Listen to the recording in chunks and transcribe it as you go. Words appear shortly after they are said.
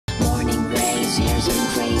His ears and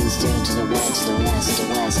cranes turned to the west, the west, the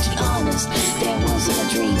west. Honest, there wasn't a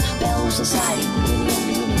dream. Bell Society,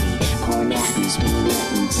 unity. Cornet and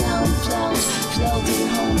speednet and sound flows, flow through your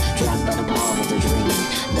home, trapped by the power of the dream.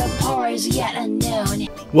 The power is yet unknown.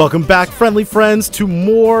 Welcome back, friendly friends, to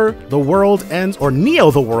more The World Ends, or Neo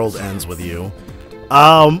The World Ends with you.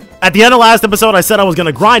 At the end of last episode, I said I was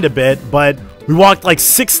gonna grind a bit, but we walked like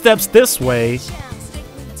 6 steps this way.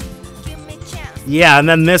 Yeah, and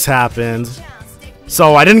then this happened.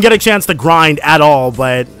 So I didn't get a chance to grind at all,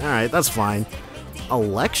 but alright, that's fine. A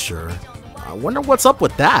lecture? I wonder what's up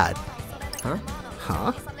with that.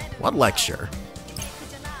 Huh? What lecture?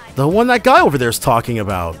 The one that guy over there's talking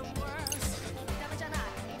about.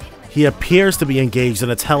 He appears to be engaged in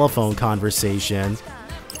a telephone conversation.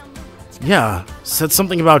 Yeah, said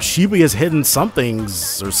something about Shibuya's hidden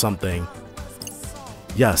somethings or something.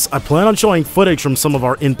 Yes, I plan on showing footage from some of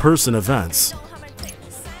our in-person events.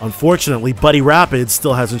 Unfortunately, Buddy Rapids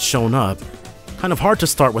still hasn't shown up. Kind of hard to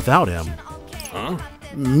start without him. Huh?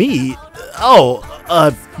 Me? Oh,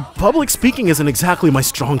 public speaking isn't exactly my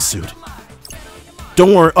strong suit.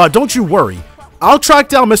 Don't you worry. I'll track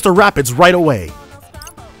down Mr. Rapids right away.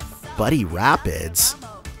 Buddy Rapids?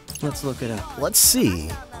 Let's look it up. Let's see.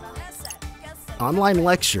 Online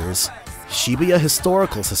lectures, Shibuya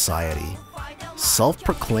Historical Society,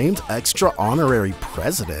 self-proclaimed extra honorary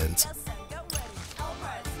president.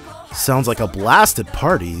 Sounds like a blast at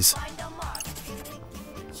parties.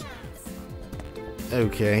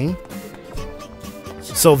 Okay.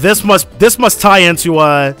 So this must tie into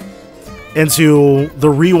the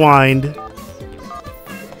rewind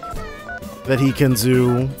that he can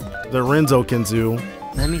do, that Renzo can do.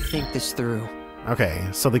 Let me think this through. Okay,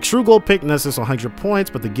 so the true gold pick necessitates 100 points,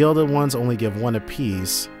 but the gilded ones only give 1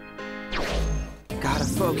 apiece. Gotta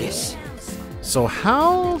focus. So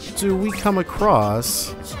how do we come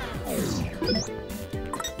across...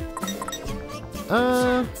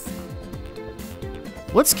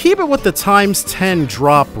 let's keep it with the ×10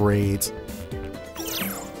 drop rate.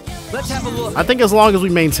 Let's have a look. I think as long as we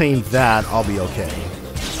maintain that, I'll be okay.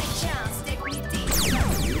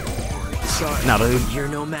 Sorry, now to you're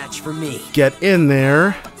no match for me. Get in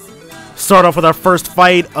there. Start off with our first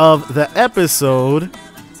fight of the episode.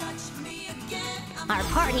 Our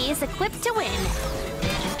party is equipped to win.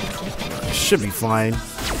 Should be fine.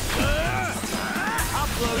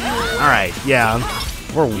 Alright, yeah.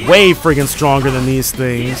 We're way friggin' stronger than these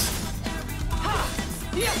things.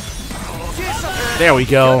 There we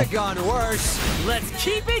go. Let's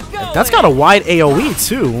keep it going. That's got a wide AoE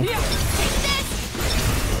too.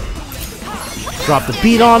 Drop the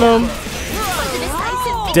beat on him.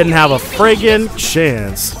 Didn't have a friggin'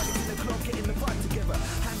 chance.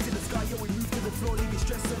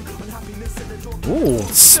 Ooh,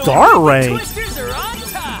 star rank.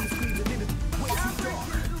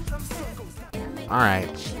 Alright.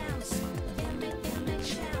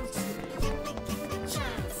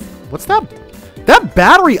 What's that? That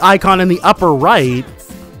battery icon in the upper right.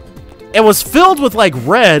 It was filled with like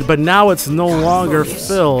red, but now it's no longer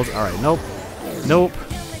filled. Alright, nope. Nope.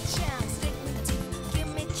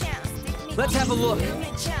 Let's have a look.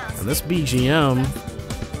 And this BGM.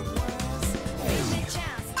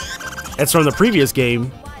 It's from the previous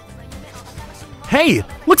game. Hey,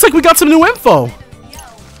 looks like we got some new info.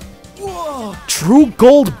 Whoa. True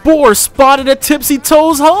gold boar spotted at Tipsy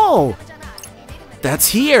Toes Hall. That's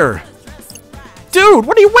here. Dude,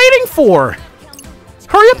 what are you waiting for?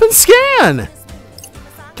 Hurry up and scan.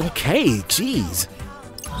 Okay, jeez.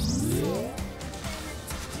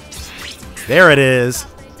 There it is.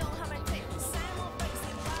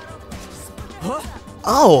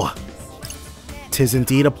 Oh. 'Tis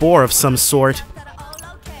indeed a boar of some sort.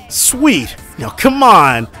 Sweet. Now come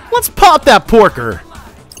on. Let's pop that porker.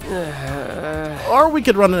 Or we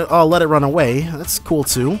could run it, let it run away. That's cool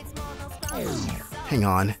too. Hang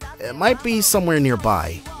on. It might be somewhere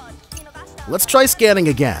nearby. Let's try scanning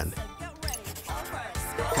again.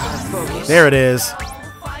 There it is.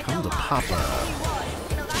 Come to Papa.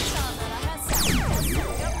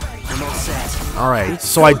 Alright,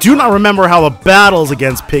 so I do not remember how the battles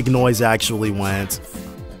against Pig Noise actually went.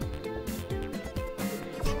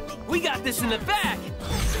 We got this in the bag.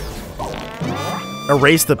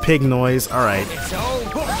 Erase the pig noise. Alright. Yeah,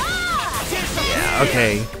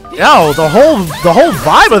 okay. Oh, the whole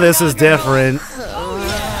vibe of this is different.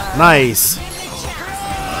 Nice.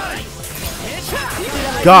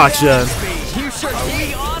 Gotcha.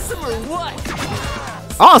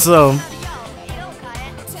 Awesome.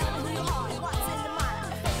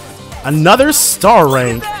 Another star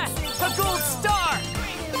rank.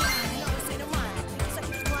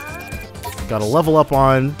 Gotta level up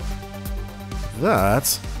on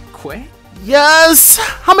that. Quay? Yes!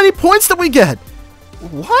 How many points did we get?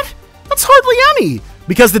 What? That's hardly any!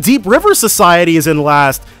 Because the Deep River Society is in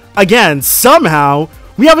last. Again, somehow,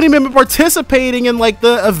 we haven't even been participating in, like,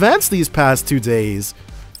 the events these past 2 days.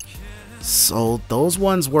 So, those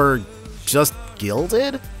ones were just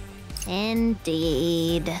gilded?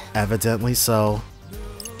 Indeed. Evidently so.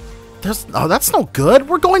 Oh, that's no good.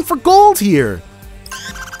 We're going for gold here.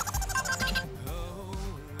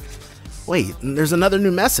 Wait, there's another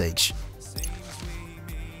new message.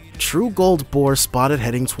 True gold boar spotted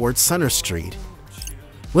heading towards Center Street.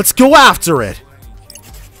 Let's go after it!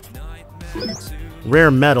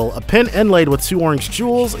 Rare metal. A pin inlaid with 2 orange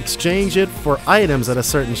jewels. Exchange it for items at a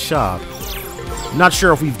certain shop. Not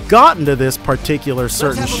sure if we've gotten to this particular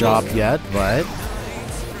certain shop yet, but...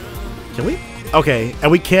 Can we? Okay,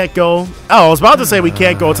 and we can't go... Oh, I was about to say we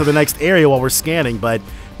can't go to the next area while we're scanning, but...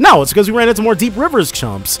 No, it's because we ran into more Deep Rivers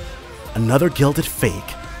chumps. Another gilded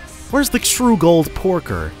fake. Where's the true gold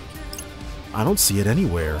porker? I don't see it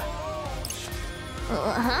anywhere.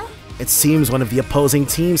 It seems one of the opposing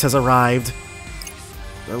teams has arrived.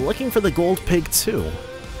 They're looking for the gold pig too.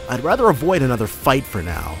 I'd rather avoid another fight for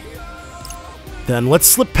now. Then let's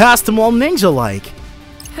slip past him all ninja-like.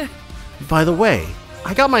 By the way,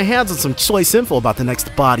 I got my hands on some choice info about the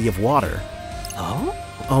next body of water. Oh?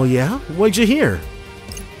 Oh yeah? What'd you hear?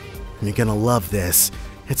 You're gonna love this.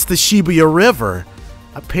 It's the Shibuya River.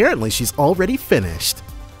 Apparently she's already finished.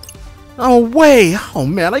 Oh way! Oh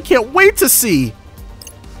man, I can't wait to see!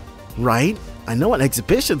 Right? I know an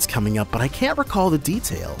exhibition's coming up, but I can't recall the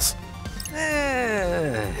details.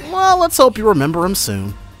 Well, let's hope you remember them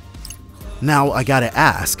soon. Now, I gotta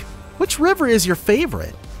ask, which river is your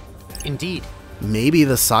favorite? Indeed. Maybe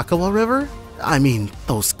the Sakawa River? I mean,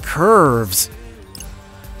 those curves.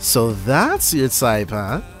 So that's your type,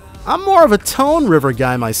 huh? I'm more of a Tone River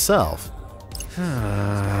guy myself.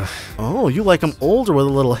 Oh, you like them older with a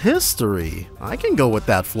little history. I can go with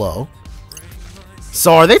that flow.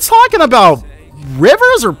 So are they talking about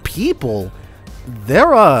rivers or people?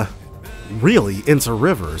 They're, really into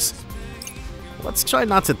rivers. Let's try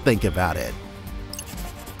not to think about it.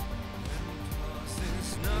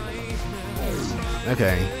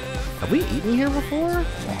 Okay. Have we eaten here before?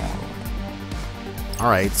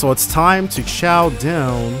 Alright, so it's time to chow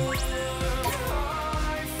down.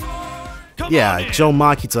 Yeah, Joe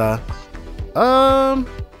Makita.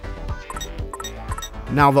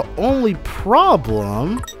 Now the only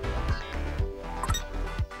problem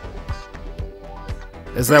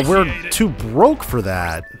is that we're too broke for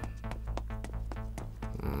that.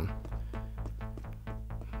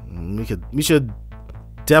 We should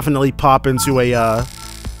definitely pop into a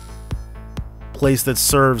place that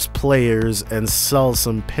serves players and sell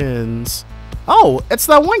some pins. Oh, it's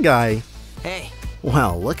that one guy. Hey.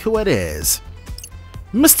 Well, look who it is.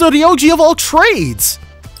 Mr. Ryoji-of-all-Trades!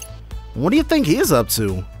 What do you think he's up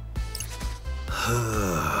to?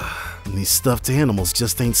 These stuffed animals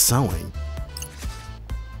just ain't selling.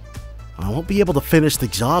 I won't be able to finish the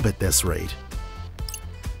job at this rate.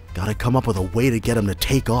 Gotta come up with a way to get him to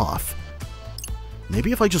take off.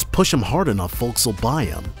 Maybe if I just push him hard enough, folks will buy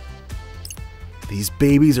him. These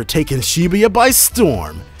babies are taking Shibuya by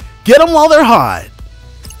storm. Get them while they're hot.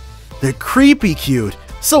 They're creepy cute.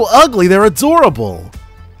 So ugly, they're adorable.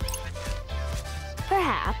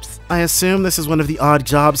 Perhaps. I assume this is one of the odd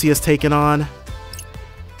jobs he has taken on.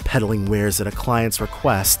 Peddling wares at a client's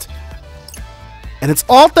request. And it's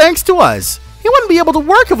all thanks to us. He wouldn't be able to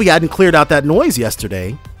work if we hadn't cleared out that noise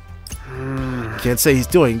yesterday. Can't say he's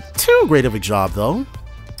doing too great of a job, though.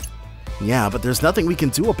 Yeah, but there's nothing we can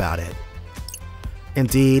do about it.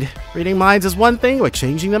 Indeed, reading minds is one thing, but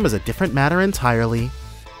changing them is a different matter entirely.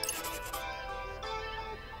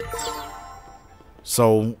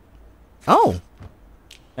 So... Oh.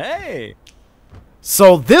 Hey.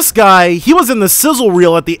 So this guy, he was in the sizzle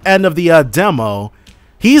reel at the end of the demo.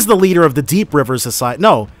 He's the leader of the Deep River Society.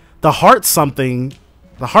 No, the Heart Something.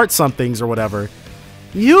 The Heart Somethings or whatever.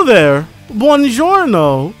 You there.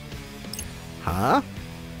 Buongiorno. Huh?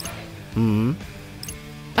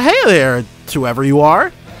 Hey there, whoever you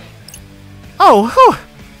are. Oh, whew.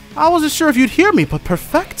 I wasn't sure if you'd hear me, but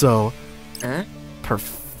perfecto. Huh?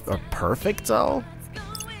 Perfecto?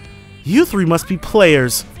 You three must be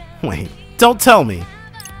players. Wait, don't tell me.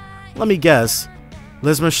 Let me guess.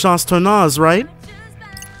 Les Méchants Tournois, right?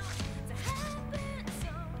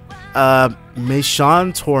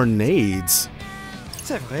 Méchants Tornades.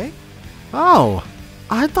 C'est vrai? Oh,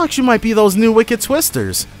 I thought you might be those new Wicked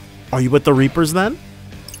Twisters. Are you with the Reapers then?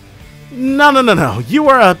 No. You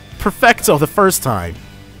were a perfecto the first time.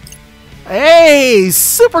 Hey,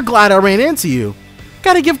 super glad I ran into you.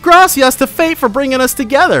 Gotta give gracias to fate for bringing us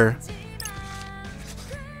together.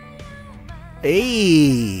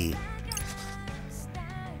 Hey.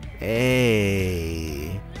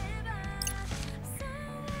 Hey.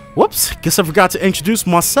 Whoops, guess I forgot to introduce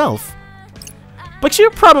myself. But you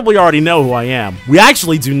probably already know who I am. We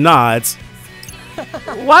actually do not.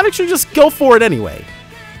 Why don't you just go for it anyway?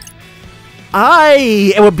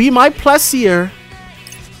 Aye, it would be my pleasure.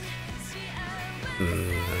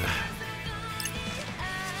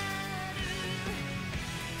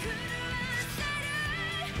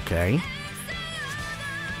 Okay.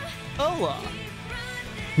 Hola.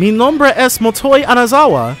 Mi nombre es Motoi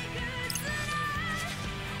Anazawa.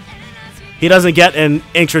 He doesn't get an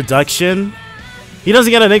introduction. He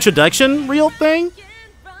doesn't get an introduction, real thing?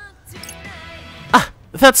 Ah,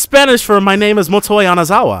 that's Spanish for my name is Motoi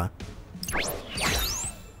Anazawa.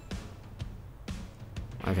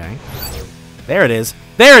 Okay. There it is.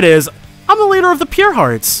 There it is. I'm the leader of the Pure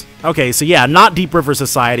Hearts. Okay, so yeah, not Deep River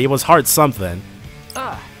Society. It was Heart something.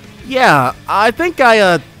 Yeah, I think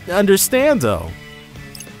I understand though.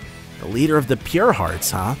 The leader of the Pure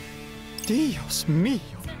Hearts, huh? Dios mío.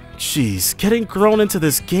 Jeez, getting thrown into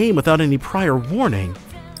this game without any prior warning.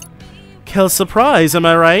 Quel surprise, am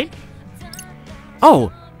I right?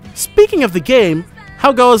 Oh, speaking of the game,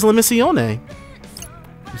 how goes La Missione?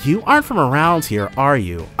 You aren't from around here, are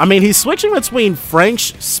you? I mean, he's switching between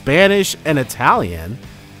French, Spanish, and Italian.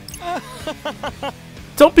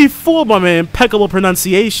 Don't be fooled by my impeccable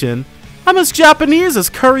pronunciation. I'm as Japanese as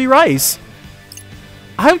curry rice.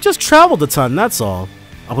 I've just traveled a ton, that's all.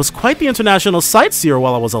 I was quite the international sightseer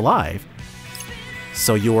while I was alive.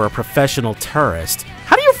 So you were a professional tourist.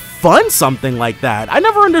 How do you fund something like that? I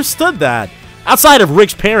never understood that. Outside of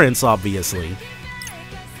rich parents, obviously.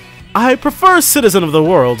 I prefer citizen of the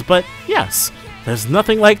world, but yes, there's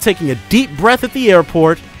nothing like taking a deep breath at the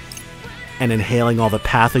airport and inhaling all the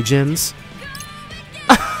pathogens.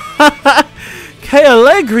 Que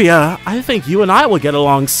alegria! I think you and I will get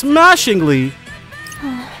along smashingly.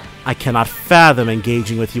 I cannot fathom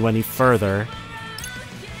engaging with you any further.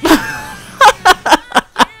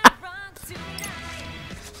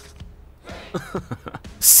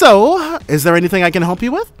 So, is there anything I can help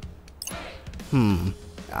you with?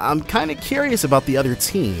 I'm kind of curious about the other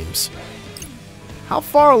teams. How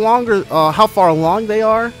far along they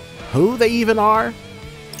are? Who they even are?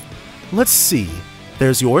 Let's see.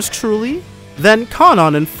 There's yours truly, then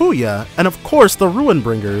Kanon and Fuya, and of course the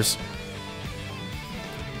Ruinbringers.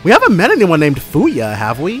 We haven't met anyone named Fuya,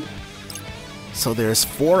 have we? So there's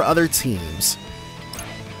 4 other teams.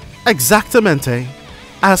 Exactamente.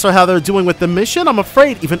 As for how they're doing with the mission, I'm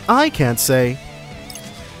afraid even I can't say.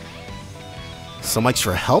 So much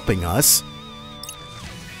for helping us.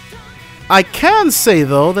 I can say,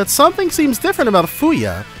 though, that something seems different about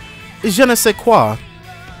Fuya. Je ne sais quoi.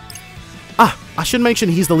 Ah, I should mention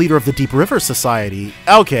he's the leader of the Deep River Society.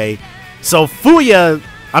 Okay, so Fuya...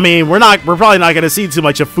 I mean, we're probably not going to see too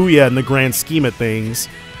much of Fuya in the grand scheme of things.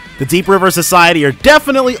 The Deep River Society are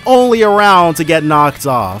definitely only around to get knocked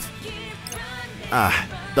off. Ah,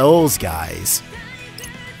 those guys.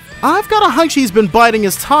 I've got a hunch he's been biding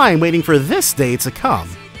his time waiting for this day to come.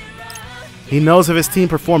 He knows if his team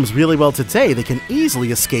performs really well today, they can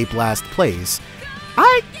easily escape last place.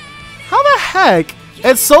 How the heck?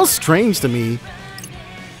 It's so strange to me.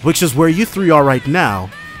 Which is where you 3 are right now.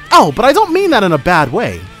 Oh, but I don't mean that in a bad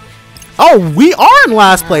way. Oh, we are in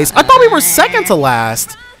last place. I thought we were second to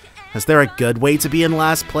last. Is there a good way to be in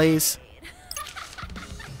last place?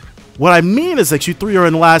 What I mean is that you 3 are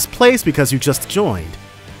in last place because you just joined.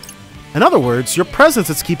 In other words, your presence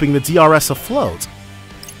is keeping the DRS afloat.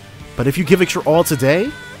 But if you give it your all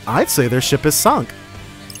today, I'd say their ship is sunk.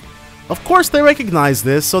 Of course, they recognize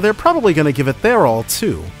this, so they're probably going to give it their all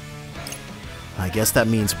too. I guess that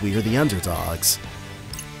means we're the underdogs.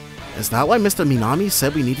 Is that why Mr. Minami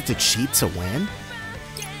said we needed to cheat to win?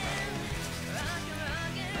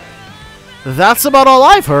 That's about all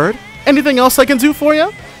I've heard. Anything else I can do for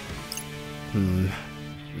you?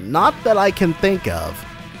 Not that I can think of.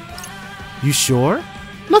 You sure?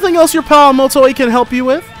 Nothing else your pal Motoi can help you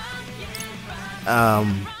with?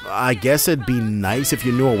 I guess it'd be nice if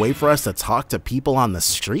you knew a way for us to talk to people on the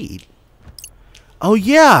street. Oh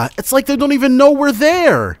yeah, it's like they don't even know we're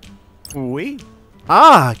there. Oui.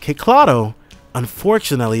 Ah, que claro.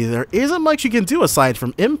 Unfortunately, there isn't much you can do aside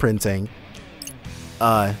from imprinting.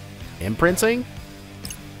 Imprinting?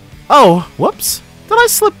 Oh, whoops. Did I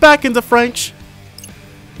slip back into French?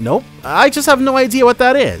 Nope, I just have no idea what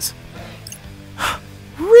that is.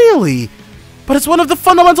 Really? But it's one of the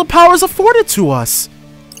fundamental powers afforded to us.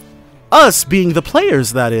 Us being the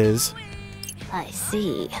players, that is. I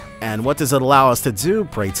see. And what does it allow us to do,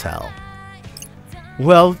 pray tell?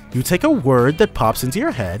 Well, you take a word that pops into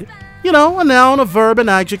your head. You know, a noun, a verb, an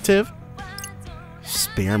adjective.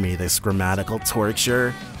 Spare me this grammatical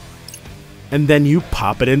torture. And then you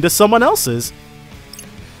pop it into someone else's.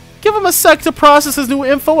 Give them a sec to process this new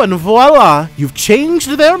info and voila, you've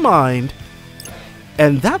changed their mind.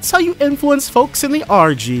 And that's how you influence folks in the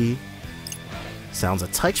RG. Sounds a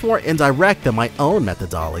touch more indirect than my own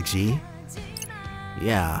methodology.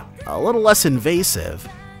 Yeah, a little less invasive.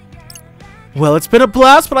 Well, it's been a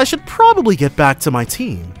blast, but I should probably get back to my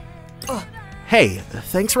team. Hey,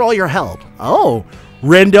 thanks for all your help. Oh,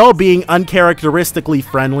 Rindo being uncharacteristically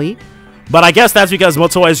friendly. But I guess that's because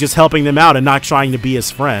Motoi is just helping them out and not trying to be his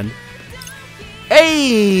friend.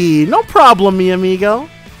 Hey, no problem, mi amigo.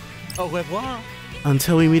 Au revoir.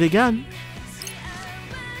 Until we meet again.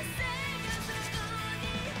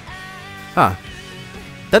 Huh.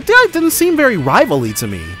 That guy didn't seem very rival-y to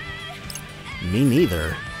me. Me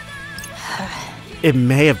neither. It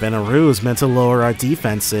may have been a ruse meant to lower our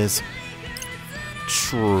defenses.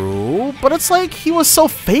 True, but it's like he was so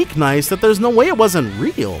fake nice that there's no way it wasn't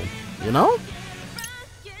real, you know?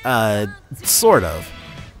 Sort of.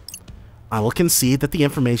 I will concede that the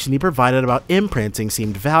information he provided about imprinting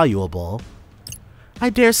seemed valuable. I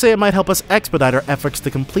dare say it might help us expedite our efforts to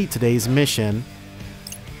complete today's mission.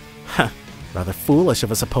 Huh, rather foolish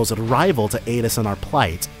of a supposed rival to aid us in our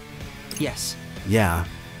plight. Yes. Yeah,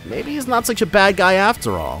 maybe he's not such a bad guy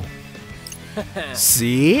after all.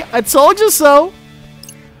 See? I told you so!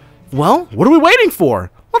 Well, what are we waiting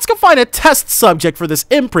for? Let's go find a test subject for this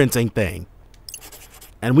imprinting thing.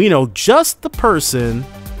 And we know just the person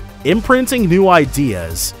imprinting new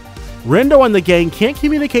ideas. Rindo and the gang can't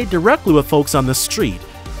communicate directly with folks on the street,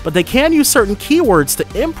 but they can use certain keywords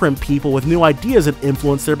to imprint people with new ideas and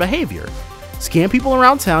influence their behavior. Scan people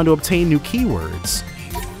around town to obtain new keywords.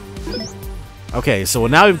 Okay, so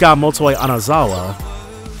now we've got Motoi Anazawa.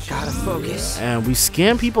 Gotta focus. And we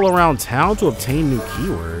scan people around town to obtain new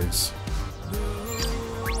keywords.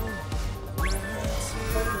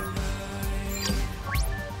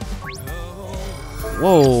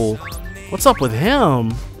 Whoa, what's up with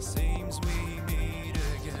him?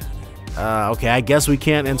 Okay, I guess we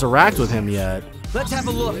can't interact with him yet. Let's have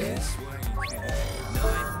a look.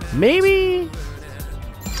 Maybe?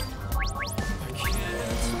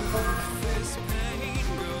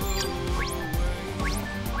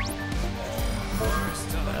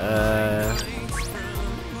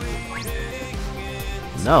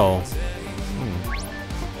 No.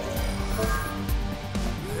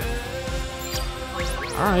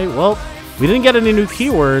 Alright, well, we didn't get any new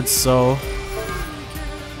keywords, so...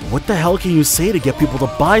 What the hell can you say to get people to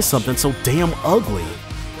buy something so damn ugly?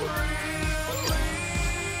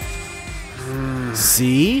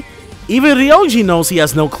 See? Even Ryoji knows he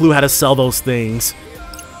has no clue how to sell those things.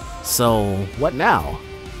 So, what now?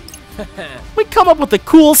 We come up with a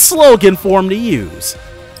cool slogan for him to use.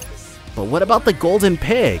 But what about the golden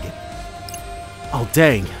pig? Oh,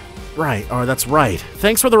 dang. Right, that's right.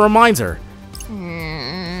 Thanks for the reminder.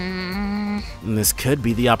 This could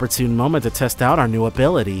be the opportune moment to test out our new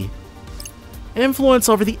ability. Influence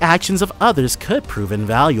over the actions of others could prove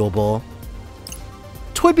invaluable.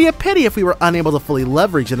 'Twould be a pity if we were unable to fully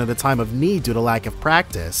leverage it at a time of need due to lack of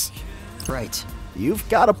practice. Right. You've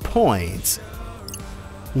got a point.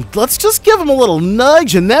 Let's just give him a little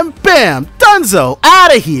nudge and then bam! Dunzo!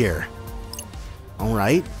 Out of here!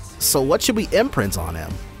 Alright, so what should we imprint on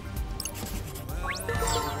him?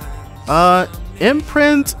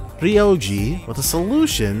 Imprint Ryoji with a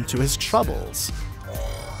solution to his troubles.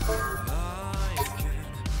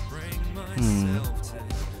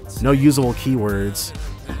 No usable keywords.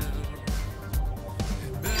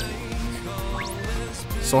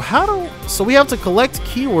 So we have to collect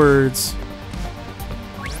keywords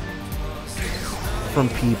from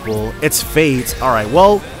people. It's fate. Alright,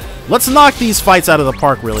 well, let's knock these fights out of the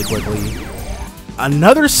park really quickly.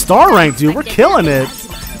 Another star rank, dude. We're killing it.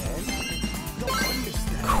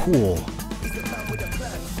 Cool.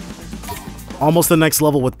 Almost the next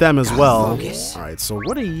level with them as well. Alright, so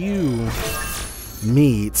what do you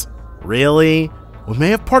meet? Really? We may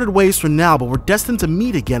have parted ways for now, but we're destined to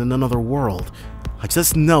meet again in another world. I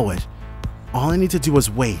just know it. All I need to do is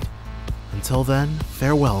wait. Until then,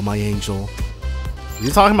 farewell, my angel. Are you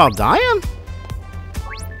talking about dying?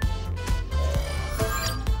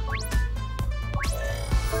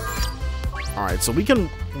 Alright, so we can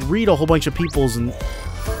read a whole bunch of people's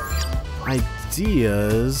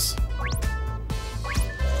ideas.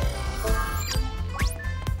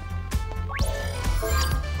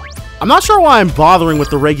 I'm not sure why I'm bothering with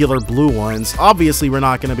the regular blue ones. Obviously, we're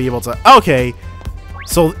not going to be able to... Okay,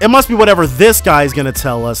 So it must be whatever this guy's gonna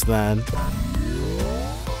tell us then.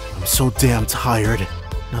 I'm so damn tired.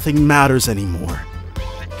 Nothing matters anymore.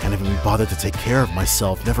 Can't even be bothered to take care of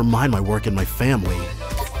myself, never mind my work and my family.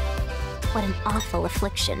 What an awful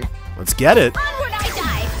affliction. Let's get it. Onward I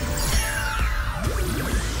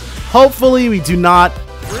Hopefully we do not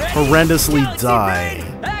horrendously die.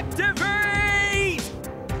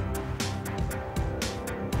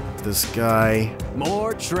 This guy.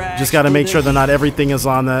 More trash. Just gotta make sure that not everything is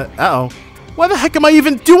on the... Uh-oh. Why the heck am I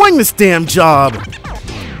even doing this damn job?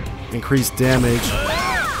 Increased damage.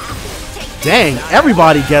 Dang,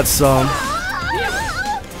 everybody gets some.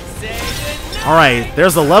 Alright,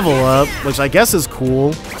 there's the level up, which I guess is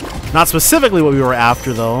cool. Not specifically what we were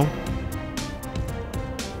after, though.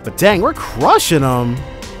 But dang, we're crushing them.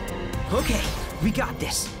 Okay, we got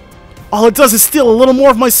this. All it does is steal a little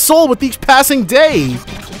more of my soul with each passing day.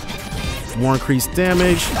 More increased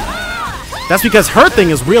damage. That's because her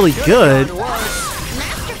thing is really good.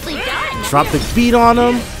 Masterfully done. Drop the beat on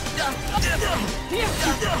him.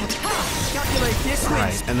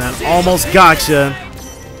 Alright, and then almost gotcha.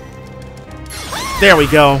 There we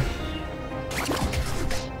go.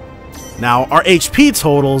 Now, our HP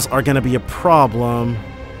totals are going to be a problem.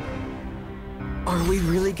 Are we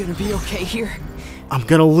really gonna be okay here? I'm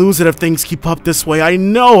going to lose it if things keep up this way. I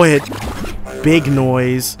know it. Big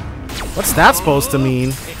noise. What's that supposed to mean?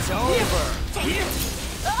 It's over.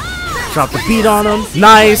 Drop the beat on him.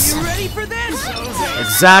 Nice. You ready for this?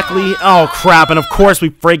 Exactly. Oh, crap. And of course, we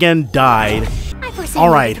friggin' died. I foresee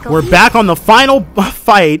Alright, difficulty. we're back on the final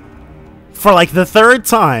fight for like the third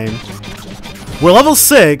time. We're level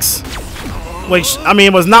 6, which, I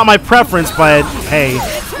mean, was not my preference, but hey,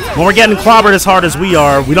 when we're getting clobbered as hard as we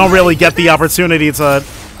are, we don't really get the opportunity to...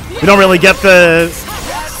 We don't really get the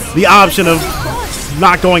option of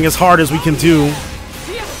not going as hard as we can do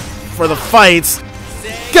for the fights.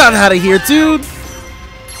 Get out of here, dude!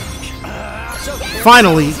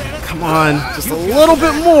 Finally, come on, just a little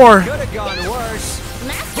bit more. Could've gone worse.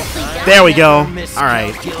 Masterfully done. There we go. Never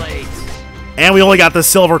Alright. miscalculate. And we only got the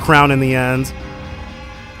silver crown in the end.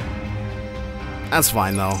 That's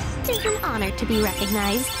fine, though. It is an honor to be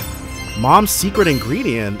recognized. Mom's secret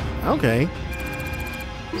ingredient. Okay.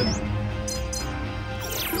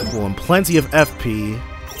 Cool, and plenty of FP.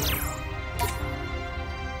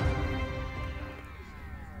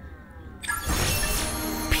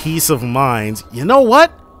 Peace of mind. You know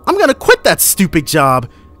what? I'm gonna quit that stupid job.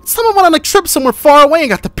 It's time I went on a trip somewhere far away and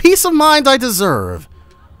got the peace of mind I deserve.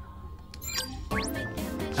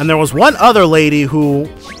 And there was one other lady who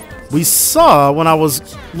we saw when I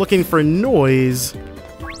was looking for noise.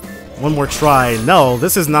 One more try. No,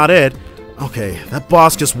 this is not it. Okay, that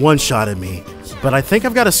boss just one-shotted me. But I think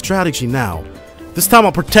I've got a strategy now. This time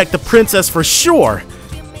I'll protect the princess for sure.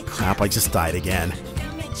 Crap, I just died again.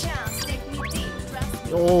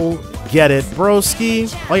 Oh, get it,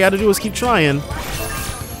 broski. All you gotta do is keep trying.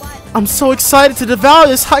 I'm so excited to devour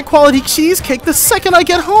this high-quality cheesecake the second I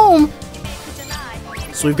get home.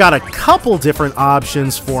 So we've got a couple different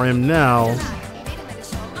options for him now.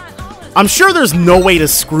 I'm sure there's no way to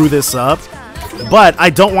screw this up, but I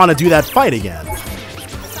don't want to do that fight again.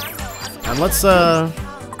 And let's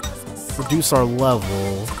reduce our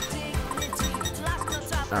level.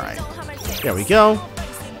 Alright. There we go.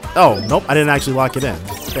 Oh, nope, I didn't actually lock it in.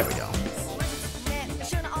 There we go.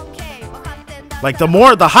 Like,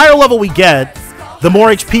 the higher level we get, the more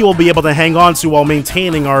HP we'll be able to hang on to while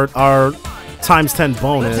maintaining our times 10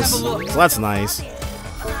 bonus. So that's nice.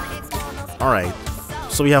 Alright.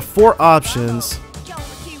 So we have 4 options.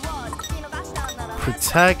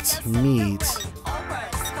 Protect meat.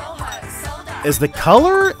 Is the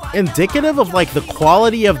color indicative of, like, the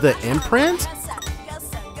quality of the imprint?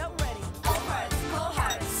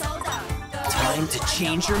 Time to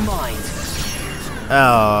change your mind.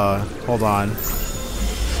 Hold on.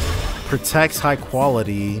 Protects high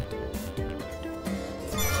quality.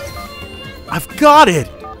 I've got it!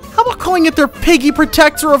 How about calling it their piggy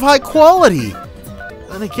protector of high quality?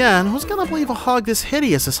 And again, who's gonna believe a hog this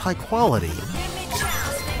hideous is high quality?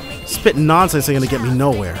 Spitting nonsense ain't gonna get me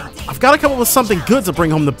nowhere. I've gotta come up with something good to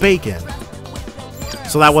bring home the bacon.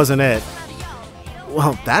 So that wasn't it.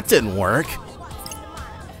 Well, that didn't work.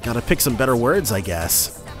 Gotta pick some better words, I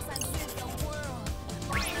guess.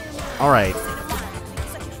 Alright.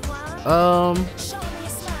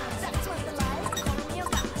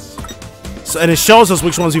 So, and it shows us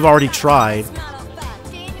which ones we've already tried.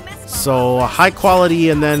 So, high quality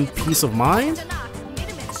and then peace of mind?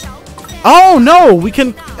 Oh, no! We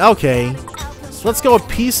can... Okay. So let's go with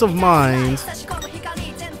peace of mind.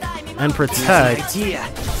 And protect. Idea.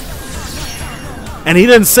 And he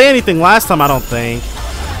didn't say anything last time, I don't think.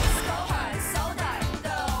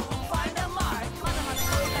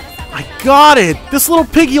 I got it! This little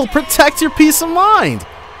piggy will protect your peace of mind!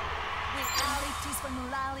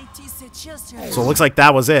 So it looks like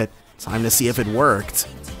that was it. Time to see if it worked.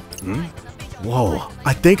 Whoa,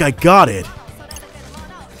 I think I got it.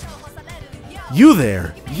 You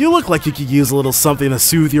there, you look like you could use a little something to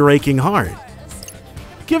soothe your aching heart.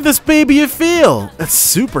 Give this baby a feel. It's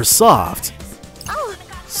super soft. Oh,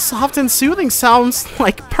 Soft and soothing sounds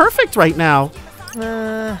like perfect right now.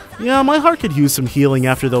 Yeah, my heart could use some healing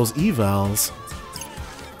after those evals.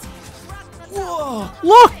 Whoa!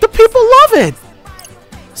 Look, the people love it!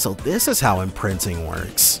 So this is how imprinting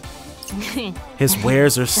works. His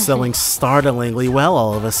wares are selling startlingly well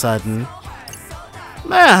all of a sudden.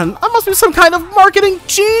 Man, I must be some kind of marketing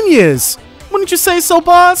genius! Wouldn't you say so,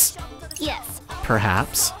 boss? yes.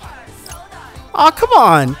 Perhaps. Aw, come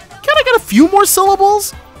on! Can't I get a few more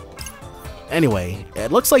syllables? Anyway,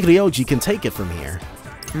 it looks like Ryoji can take it from here.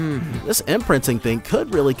 This imprinting thing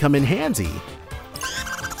could really come in handy.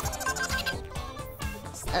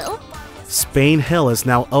 Oh, Spain Hill is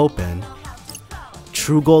now open.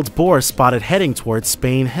 True Gold Boar spotted heading towards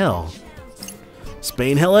Spain Hill.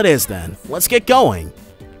 Spain Hill it is then. Let's get going.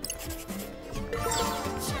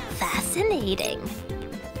 fascinating.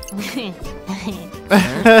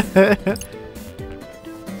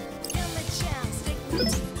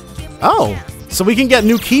 Oh, so we can get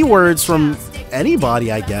new keywords from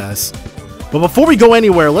anybody, I guess. But before we go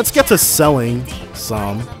anywhere, let's get to selling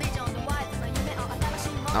some.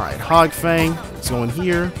 Alright, Hogfang. Let's go in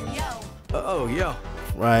here. Oh, yo.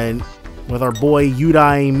 Right, with our boy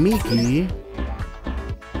Yudai Miki.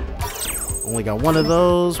 Only got one of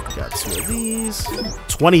those. We got 2 of these.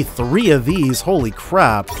 23 of these. Holy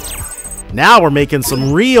crap. Now we're making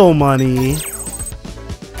some real money.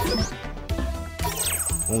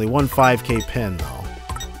 Only one 5k pin, though.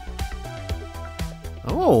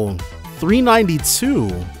 Oh, 392.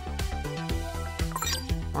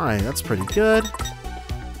 Alright, that's pretty good.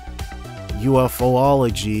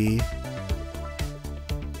 UFOlogy.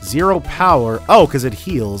 0 power. Oh, because it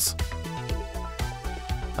heals.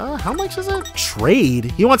 How much is it?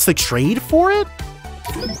 Trade. He wants to trade for it?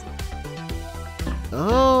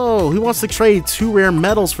 Oh, he wants to trade 2 rare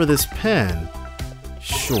metals for this pen.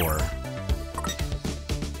 Sure.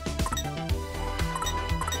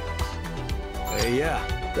 Yeah,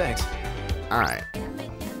 thanks. Alright.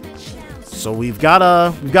 So we've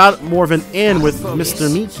got more of an in with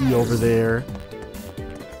Mr. Miki over there.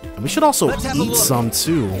 And we should also eat some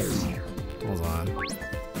too. Hold on.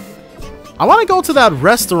 I want to go to that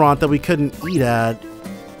restaurant that we couldn't eat at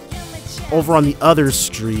over on the other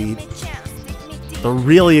street. The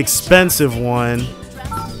really expensive one.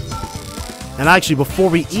 And actually, before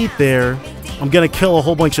we eat there, I'm gonna kill a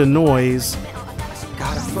whole bunch of noise.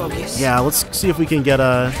 Gotta focus. Yeah, let's see if we can get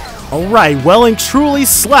a... Alright, well and truly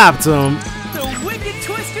slapped him. The wicked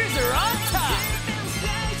twisters are on top.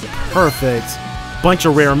 Perfect. Bunch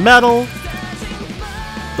of rare metal.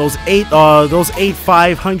 Those eight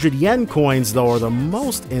 500 yen coins, though, are the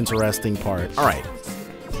most interesting part. Alright.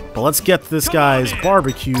 But let's get this guy's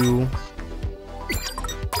barbecue.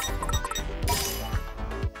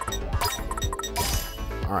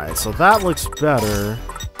 Alright, so that looks better.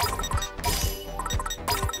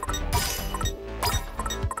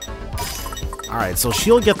 Alright, so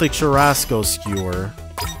she'll get the churrasco skewer.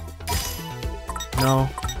 No.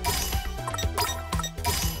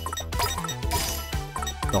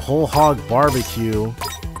 The whole hog barbecue.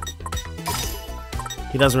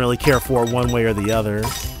 He doesn't really care for it one way or the other.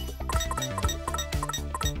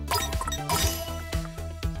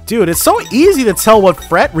 Dude, it's so easy to tell what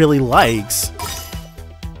Fret really likes.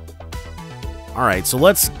 Alright, so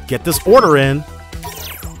let's get this order in.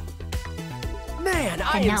 Man,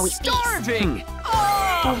 I And now am we feast. starving.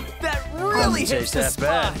 Oh, that really hits the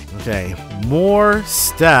spot. Okay, more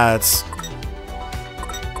stats.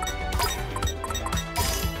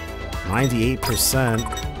 98%.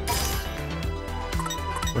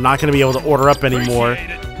 We're not going to be able to order up anymore.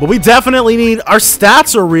 But we definitely need... Our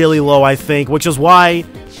stats are really low, I think, which is why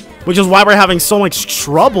we're having so much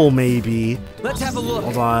trouble, maybe. Let's have a look.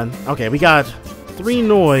 Hold on. Okay, we got 3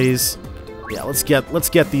 noise. Yeah, let's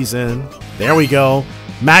get these in. There we go.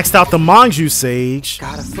 Maxed out the Manju Sage.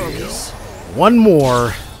 Gotta focus. One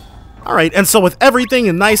more. Alright, and so with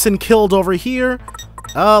everything nice and killed over here,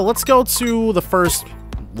 let's go to the first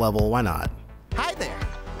level. Why not? Hi there.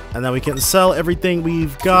 And then we can sell everything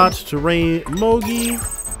we've got to Ray Mogi.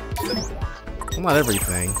 Well, not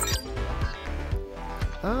everything.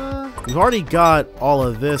 We've already got all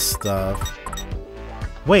of this stuff.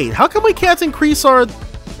 Wait, how come we can't increase our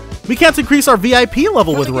VIP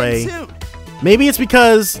level with Ray? Maybe it's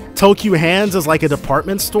because Tokyo Hands is like a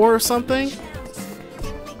department store or something?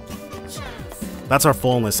 That's our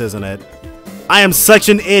fullness, isn't it? I am such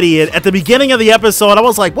an idiot. At the beginning of the episode, I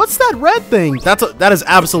was like, what's that red thing? That is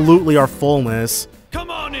absolutely our fullness.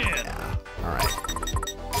 Come on in. Yeah. All right.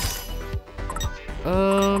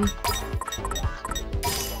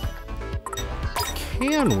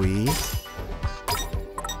 Can we?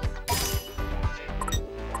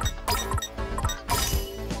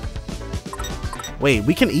 Wait,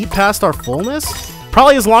 we can eat past our fullness?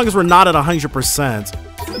 Probably as long as we're not at 100%.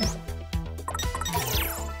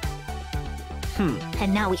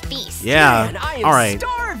 And now we feast. Yeah, Man, I am alright.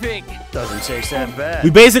 starving. Doesn't taste that bad. We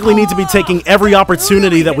basically need to be taking every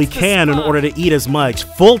opportunity that we can in order to eat as much.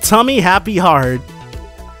 Full tummy, happy heart.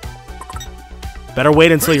 Better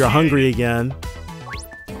wait until you're hungry again.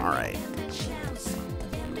 Alright.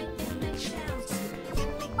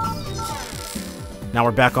 Now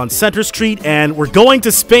we're back on Center Street, and we're going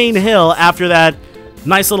to Spain Hill after that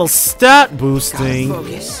nice little stat boosting.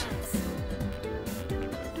 Focus.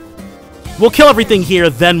 We'll kill everything here,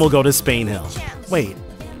 then we'll go to Spain Hill. Wait,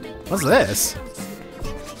 what's this?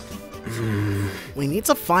 We need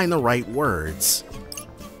to find the right words.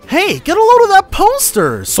 Hey, get a load of that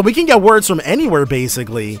poster! So we can get words from anywhere,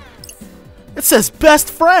 basically. It says best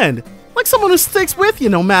friend, like someone who sticks with you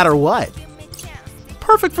no matter what.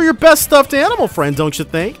 Perfect for your best stuffed animal friend, don't you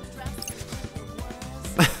think?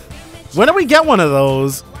 When do we get one of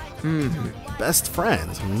those? Best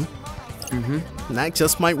friends, That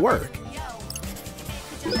just might work.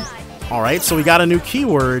 Alright, so we got a new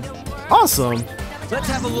keyword. Awesome. Let's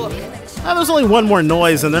have a look. There's only one more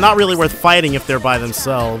noise, and they're not really worth fighting if they're by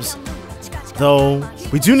themselves. Though,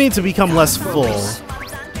 we do need to become less full.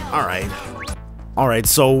 Alright. Alright,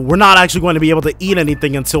 so we're not actually going to be able to eat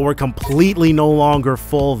anything until we're completely no longer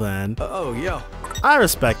full then. Oh, yo. I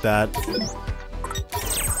respect that.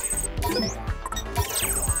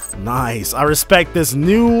 Nice. I respect this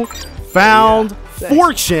new found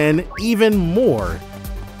fortune even more.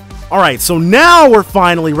 Alright, so now we're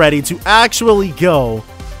finally ready to actually go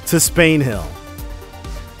to Spain Hill.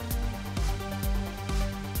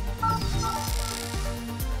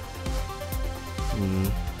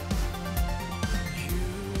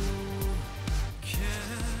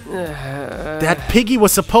 That piggy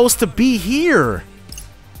was supposed to be here.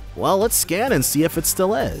 Well, let's scan and see if it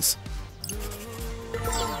still is.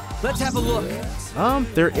 Let's have a look.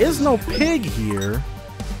 There is no pig here.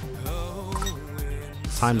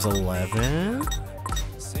 Times 11.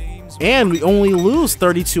 And we only lose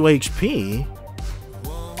 32 HP.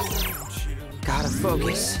 Gotta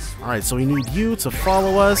focus. Alright, so we need you to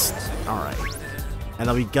follow us. Alright. And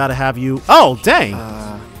then we gotta have you... Oh, dang!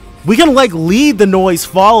 We can, like, lead the noise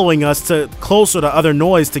following us to closer to other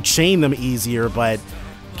noise to chain them easier, but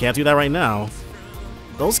can't do that right now.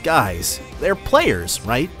 Those guys, they're players,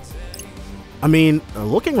 right? I mean, they're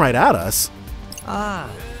looking right at us.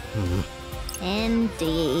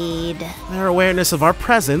 Indeed. Their awareness of our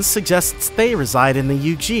presence suggests they reside in the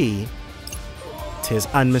UG. 'Tis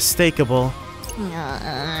unmistakable.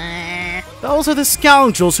 Those are the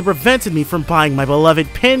scoundrels who prevented me from buying my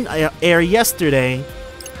beloved pin air yesterday.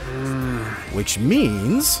 Which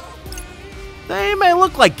means they may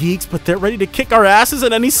look like geeks, but they're ready to kick our asses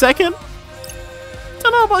at any second.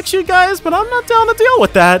 Don't know about you guys, but I'm not down to deal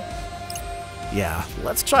with that. Yeah,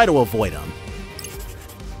 let's try to avoid them.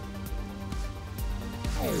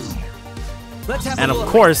 Let's have And a of look.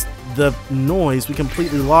 course, the noise, we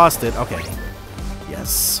completely lost it. Okay.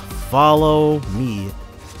 Yes, follow me.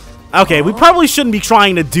 Okay, we probably shouldn't be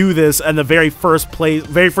trying to do this in the very first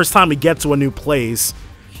time we get to a new place.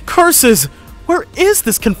 Curses! Where is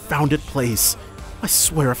this confounded place? I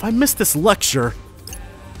swear, if I miss this lecture...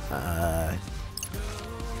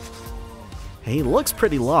 He looks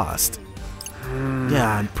pretty lost.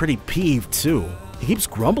 Yeah, and pretty peeved, too. He keeps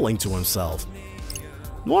grumbling to himself.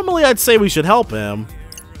 Normally, I'd say we should help him,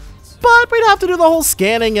 but we'd have to do the whole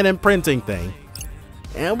scanning and imprinting thing.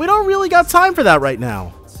 And we don't really got time for that right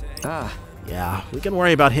now. Yeah, we can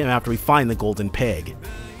worry about him after we find the golden pig.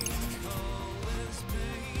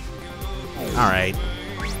 Alright,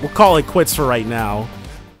 we'll call it quits for right now.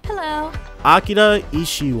 Hello. Akira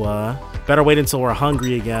Ishiwa. Better wait until we're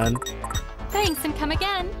hungry again. Thanks, and come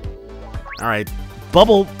again. Alright,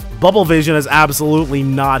 Bubble Vision is absolutely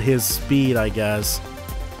not his speed, I guess.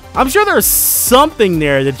 I'm sure there's something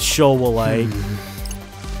there that Sho will like.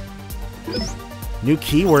 New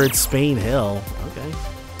keyword, Spain Hill. Okay.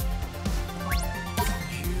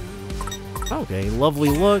 Okay, lovely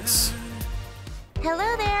looks.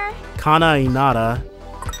 Hello there. Kana Inada.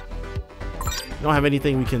 We don't have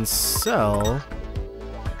anything we can sell.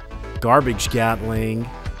 garbage gatling.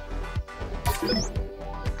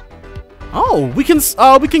 Oh, we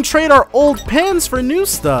can trade our old pins for new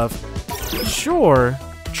stuff. Sure.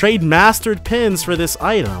 Trade mastered pins for this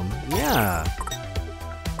item. Yeah.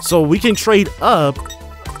 So we can trade up.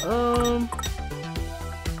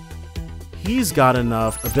 He's got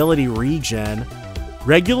enough. Ability regen.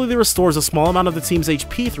 Regularly restores a small amount of the team's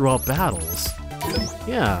HP throughout battles.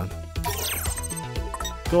 Yeah.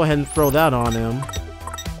 Go ahead and throw that on him.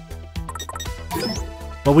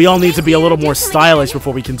 But we all need to be a little more stylish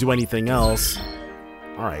before we can do anything else.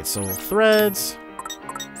 Alright, so threads.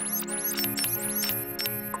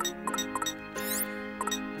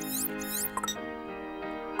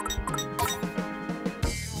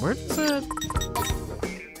 Where is it?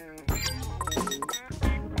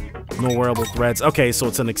 No wearable threads. Okay, so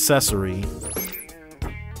it's an accessory.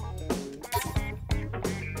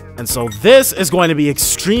 And so this is going to be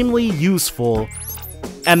extremely useful.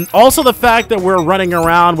 And also the fact that we're running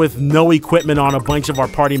around with no equipment on a bunch of our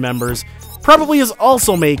party members probably is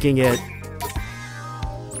also making it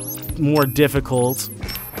more difficult.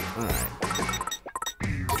 Alright.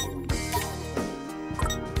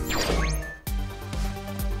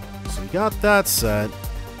 So we got that set.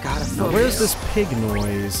 Now where's this pig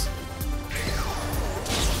noise?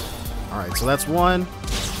 Alright, so that's 1,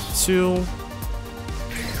 2.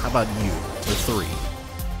 How about you? For 3.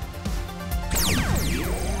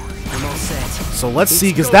 So let's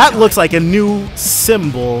see, because that looks like a new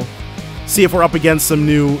symbol. See if we're up against some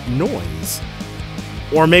new noise.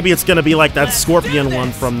 Or maybe it's going to be like that scorpion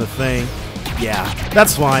one from the thing. Yeah,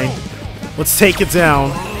 that's fine. Let's take it down.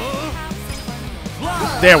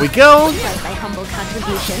 There we go.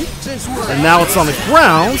 And now it's on the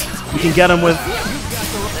ground. We can get him with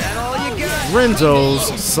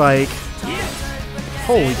Rindo's Psych.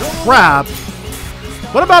 Holy crap.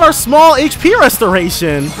 What about our small HP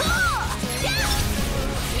restoration?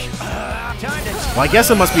 Well, I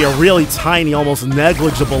guess it must be a really tiny, almost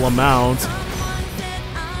negligible amount.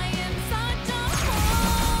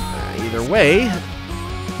 Either way,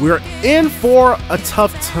 we're in for a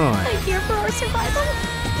tough time. I'm here for our survival.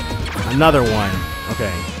 Another one.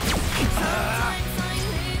 Okay.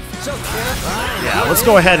 Yeah, let's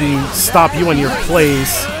go ahead and stop you in your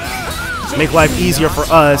place. Make life easier for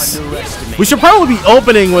us. We should probably be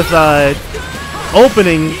opening with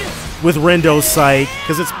Rindo's Psych,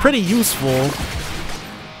 because it's pretty useful.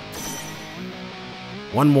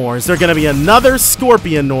 One more. Is there going to be another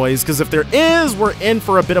scorpion noise? Because if there is, we're in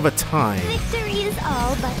for a bit of a time. Victory is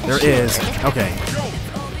all but There is. Okay.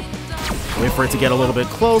 Wait for it to get a little bit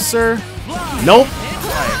closer. Nope.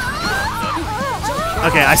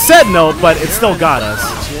 Okay, I said no, but it still got us.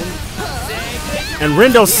 And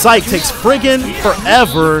Rindo's Psych takes friggin'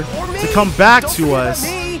 forever to come back to us.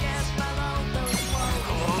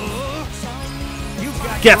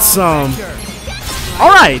 Get some.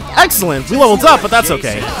 Alright, excellent. We leveled up, but that's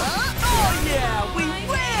okay.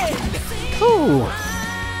 Ooh.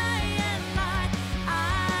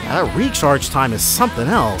 Yeah, that recharge time is something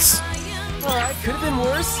else. Alright, could have been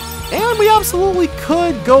worse. And we absolutely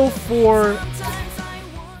could go for...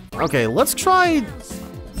 Okay, let's try...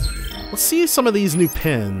 Let's see some of these new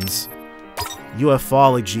pins.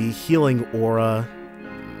 Ufology, Healing Aura.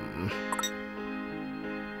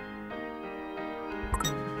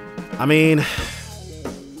 I mean,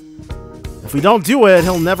 if we don't do it,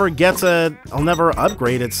 he'll never get to... I'll never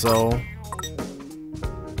upgrade it, so...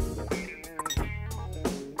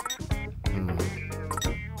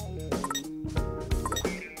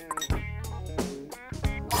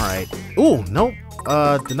 Alright. Ooh, nope.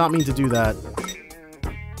 Did not mean to do that.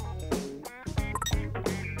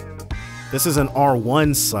 This is an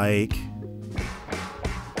R1 Psych.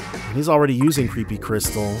 And he's already using Creepy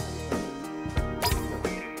Crystal.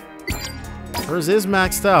 Hers is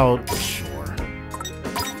maxed out. Sure.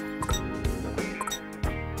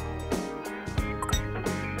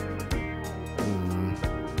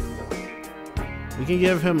 We can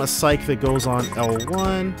give him a Psych that goes on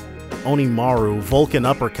L1. Onimaru, Vulcan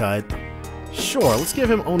Uppercut. Sure, let's give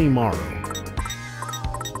him Onimaru.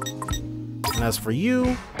 And as for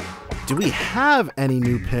you, do we have any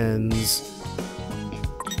new pins?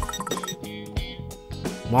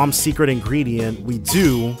 Mom's Secret Ingredient, we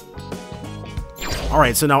do.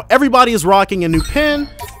 Alright, so now everybody is rocking a new pin,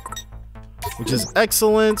 which is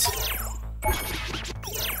excellent.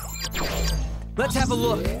 Let's have a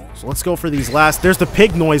look. So let's go for these last. There's the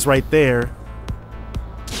pig noise right there.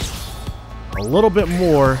 A little bit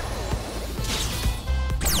more.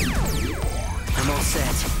 I'm all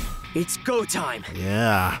set. It's go time.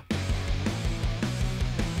 Yeah.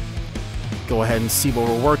 Go ahead and see what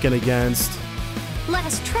we're working against. Let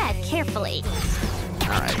us tread carefully.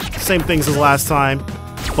 Alright, same things as last time.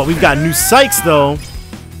 But we've got new psychs though.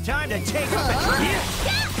 Time to take a Alright.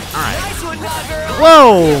 Nice one, girl.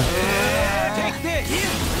 Whoa! Take this.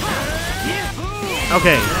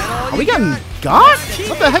 Okay. Are we getting got?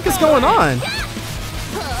 What the heck is going on?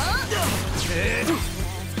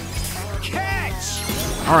 Catch.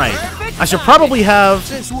 Alright. I should probably have...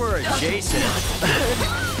 Since we're adjacent.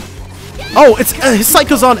 Oh, it's his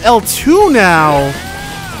psycho's on L2 now.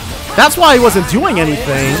 That's why he wasn't doing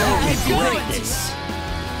anything.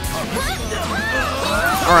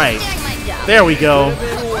 Alright. There we go.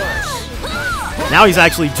 Now he's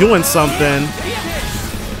actually doing something.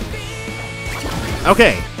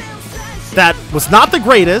 Okay. That was not the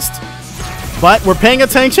greatest, but we're paying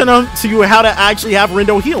attention to how to actually have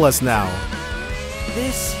Rindo heal us now.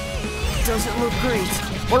 This doesn't look great.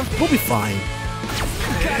 We'll be fine.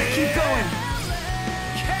 Gotta keep going.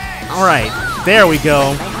 Alright. There we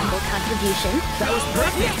go. My humble contribution. That was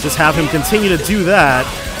perfect. Just have him continue to do that.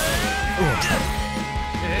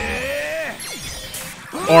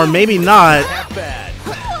 Or maybe not. Bad.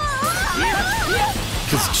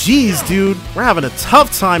 Because, geez, dude, we're having a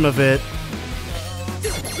tough time of it.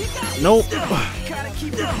 Nope.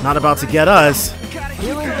 Not about to get us.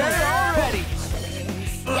 Feeling better already.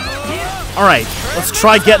 Alright, let's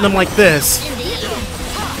try getting them like this.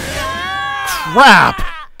 Crap!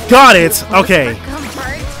 Got it! Okay.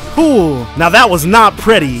 Ooh, now that was not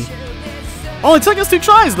pretty. Only took us 2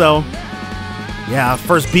 tries, though. Yeah,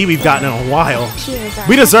 first B we've gotten in a while.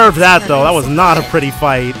 We deserved that, though. That was not a pretty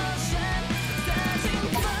fight.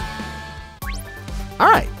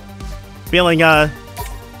 Alright. Feeling a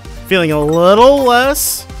little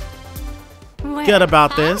less Well, good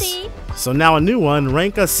about this. howdy. So now a new one,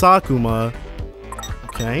 Renka Sakuma.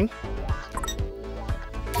 Okay.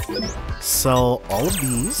 Sell all of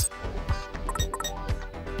these.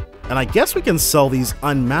 And I guess we can sell these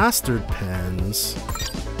unmastered pens.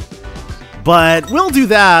 But we'll do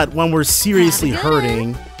that when we're seriously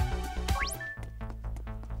hurting.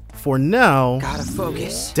 For now... Gotta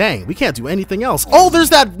focus. Dang, we can't do anything else. Oh, there's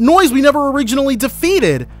that noise we never originally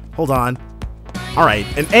defeated. Hold on. Alright,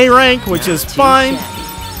 an A rank, which is fine.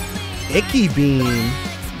 Icky Beam.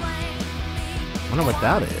 I wonder what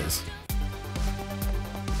that is.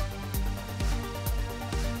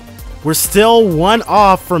 We're still 1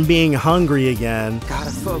 off from being hungry again. Gotta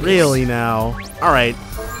focus. Really now. Alright.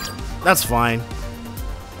 That's fine.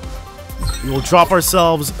 We will drop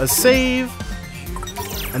ourselves a save.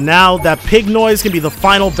 And now that pig noise can be the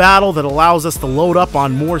final battle that allows us to load up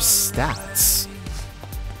on more stats.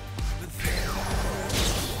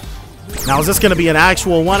 Now, is this going to be an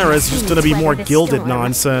actual one, or is it just going to be more gilded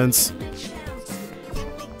nonsense?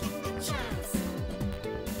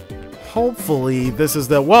 Hopefully, this is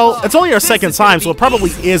the... Well, it's only our second time, so it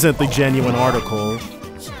probably isn't the genuine article.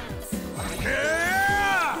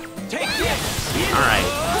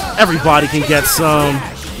 Alright. Everybody can get some.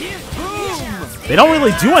 They don't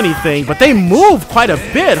really do anything, but they move quite a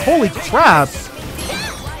bit. Holy crap.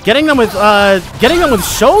 Getting them with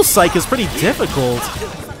Show Psych is pretty difficult.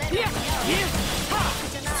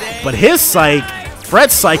 But his Psych,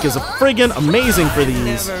 Fred's Psych, is friggin' amazing for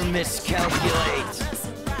these. Never miscalculate.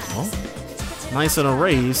 Well, nice and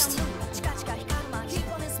erased.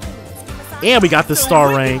 And we got the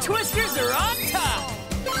star rank. Twisters are on top.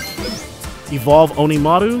 Evolve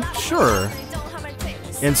Onimaru? Sure.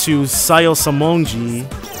 Into Sayo Samonji.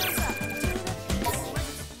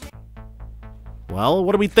 Well,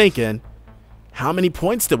 what are we thinking? How many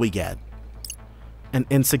points did we get? An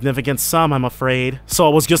insignificant sum, I'm afraid. So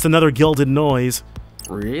it was just another gilded noise.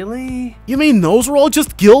 Really? You mean those were all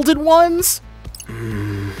just gilded ones?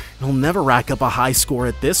 We'll never rack up a high score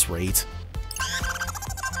at this rate.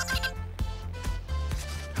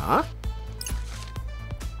 Huh?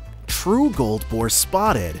 True gold boar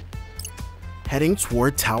spotted. Heading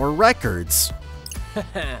toward Tower Records.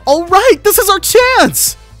 Alright, this is our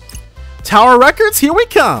chance! Tower Records, here we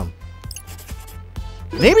come!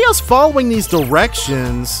 Maybe us following these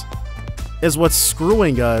directions is what's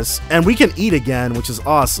screwing us, and we can eat again, which is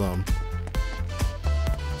awesome.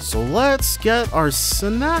 So let's get our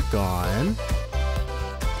snack on.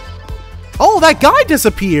 Oh, that guy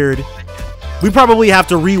disappeared! We probably have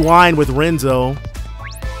to rewind with Renzo.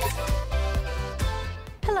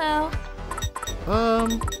 Hello.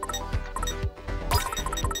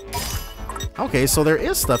 Okay, so there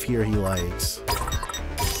is stuff here he likes.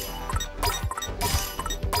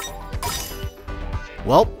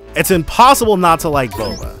 Well, it's impossible not to like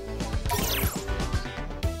boba.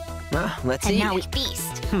 Let's And eat. now we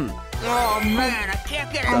feast. Oh man, I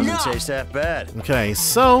can't get Doesn't taste that bad. Okay,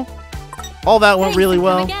 so All that went really Come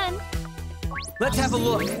well. again. Let's have a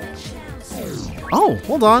look. Oh,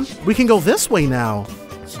 hold on. We can go this way now.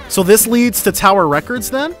 So this leads to Tower Records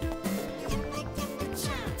then?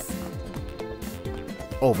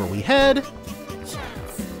 Over we head.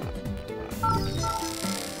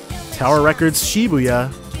 Tower Records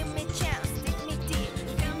Shibuya.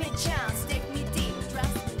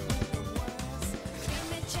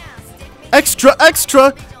 Extra,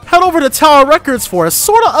 extra! Head over to Tower Records for a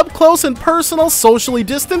sorta up close and personal, socially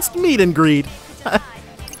distanced meet and greet.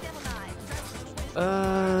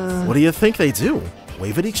 What do you think they do?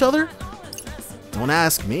 Wave at each other? Don't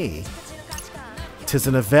ask me. 'Tis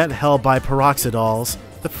an event held by Peroxidolls,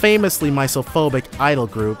 the famously misophobic idol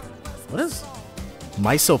group. What is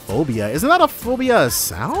misophobia? Isn't that a phobia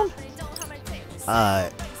sound?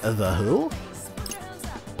 The who?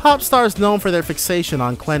 Pop stars known for their fixation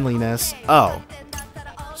on cleanliness. Oh.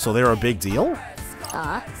 So they're a big deal?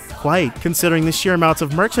 Quite, considering the sheer amounts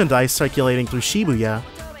of merchandise circulating through Shibuya.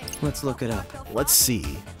 Let's look it up. Let's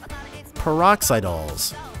see.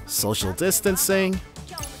 Peroxidolls. Social distancing.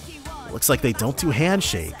 Looks like they don't do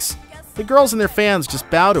handshakes. The girls and their fans just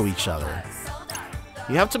bow to each other.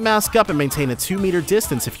 You have to mask up and maintain a 2-meter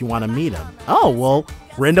distance if you want to meet him. Oh, well,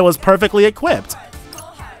 Rindo is perfectly equipped.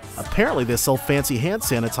 Apparently they sell fancy hand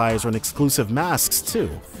sanitizer and exclusive masks too,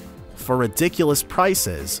 for ridiculous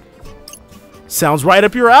prices. Sounds right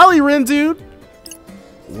up your alley, Rin dude.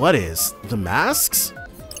 What is, the masks?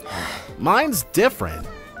 Mine's different.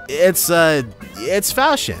 It's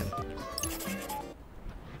fashion.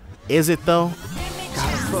 Is it though?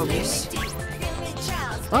 Gotta focus.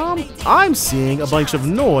 I'm seeing a bunch of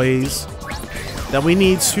noise that we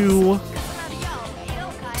need to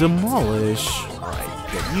demolish.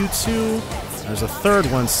 Alright, get you two. There's a third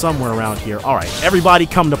one somewhere around here. Alright, everybody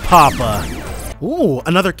come to Papa. Ooh,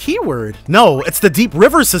 another keyword. No, it's the Deep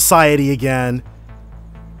River Society again.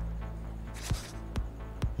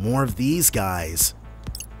 More of these guys.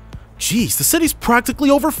 Jeez, the city's practically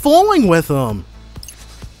overflowing with them.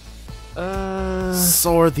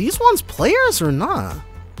 So are these ones players or not?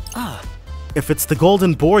 If it's the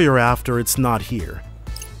golden boar you're after, it's not here.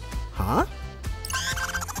 Huh?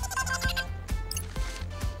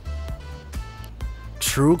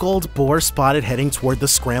 True gold boar spotted heading toward the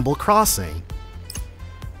Scramble Crossing.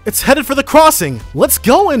 It's headed for the crossing! Let's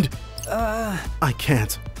go and... I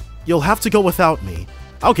can't. You'll have to go without me.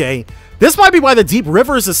 Okay, this might be why the Deep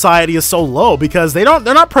River Society is so low, because they're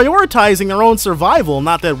not prioritizing their own survival,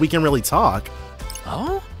 not that we can really talk.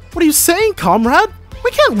 Oh? What are you saying, comrade?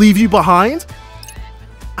 We can't leave you behind!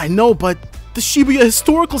 I know, but the Shibuya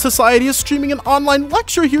Historical Society is streaming an online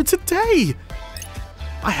lecture here today!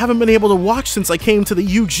 I haven't been able to watch since I came to the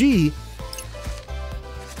UG.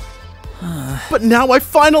 But now I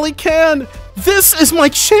finally can! This is my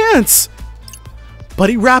chance!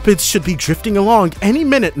 Buddy Rapids should be drifting along any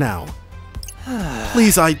minute now.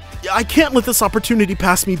 Please, I can't let this opportunity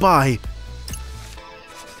pass me by.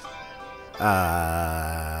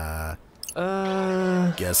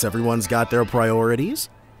 Guess everyone's got their priorities?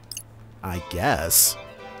 I guess.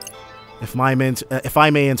 If I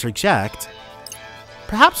may interject,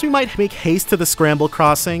 perhaps we might make haste to the Scramble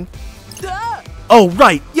Crossing. Oh,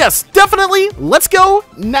 right. Yes, definitely. Let's go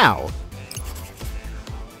now.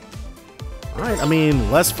 Alright, I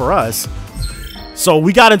mean, less for us. So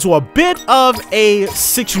we got into a bit of a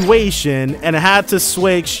situation and had to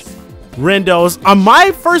switch Rindos. On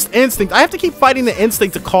my first instinct, I have to keep fighting the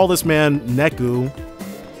instinct to call this man Neku.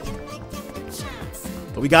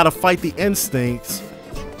 But we gotta fight the instinct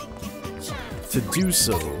to do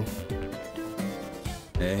so.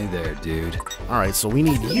 Hey there, dude. Alright, so we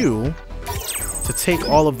need you to take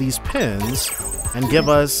all of these pins and give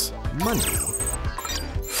us money.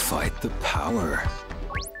 Fight the power.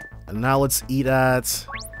 And now let's eat at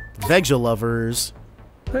Veggie Lovers.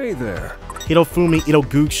 Hey there. Hitofumi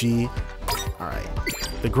Itoguchi.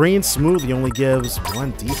 Alright. The green smoothie only gives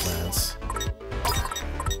 1 defense.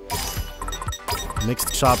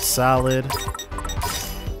 Mixed chopped salad.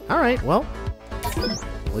 Alright, well.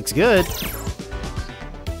 Looks good.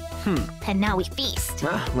 And now we feast.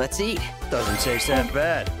 Let's eat. Doesn't taste that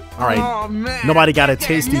bad. Alright. Oh, man. Nobody got a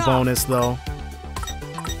tasty bonus, though.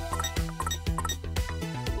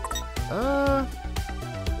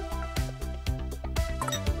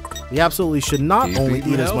 We absolutely should not Keep only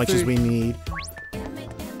eating eat as much as healthy. we need.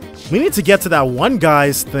 We need to get to that one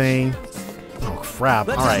guy's thing. Oh, crap.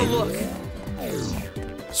 Let's have a Alright.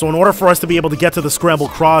 look. So in order for us to be able to get to the Scramble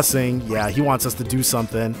Crossing, yeah, he wants us to do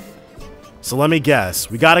something. So let me guess.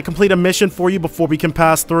 We gotta complete a mission for you before we can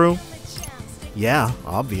pass through? Yeah,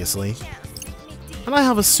 obviously. And I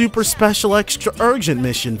have a super special extra urgent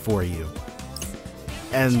mission for you.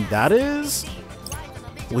 And that is...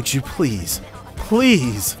 Would you please,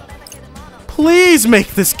 please, please make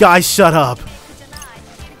this guy shut up?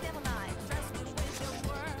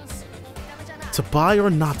 To buy or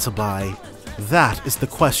not to buy? That is the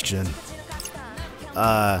question.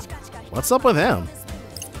 What's up with him?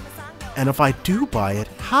 And if I do buy it,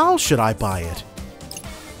 how should I buy it?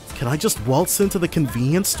 Can I just waltz into the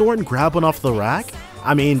convenience store and grab one off the rack?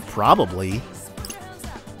 I mean, probably.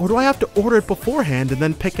 Or do I have to order it beforehand and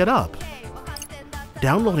then pick it up?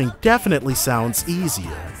 Downloading definitely sounds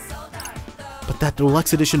easier. But that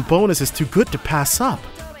deluxe edition bonus is too good to pass up.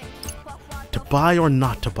 To buy or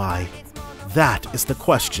not to buy? That is the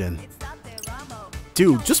question.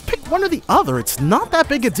 Dude, just pick one or the other. It's not that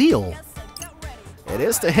big a deal. It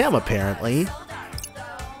is to him, apparently.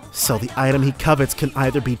 So the item he covets can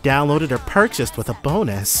either be downloaded or purchased with a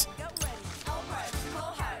bonus.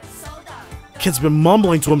 Kid's been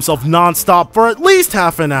mumbling to himself non-stop for at least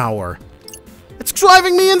half an hour. It's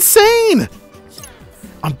driving me insane!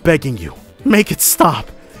 I'm begging you, make it stop.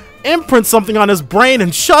 Imprint something on his brain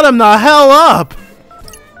and shut him the hell up!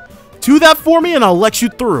 Do that for me and I'll let you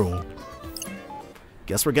through.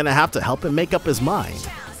 Guess we're gonna have to help him make up his mind.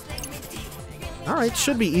 Alright,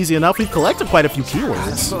 should be easy enough. We've collected quite a few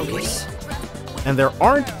keywords. And there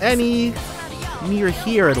aren't any near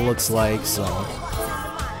here, it looks like, so...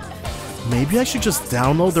 Maybe I should just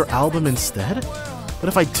download their album instead? But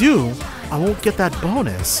if I do, I won't get that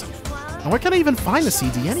bonus. And where can I even find the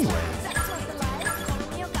CD anyway?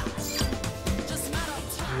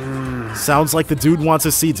 Sounds like the dude wants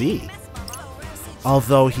a CD.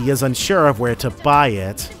 Although he is unsure of where to buy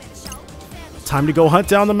it. Time to go hunt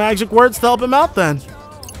down the magic words to help him out then.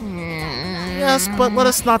 Yes, but let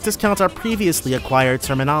us not discount our previously acquired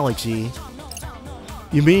terminology.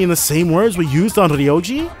 You mean the same words we used on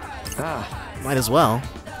Ryoji? Might as well.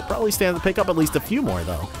 We'll probably stand to pick up at least a few more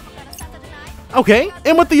though. Okay,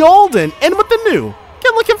 in with the old and in with the new.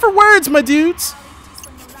 Get looking for words, my dudes.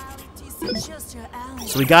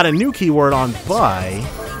 So we got a new keyword on buy.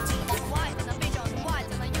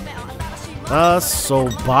 So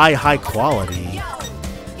buy high quality.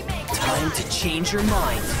 Time to change your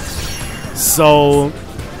mind. So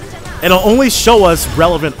it'll only show us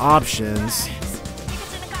relevant options.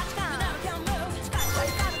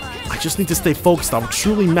 I just need to stay focused on what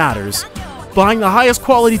truly matters. Buying the highest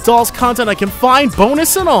quality dolls content I can find,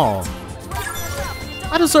 bonus and all.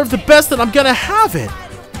 I deserve the best and I'm gonna have it.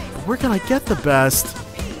 But where can I get the best?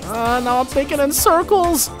 Now I'm thinking in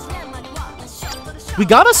circles. We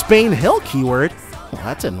got a Spain Hill keyword. Well,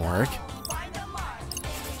 that didn't work.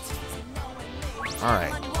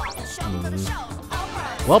 Alright.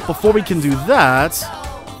 Well, before we can do that,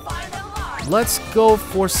 let's go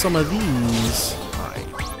for some of these.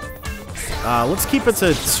 Alright. Let's keep it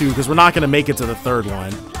to 2, because we're not going to make it to the 3rd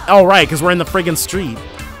one. Oh, right, because we're in the friggin' street.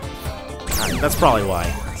 Right, that's probably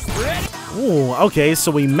why. Ooh, okay, so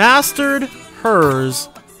we mastered hers.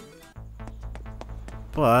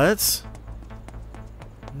 But...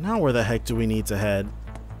 now where the heck do we need to head?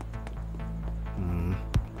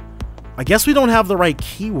 I guess we don't have the right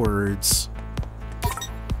keywords.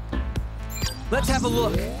 Let's have a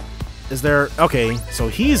look. Is there... okay, so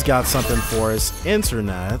he's got something for us.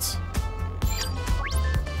 Internet.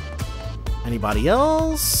 Anybody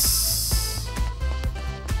else?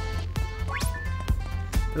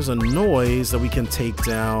 There's a noise that we can take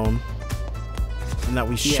down. And that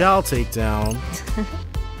we shall take down.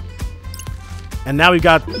 And now we've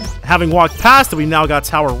got, having walked past it, we've now got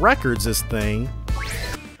Tower Records, this thing.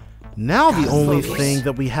 Now the only thing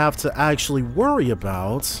that we have to actually worry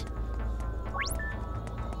about...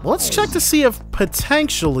 well, let's check to see if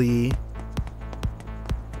potentially...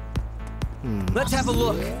 Let's have a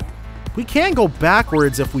look. we can go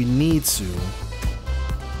backwards if we need to.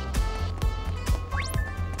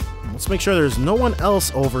 Let's make sure there's no one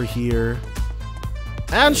else over here.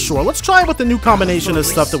 And sure, let's try it with the new combination of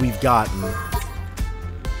stuff that we've gotten.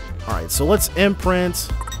 Alright, so let's imprint.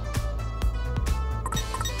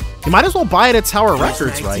 You might as well buy it at Tower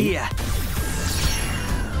Records, right?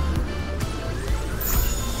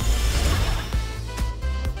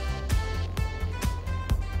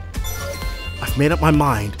 I've made up my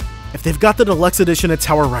mind. If they've got the deluxe edition at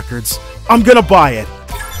Tower Records, I'm gonna buy it.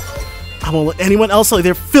 I won't let anyone else lay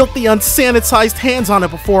their filthy, unsanitized hands on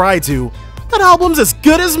it before I do. That album's as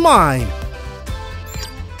good as mine.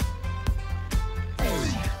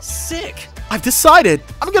 Sick. I've decided.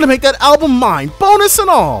 I'm gonna make that album mine, bonus and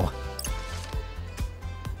all.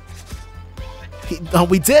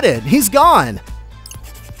 We did it. He's gone.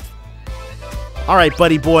 All right,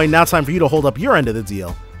 buddy boy. Now time for you to hold up your end of the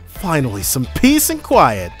deal. Finally, some peace and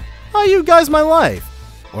quiet. How you guys my life?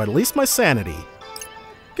 Or at least my sanity.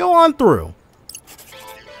 Go on through.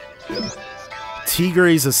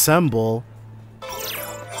 Tigres assemble.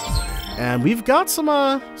 And we've got some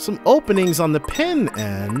openings on the pin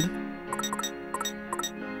end.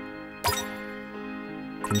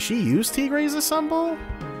 Can she use Tigres assemble?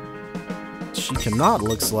 She cannot,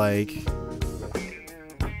 looks like.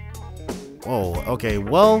 Oh, okay,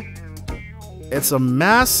 well, it's a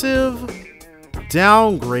massive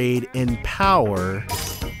downgrade in power.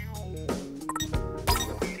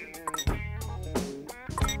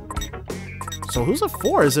 So who's it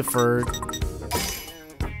for? Is it for...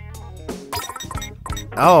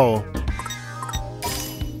 Oh.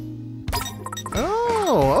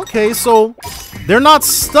 Oh, okay, so they're not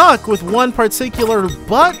stuck with one particular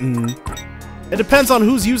button. It depends on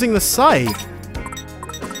who's using the psych.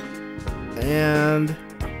 And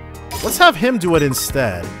let's have him do it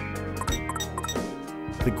instead.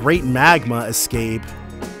 The Great Magma Escape.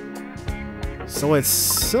 So it's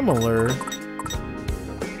similar.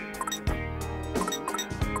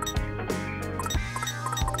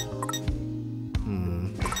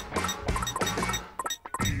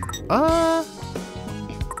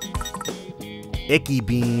 Icky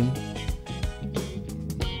Beam.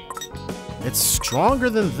 It's stronger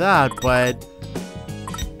than that, but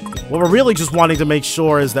what we're really just wanting to make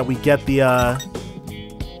sure is that we get the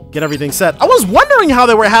get everything set. I was wondering how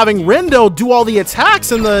they were having Rindo do all the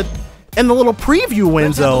attacks in the little preview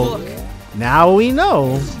window. Now we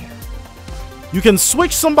know. You can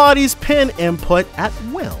switch somebody's pin input at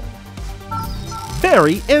will.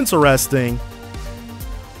 Very interesting.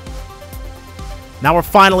 Now we're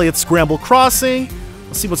finally at Scramble Crossing.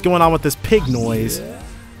 Let's see what's going on with this pig noise.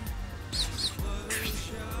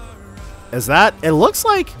 Is that? It looks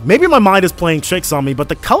like... Maybe my mind is playing tricks on me, but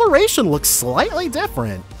the coloration looks slightly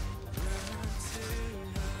different.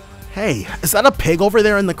 Hey, is that a pig over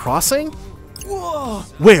there in the crossing? Whoa.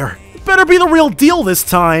 Where? It better be the real deal this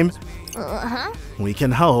time. Uh-huh. We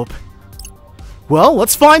can hope. Well,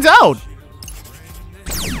 let's find out.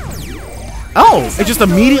 Oh, it just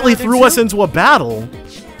immediately threw us into a battle.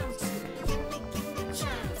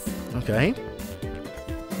 Okay.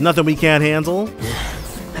 Nothing we can't handle.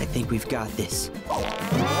 I think we've got this.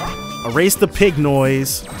 Erase the pig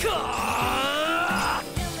noise.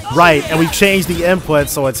 Right, and we've changed the input,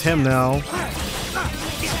 so it's him now.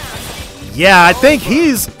 Yeah, I think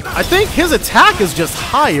his attack is just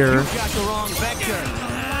higher.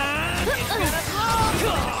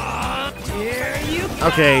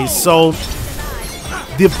 Okay, so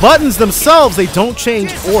the buttons themselves, they don't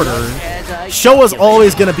change order. Show is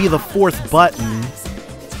always going to be the fourth button.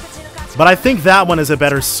 But I think that one is a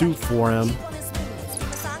better suit for him.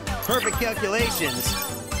 Perfect calculations.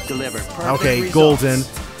 Delivered. Okay, golden.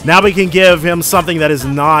 Now we can give him something that is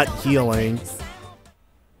not healing.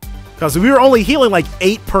 Because we were only healing like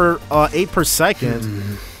 8 per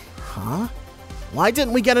second. Huh? Why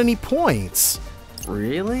didn't we get any points?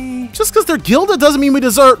 Really? Just because they're gilded doesn't mean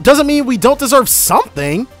we don't deserve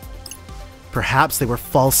something. Perhaps they were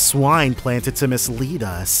false swine planted to mislead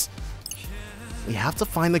us. We have to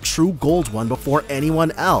find the true gold one before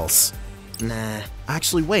anyone else. Nah.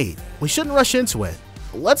 Actually, wait. We shouldn't rush into it.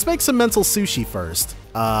 Let's make some mental sushi first.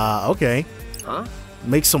 Okay. Huh?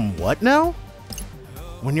 Make some what now?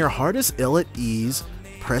 When your heart is ill at ease,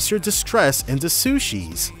 press your distress into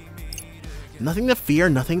sushis. Nothing to fear,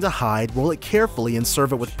 nothing to hide. Roll it carefully and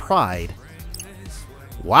serve it with pride.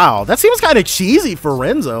 Wow, that seems kind of cheesy for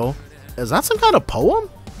Renzo. Is that some kind of poem?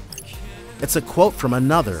 It's a quote from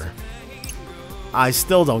another. I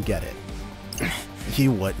still don't get it.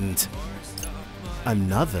 You wouldn't.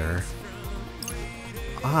 Another?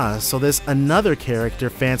 Ah, so this another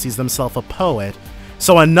character fancies themselves a poet.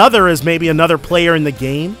 So another is maybe another player in the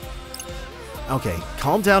game? Okay,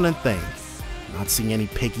 calm down and think. Not seeing any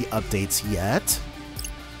piggy updates yet.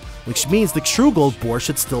 Which means the true gold boar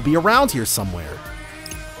should still be around here somewhere.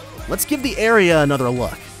 Let's give the area another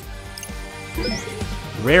look.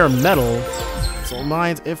 Rare metal. Don't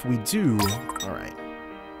mind if we do. Alright.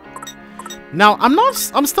 Now,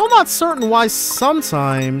 I'm still not certain why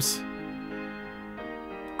sometimes...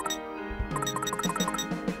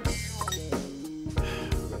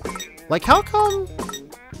 Like, how come...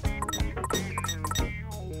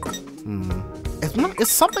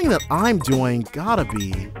 It's something that I'm doing. Gotta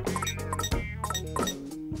be.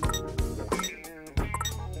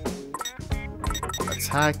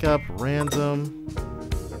 Attack up, random.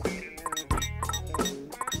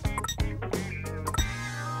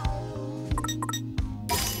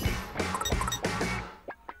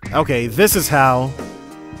 Okay, this is how.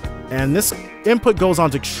 And this input goes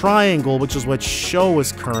onto triangle, which is what Show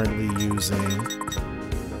is currently using.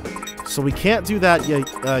 So we can't do that yet,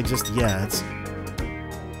 just yet.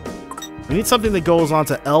 We need something that goes on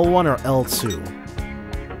to L1 or L2.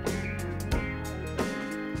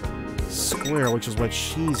 Square, which is what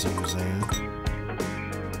she's using.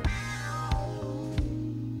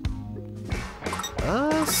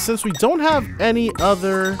 Since we don't have any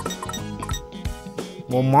other...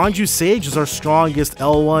 Well, Manju Sage is our strongest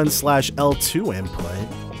L1/L2 input.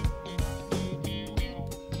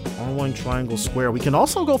 R1 triangle square. We can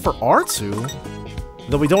also go for R2,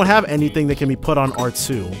 though we don't have anything that can be put on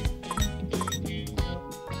R2.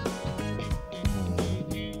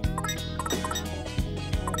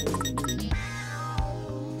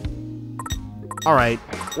 Alright,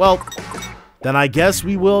 well, then I guess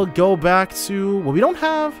we will go back to... Well, we don't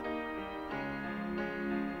have...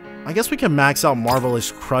 I guess we can max out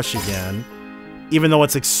Marvelous Crush again, even though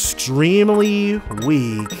it's extremely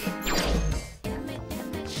weak.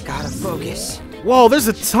 Gotta focus. Whoa, there's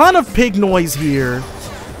a ton of pig noise here.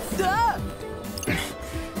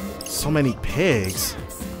 So many pigs.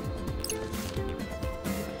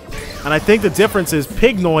 And I think the difference is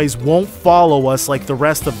pig noise won't follow us like the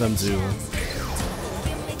rest of them do.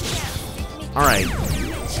 Alright.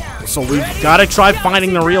 So we've got to try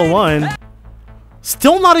finding the real one.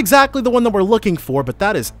 Still not exactly the one that we're looking for, but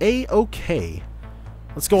that is A-okay.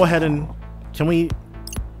 Let's go ahead and... Can we...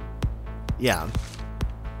 Yeah.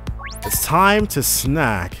 It's time to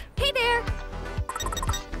snack. Hey there.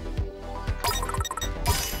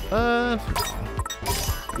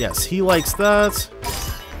 Yes, he likes that.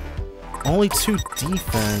 Only 2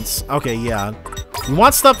 defense. Okay, yeah. We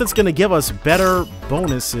want stuff that's going to give us better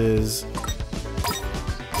bonuses.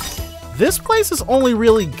 This place is only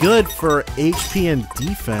really good for HP and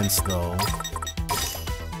defense, though.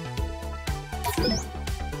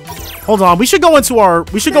 Hold on, we should go into our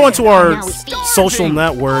social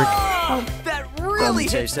network. Oh, that really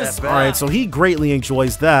hits the spot. All right, so he greatly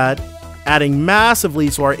enjoys that, adding massively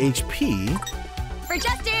to our HP. For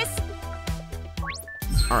justice.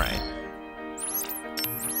 All right.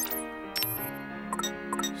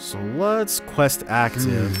 So let's quest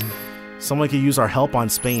active. Someone could use our help on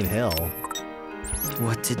Spain Hill.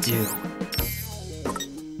 What to do?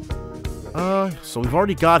 So we've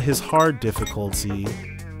already got his hard difficulty.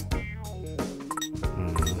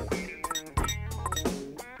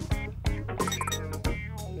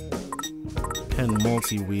 Pen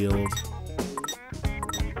multi-wield.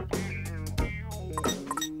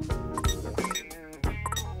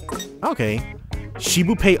 Okay.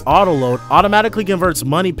 Shibu Pay Autoload automatically converts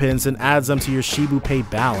money pins and adds them to your Shibu Pay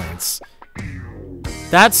balance.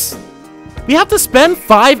 That's... We have to spend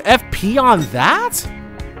 5 FP on that?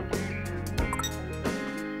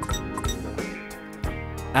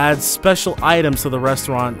 Add special items to the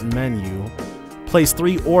restaurant menu. Place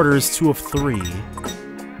 3 orders, 2 of 3.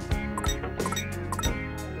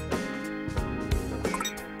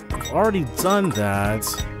 I've already done that.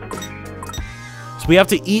 So we have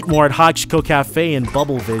to eat more at Hachiko Cafe and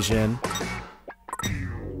Bubble Vision.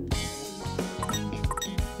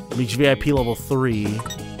 Reach VIP level 3.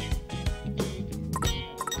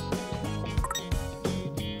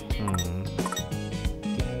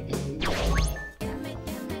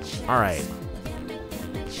 Alright.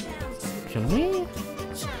 Can we?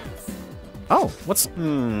 Oh, what's...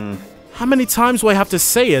 How many times do I have to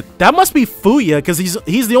say it? That must be Fuya, because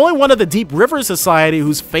he's the only one of the Deep River Society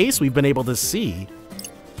whose face we've been able to see.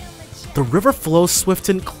 The river flows swift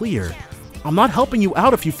and clear. I'm not helping you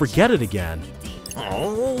out if you forget it again.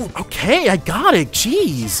 Oh, okay, I got it.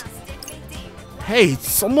 Jeez. Hey,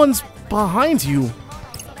 someone's behind you.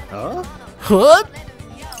 Huh? Huh?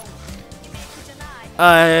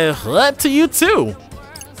 What to you too?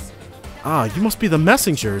 Ah, you must be the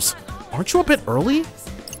messengers. Aren't you a bit early?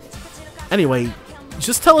 Anyway,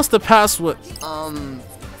 just tell us the password.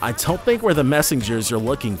 I don't think we're the messengers you're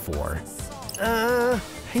looking for.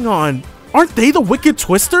 Hang on. Aren't they the Wicked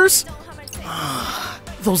Twisters?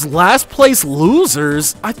 Those last place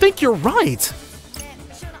losers? I think you're right.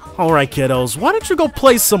 Alright, kiddos, why don't you go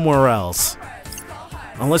play somewhere else?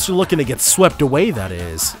 Unless you're looking to get swept away, that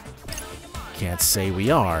is. Can't say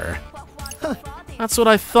we are. That's what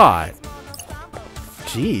I thought.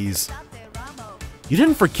 Jeez. You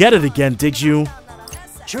didn't forget it again, did you?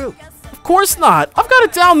 True. Of course not. I've got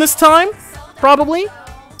it down this time. Probably.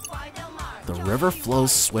 The river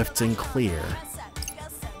flows swift and clear.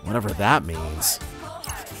 Whatever that means.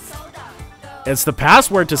 It's the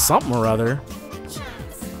password to something or other.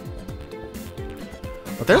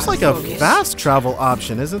 But there's like a fast travel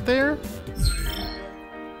option, isn't there?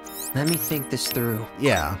 Let me think this through.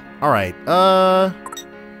 Yeah. Alright.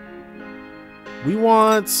 We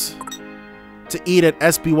want to eat at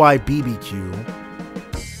SBY BBQ.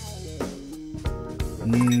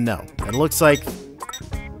 No. It looks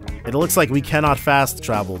like we cannot fast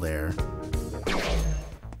travel there.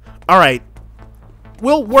 Alright.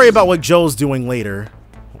 We'll worry about what Joe's doing later.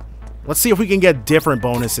 Let's see if we can get different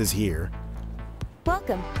bonuses here.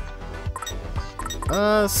 Welcome.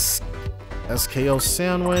 SKO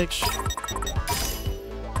sandwich.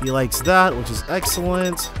 He likes that, which is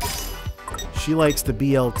excellent. She likes the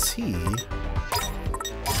BLT.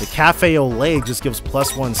 The Cafe au lait just gives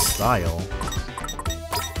 +1 style.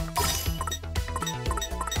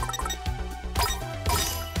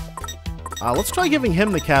 Let's try giving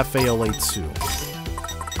him the Cafe au lait too.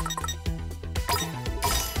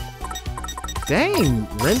 Dang,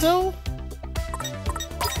 Rindo?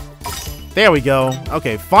 There we go.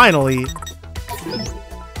 Okay, finally.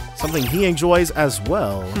 Something he enjoys as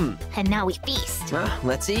well. And now we feast.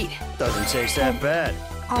 Let's eat. Doesn't taste that bad.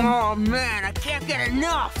 Oh man, I can't get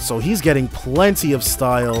enough. So he's getting plenty of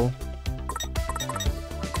style.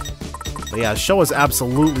 But yeah, Show is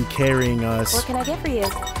absolutely carrying us. What can I get for you?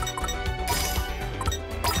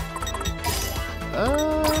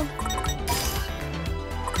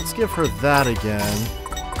 Let's give her that again.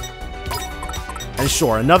 And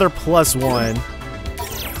sure, another +1.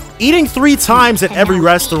 Eating 3 times at every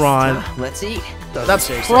restaurant. Let's eat. That's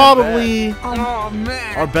taste that probably Oh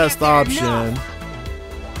man, our I best can't get option. enough.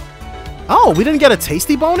 Oh, we didn't get a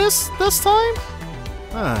tasty bonus this time?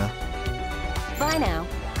 Huh. Bye now.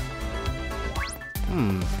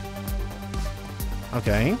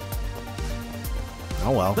 Okay.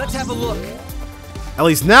 Oh well. Let's have a look. At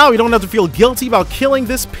least now we don't have to feel guilty about killing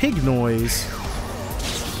this pig noise.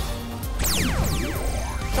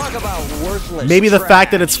 Talk about worthless. Maybe the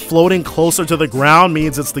fact that trash. it's floating closer to the ground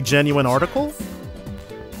means it's the genuine article?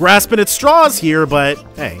 Grasping at straws here, but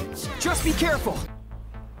hey. Just be careful.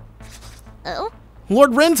 Oh?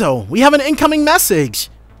 Lord Rindo, we have an incoming message.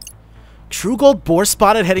 True Gold Boar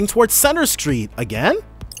spotted heading towards Center Street. Again?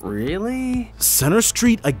 Really? Center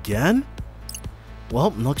Street again?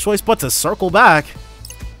 Well, no choice but to circle back.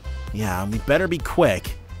 Yeah, we better be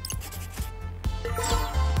quick.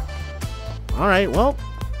 Alright, well.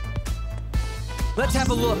 Let's have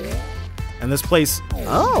a look. And this place...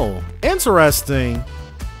 Oh, interesting.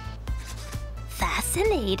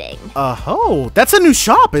 Fascinating. Oh, that's a new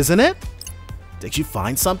shop, isn't it? Did you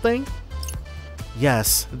find something?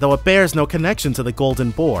 Yes, though it bears no connection to the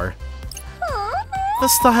Golden Boar. The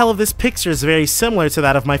style of this picture is very similar to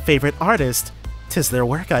that of my favorite artist. 'Tis their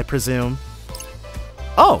work, I presume.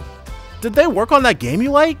 Oh, did they work on that game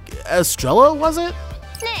you like? Estrella, was it?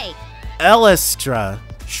 Nay. Elestra,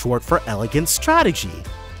 short for Elegant Strategy.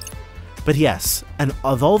 But yes, and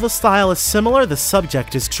although the style is similar, the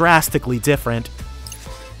subject is drastically different.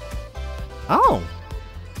 Oh,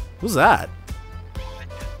 who's that?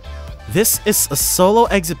 This is a solo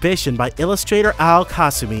exhibition by illustrator Al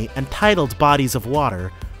Kasumi entitled Bodies of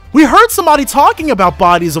Water. We heard somebody talking about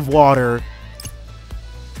Bodies of Water!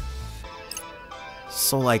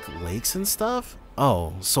 So like lakes and stuff?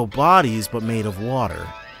 Oh, so bodies but made of water.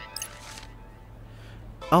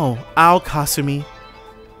 Oh, Al Kasumi.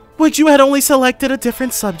 Would you had only selected a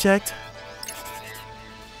different subject?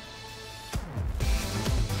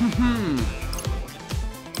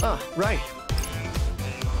 Right.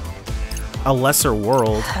 A lesser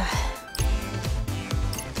world.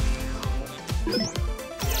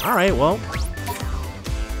 Alright, well.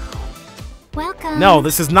 Welcome. No,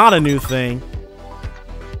 this is not a new thing.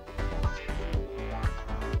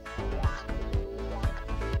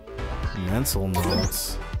 Mental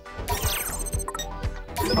notes.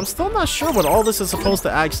 I'm still not sure what all this is supposed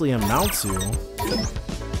to actually amount to.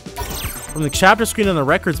 From the chapter screen in the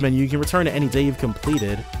records menu, you can return to any day you've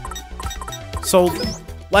completed. So,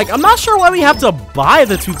 like, I'm not sure why we have to buy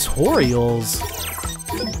the tutorials.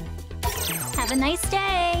 Have a nice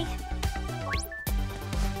day.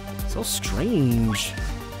 So strange.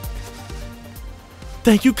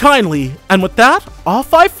 Thank you kindly. And with that,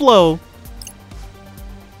 off I flow.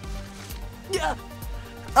 Yeah.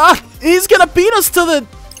 Ah, he's gonna beat us to the...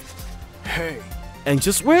 Hey. And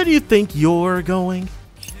just where do you think you're going?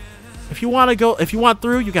 If you want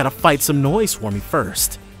through, you gotta fight some noise for me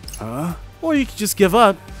first. Huh? Or you could just give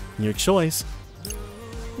up. Your choice.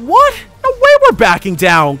 What? No way we're backing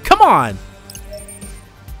down. Come on.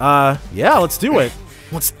 Yeah, let's do it.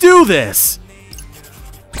 Let's do this.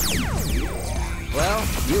 Well,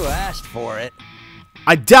 you asked for it.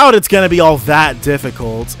 I doubt it's gonna be all that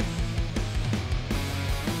difficult.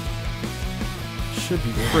 Should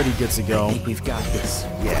be pretty good to I go. think we've got this.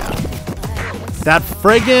 Yeah. That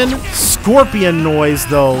friggin' scorpion noise,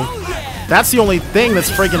 though. That's the only thing that's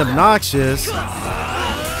freaking obnoxious.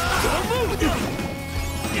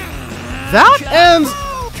 That and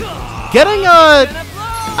getting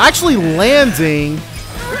actually landing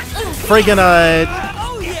friggin'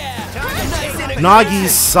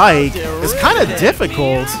 Nagi's sight is kind of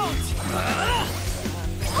difficult.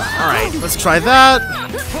 Alright, let's try that.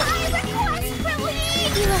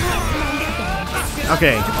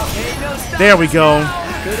 Okay, there we go.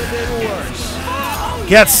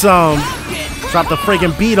 Get some. Drop the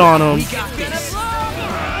friggin' beat on him.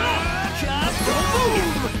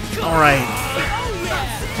 Alright.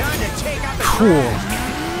 Cool.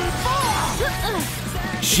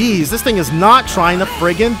 Jeez, this thing is not trying to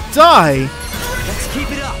friggin' die.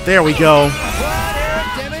 There we go.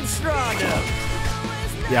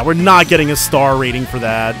 Yeah, we're not getting a star rating for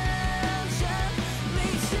that.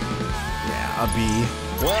 Yeah, a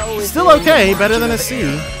B. Still okay, better than a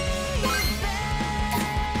C.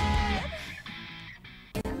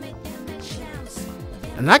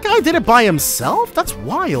 And that guy did it by himself? That's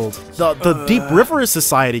wild. The Deep River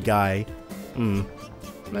Society guy.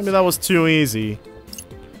 Maybe that was too easy.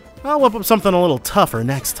 I'll whip up something a little tougher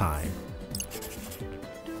next time.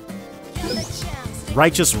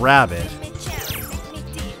 Righteous Rabbit.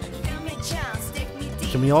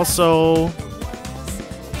 Can we also...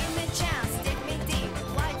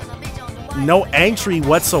 No entry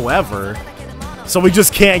whatsoever. So we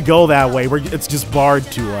just can't go that way. It's just barred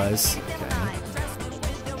to us. Okay.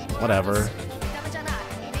 Whatever.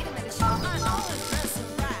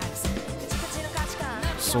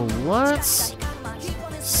 So let's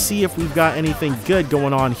see if we've got anything good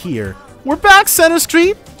going on here. We're back, Center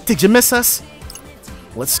Street! Did you miss us?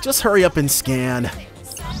 Let's just hurry up and scan.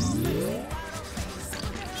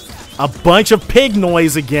 A bunch of pig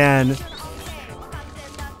noise again.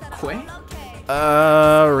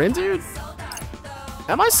 Rindu?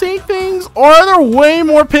 Am I seeing things? Or are there way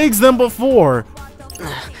more pigs than before?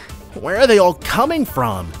 Where are they all coming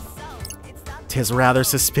from? 'Tis rather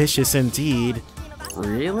suspicious indeed.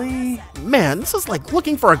 Really? Man, this is like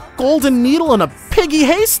looking for a golden needle in a piggy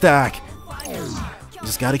haystack.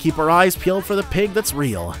 Just gotta keep our eyes peeled for the pig that's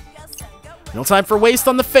real. No time for waste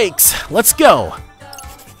on the fakes. Let's go.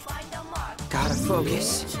 Gotta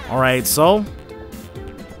focus. Alright, so...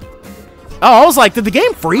 Oh, I was like, did the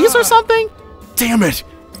game freeze or something? Damn it.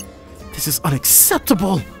 This is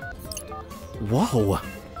unacceptable. Whoa.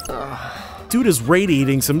 Dude is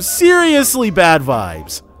radiating some seriously bad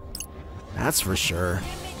vibes. That's for sure.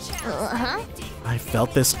 I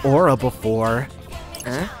felt this aura before.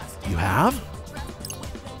 You have?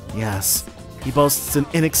 Yes. He boasts an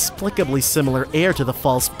inexplicably similar air to the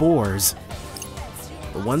false boars.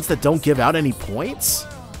 The ones that don't give out any points?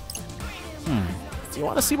 Do you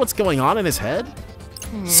want to see what's going on in his head?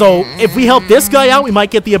 So, if we help this guy out, we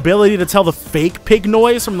might get the ability to tell the fake pig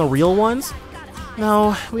noise from the real ones?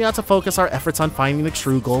 No, we ought to focus our efforts on finding the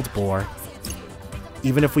true gold boar.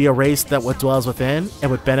 Even if we erased that what dwells within, it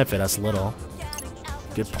would benefit us little.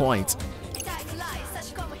 Good point.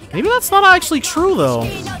 Maybe that's not actually true, though.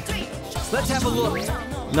 Let's have a look.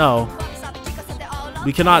 No.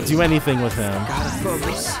 We cannot do anything with him. Gotta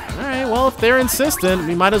focus. Alright, well, if they're insistent,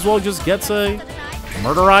 we might as well just get to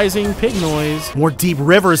murderizing pig noise. More Deep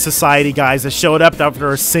River Society guys that showed up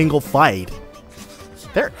after a single fight.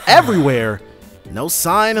 They're everywhere. No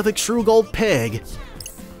sign of the true gold pig.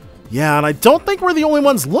 Yeah, and I don't think we're the only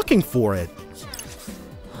ones looking for it.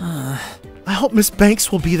 I hope Miss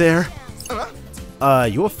Banks will be there.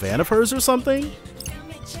 You a fan of hers or something?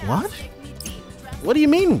 What? What do you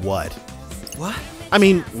mean, what? What? I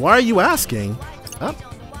mean, why are you asking?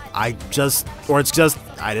 I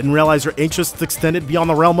didn't realize your interests extended beyond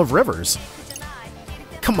the realm of rivers.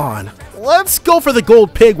 Come on, let's go for the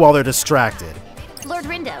gold pig while they're distracted. Lord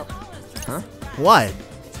Rindo. Huh? What?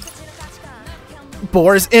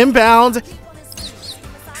 Boar's inbound.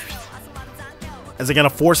 Is it gonna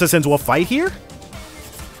force us into a fight here?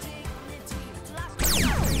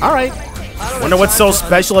 Alright. Wonder what's so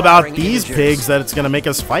special about these pigs that it's gonna make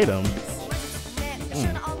us fight them.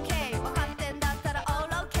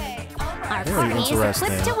 Very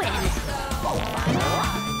interesting.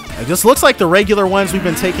 It just looks like the regular ones we've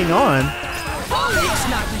been taking on.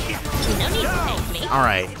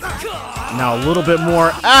 Alright. Now a little bit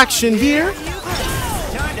more action here.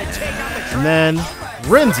 And then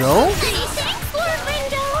Rindo.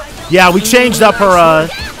 Yeah, we changed up her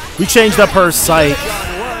sight.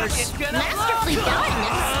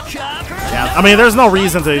 Yeah, I mean there's no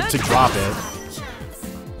reason to drop it.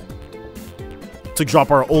 To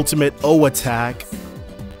drop our ultimate O attack.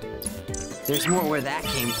 There's more where that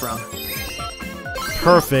came from.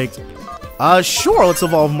 Perfect. Sure, let's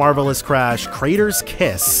evolve Marvelous Crash. Crater's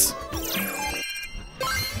Kiss.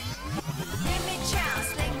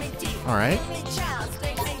 Alright.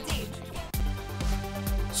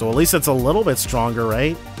 So at least it's a little bit stronger,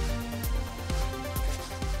 right?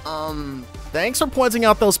 Thanks for pointing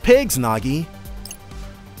out those pigs, Nagi.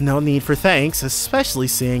 No need for thanks, especially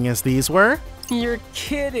seeing as these were... You're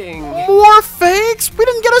kidding. More fakes? We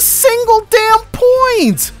didn't get a single damn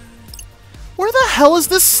point! Where the hell is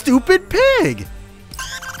this stupid pig?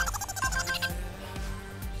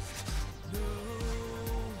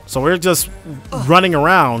 So we're just running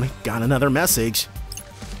around. Got another message.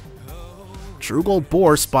 True Gold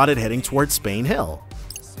Boar spotted heading towards Spain Hill.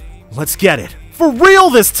 Let's get it. For real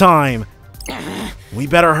this time! We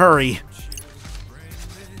better hurry.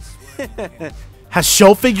 Has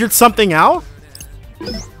Sho figured something out?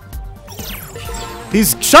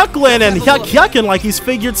 He's chuckling and yucking like he's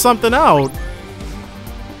figured something out.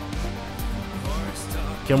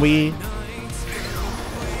 Can we...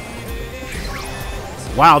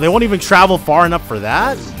 Wow, they won't even travel far enough for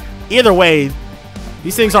that? Either way,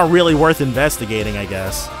 these things aren't really worth investigating, I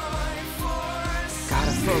guess.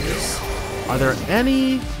 Gotta focus. Are there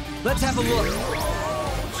any... Let's have a look.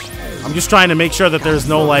 I'm just trying to make sure that there's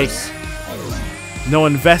no, like... No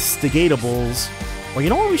investigatables. Well, you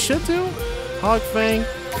know what we should do? Hog Fang?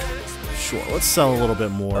 Sure, let's sell a little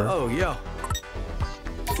bit more. Oh, yo.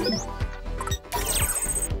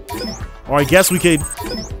 Or I guess we could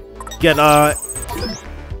get,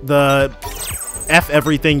 the F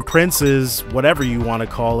Everything Princes, whatever you want to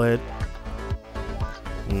call it.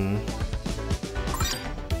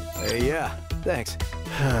 Hey, yeah. Thanks.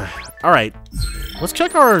 Alright, let's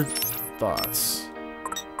check our thoughts.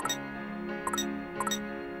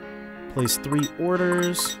 Place 3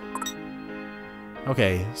 orders.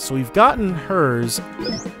 Okay, so we've gotten hers.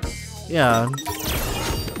 Yeah.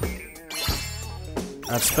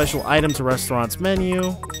 Add special item to restaurant's menu.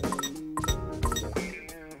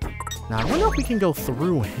 Now, I wonder if we can go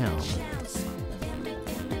through him.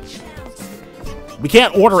 We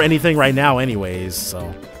can't order anything right now anyways,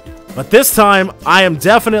 so... But this time, I am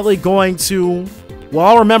definitely going to... Well,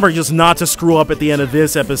 I'll remember just not to screw up at the end of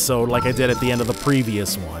this episode like I did at the end of the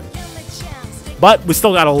previous one. But we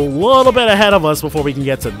still got a little bit ahead of us before we can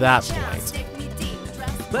get to that point.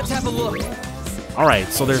 Let's have a look. Alright,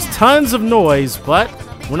 so there's tons of noise, but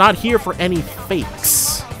we're not here for any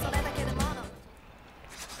fakes.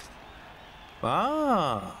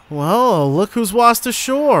 Ah. Well, look who's washed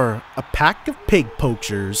ashore. A pack of pig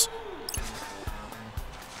poachers.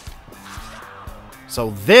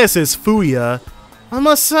 So this is Fuya. I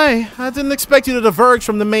must say, I didn't expect you to diverge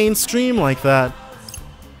from the mainstream like that.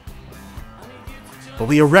 But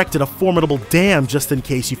we erected a formidable dam just in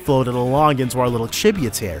case you floated along into our little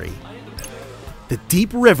tributary. The Deep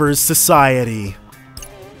Rivers Society.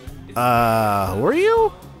 Were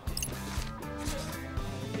you?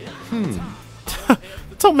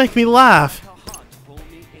 Don't make me laugh.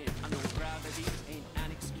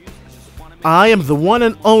 I am the one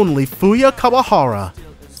and only Fuya Kawahara.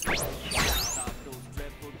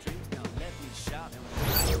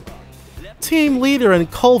 Team leader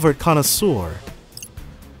and culvert connoisseur.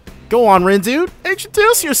 Go on, Rindude.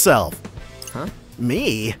 Introduce yourself. Huh?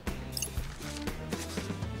 Me?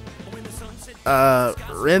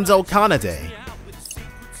 Renzo Kanade.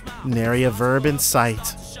 Nary a verb in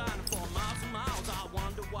sight.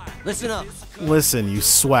 Listen up. Listen, you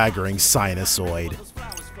swaggering sinusoid.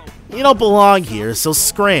 You don't belong here, so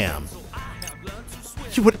scram.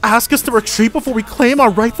 You would ask us to retreat before we claim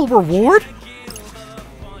our rightful reward?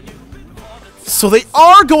 So they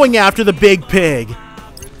are going after the big pig!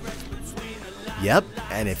 Yep,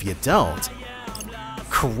 and if you don't...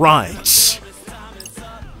 Crunch!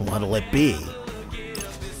 What'll it be?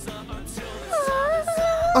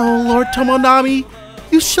 Oh, Lord Tomonami,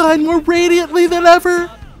 you shine more radiantly than ever!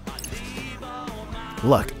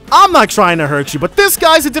 Look, I'm not trying to hurt you, but this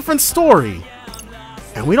guy's a different story.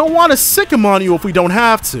 And we don't want to sick him on you if we don't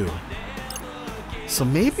have to. So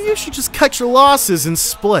maybe you should just cut your losses and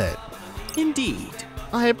split. Indeed.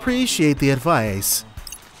 I appreciate the advice.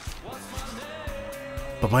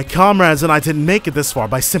 But my comrades and I didn't make it this far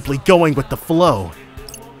by simply going with the flow.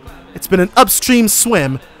 It's been an upstream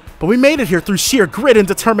swim, but we made it here through sheer grit and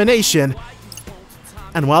determination.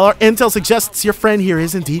 And while our intel suggests your friend here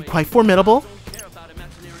is indeed quite formidable,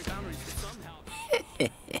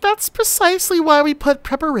 that's precisely why we put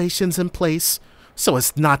preparations in place, so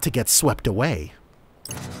as not to get swept away.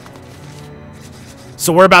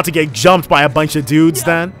 So we're about to get jumped by a bunch of dudes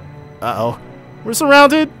then? Uh-oh. We're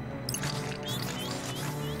surrounded.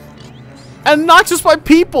 And not just by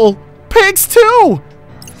people, pigs too!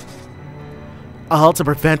 all to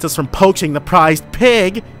prevent us from poaching the prized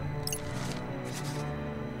pig.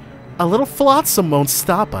 A little flotsam won't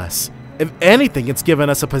stop us. If anything, it's given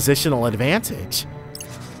us a positional advantage.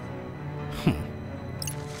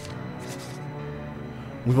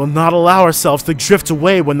 We will not allow ourselves to drift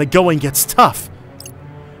away when the going gets tough.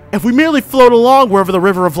 If we merely float along wherever the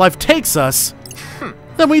river of life takes us,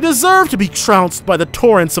 then we deserve to be trounced by the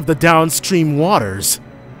torrents of the downstream waters.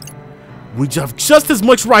 We have just as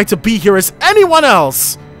much right to be here as anyone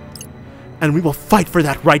else. And we will fight for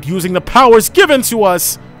that right using the powers given to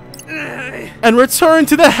us. And return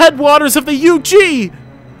to the headwaters of the UG!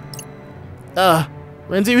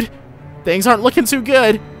 Rendude, things aren't looking too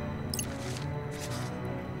good.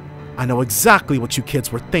 I know exactly what you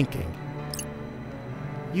kids were thinking.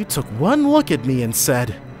 You took one look at me and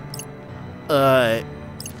said,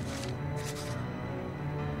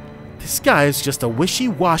 this guy is just a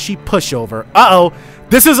wishy-washy pushover. Uh-oh!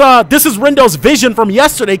 This is Rindo's vision from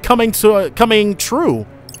yesterday coming true.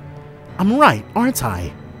 I'm right, aren't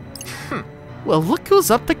I? Well, look who's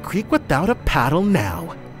up the creek without a paddle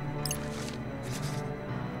now.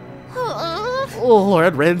 Oh,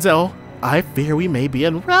 Lord Renzo, I fear we may be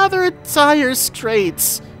in rather dire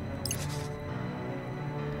straits.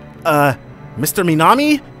 Mr.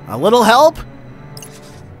 Minami? A little help?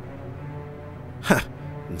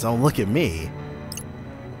 Don't look at me.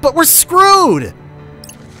 But we're screwed!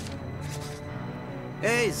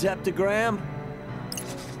 Hey, Zeptagram.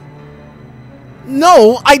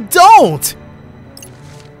 No, I don't!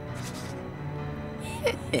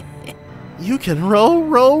 You can row,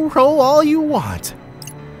 row, row all you want.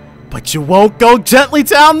 But you won't go gently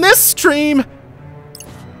down this stream!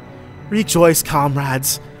 Rejoice,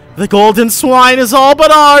 comrades. The golden swine is all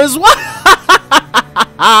but ours!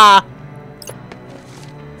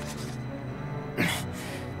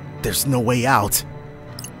 There's no way out.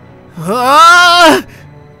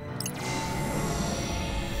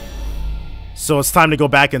 So it's time to go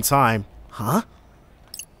back in time. Huh?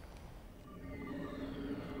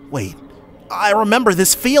 Wait, I remember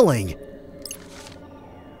this feeling.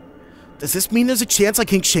 Does this mean there's a chance I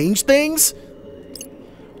can change things?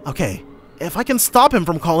 Okay, if I can stop him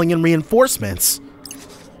from calling in reinforcements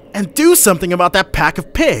and do something about that pack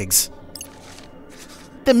of pigs,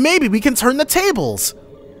 then maybe we can turn the tables.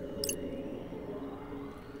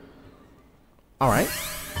 Alright.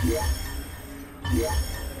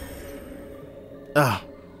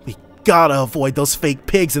 We gotta avoid those fake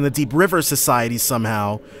pigs in the Deep River Society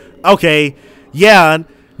somehow. Okay, yeah,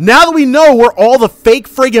 now that we know where all the fake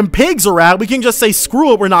friggin' pigs are at, we can just say,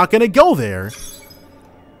 screw it, we're not gonna go there.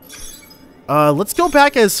 Let's go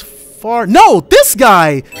back as far... No, this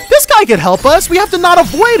guy! This guy could help us! We have to not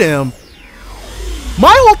avoid him!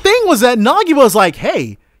 My whole thing was that Nagi was like,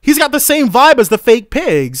 hey, he's got the same vibe as the fake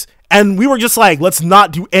pigs. And we were just like, let's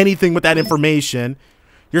not do anything with that information.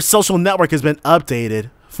 Your social network has been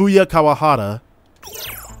updated. Fuya Kawahara.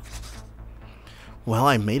 Well,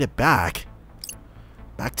 I made it back.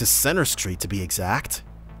 Back to Center Street, to be exact.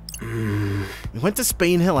 We went to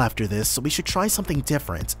Spain Hill after this, so we should try something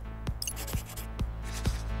different.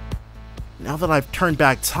 Now that I've turned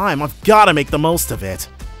back time, I've got to make the most of it.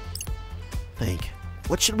 Think,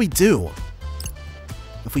 what should we do?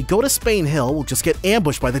 If we go to Spain Hill, we'll just get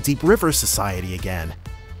ambushed by the Deep River Society again.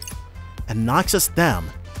 And not just them.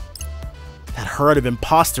 That herd of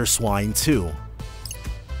imposter swine, too.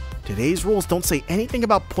 Today's rules don't say anything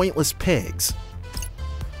about pointless pigs.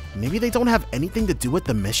 Maybe they don't have anything to do with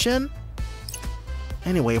the mission?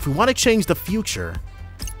 Anyway, if we want to change the future,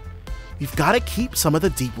 we've got to keep some of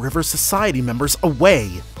the Deep River Society members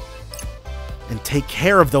away. And take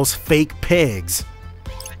care of those fake pigs.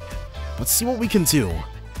 Let's see what we can do.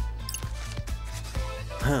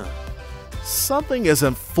 Something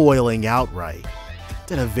isn't foiling out right.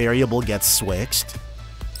 Did a variable get switched?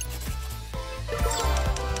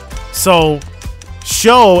 So,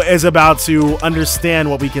 Sho is about to understand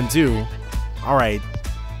what we can do. Alright.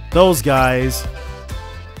 Those guys.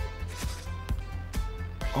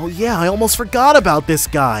 Oh yeah, I almost forgot about this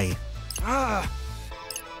guy.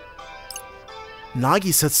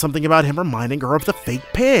 Nagi said something about him reminding her of the fake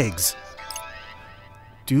pigs.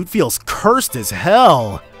 Dude feels cursed as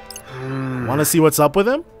hell. Wanna see what's up with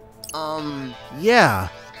him? Yeah.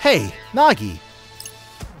 Hey, Nagi.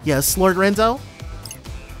 Yes, Lord Renzo?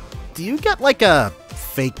 Do you get like a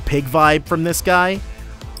fake pig vibe from this guy?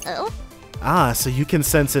 Oh? Ah, so you can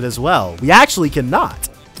sense it as well. We actually cannot.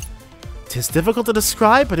 'Tis difficult to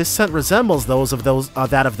describe, but his scent resembles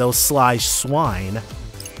that of those sly swine.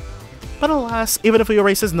 But alas, even if we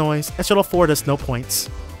erase his noise, it should afford us no points.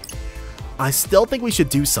 I still think we should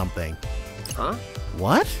do something. Huh?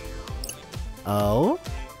 What? Oh?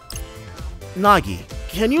 Nagi,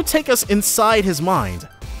 can you take us inside his mind?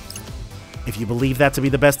 If you believe that to be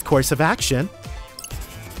the best course of action.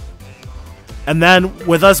 And then,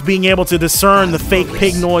 with us being able to discern the fake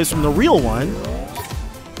pig noise from the real one.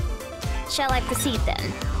 Shall I proceed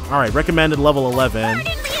then? Alright, recommended level 11.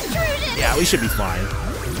 Yeah, we should be fine.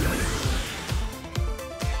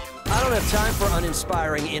 I don't have time for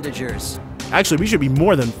uninspiring integers. Actually, we should be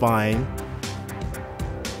more than fine.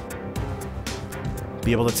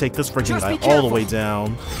 Be able to take this freaking guy all the way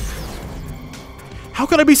down. How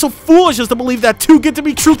could I be so foolish as to believe that too good to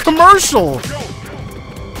be true commercial?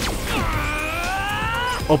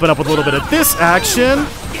 Open up with a little bit of this action.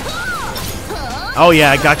 Oh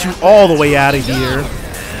yeah, I got you all the way out of here.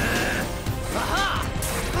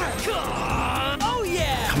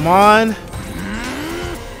 Come on.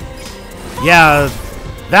 Yeah,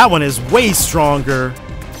 that one is way stronger.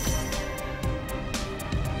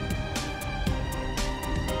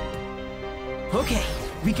 Okay,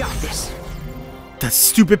 we got this. That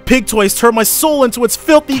stupid pig toy has turned my soul into its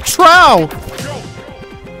filthy trough.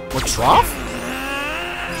 What trough?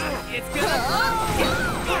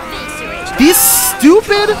 These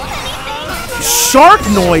stupid shark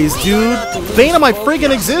noise, dude. Bane of my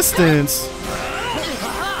friggin' existence.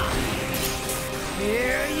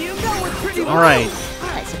 Alright.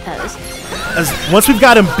 I suppose. Once we've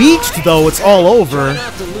got him beached, though, it's all over.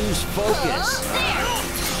 Not to lose focus.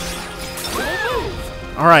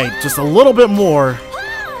 Alright, just a little bit more.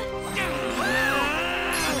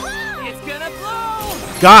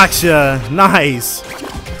 Gotcha. Nice.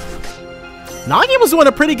 Nagi was doing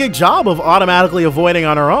a pretty good job of automatically avoiding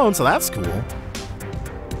on her own, so that's cool.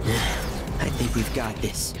 I think we've got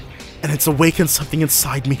this. And it's awakened something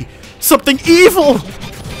inside me. Something evil!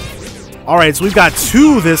 Alright, so we've got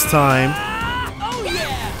 2 this time.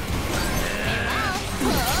 Brilliant.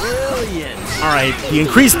 Alright, the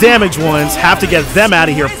increased damage ones have to get them out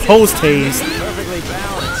of here post-haste. Perfectly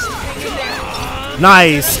balanced.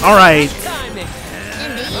 Nice. Alright.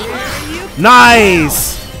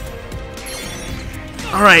 Nice.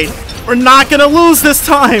 Alright, we're not gonna lose this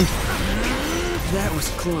time. That was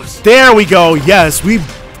close. There we go. Yes, we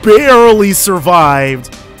barely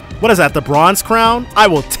survived. What is that, the bronze crown? I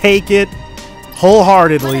will take it Let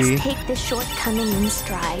wholeheartedly. us take this shortcoming in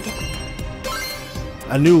stride.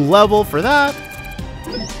 A new level for that.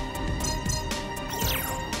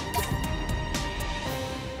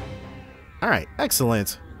 Alright,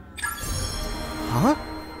 excellent. Huh?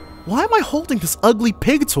 Why am I holding this ugly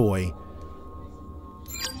pig toy?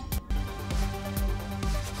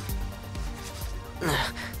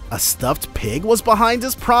 A stuffed pig was behind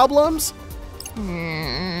his problems?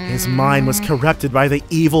 His mind was corrupted by the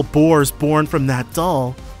evil boars born from that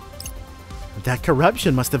doll. That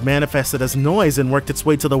corruption must have manifested as noise and worked its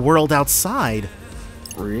way to the world outside.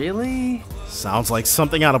 Really? Sounds like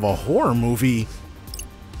something out of a horror movie.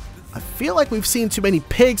 I feel like we've seen too many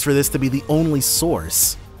pigs for this to be the only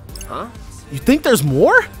source. Huh? You think there's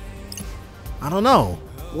more? I don't know.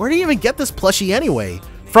 Where do you even get this plushie anyway?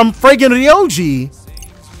 From friggin' Ryoji!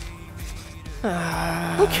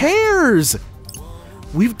 Who cares?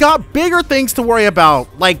 We've got bigger things to worry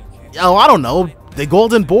about. Like, oh, I don't know, the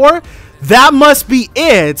golden boar? That must be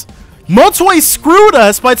it. Motoi screwed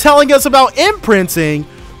us by telling us about imprinting.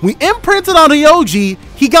 We imprinted on Ryoji,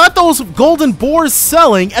 he got those golden boars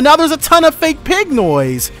selling, and now there's a ton of fake pig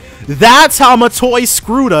noise. That's how Motoi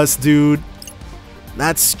screwed us, dude.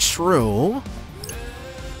 That's true.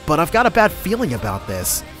 But I've got a bad feeling about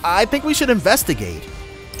this. I think we should investigate.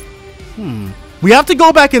 We have to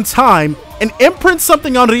go back in time and imprint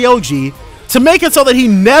something on Ryoji to make it so that he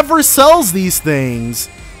never sells these things.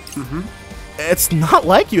 It's not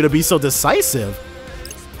like you to be so decisive.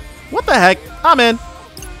 What the heck? I'm in.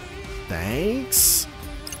 Thanks.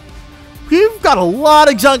 We've got a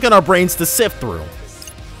lot of junk in our brains to sift through.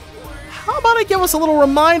 How about I give us a little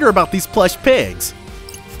reminder about these plush pigs?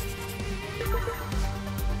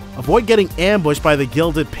 Avoid getting ambushed by the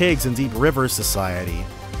gilded pigs in Deep River Society.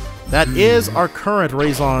 That is our current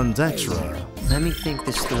raison d'etre. Let me think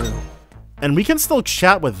this through. And we can still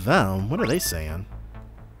chat with them. What are they saying?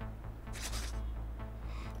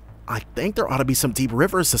 I think there ought to be some Deep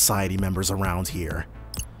River Society members around here.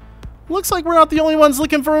 Looks like we're not the only ones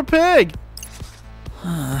looking for a pig.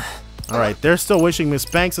 Alright, they're still wishing Miss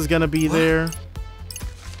Banks is gonna be there.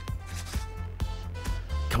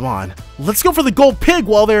 Come on, let's go for the gold pig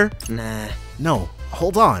while they're... Nah. No,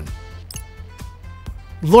 hold on.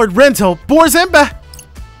 Lord Rento, Borzimba!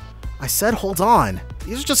 I said hold on.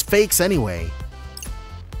 These are just fakes anyway.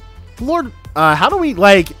 Lord, how do we,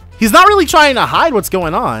 like... He's not really trying to hide what's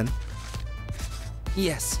going on.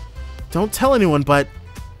 Yes. Don't tell anyone, but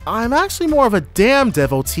I'm actually more of a dam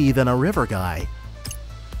devotee than a river guy.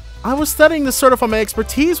 I was studying to certify my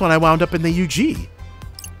expertise when I wound up in the UG.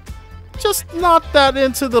 Just not that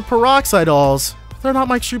into the peroxide dolls. They're not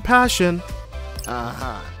my true passion.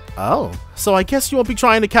 Uh-huh. Oh, so I guess you won't be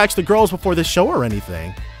trying to catch the girls before the show or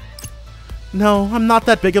anything. No, I'm not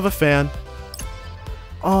that big of a fan.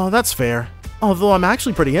 Oh, that's fair. Although I'm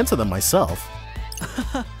actually pretty into them myself.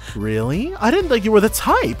 Really? I didn't think you were the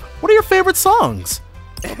type. What are your favorite songs?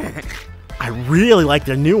 I really like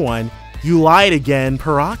their new one, You Lied Again,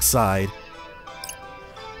 Peroxide.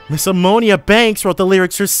 Miss Ammonia Banks wrote the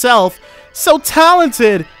lyrics herself. So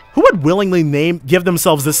talented! Who would willingly give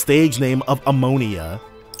themselves the stage name of Ammonia?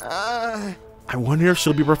 I wonder if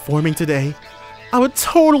she'll be performing today. I would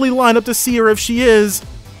totally line up to see her if she is.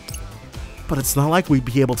 But it's not like we'd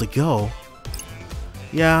be able to go.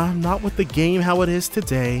 Yeah, not with the game how it is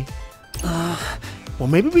today. Well,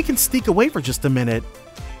 maybe we can sneak away for just a minute.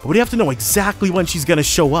 But we have to know exactly when she's gonna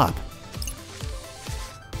show up.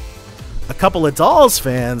 A couple of Dolls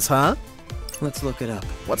fans, huh? Let's look it up.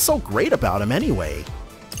 What's so great about him anyway?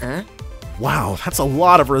 Huh? Wow, that's a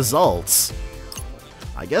lot of results.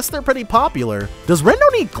 I guess they're pretty popular. Does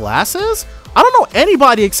Rendo need glasses? I don't know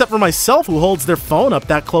anybody except for myself who holds their phone up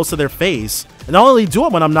that close to their face. And I only do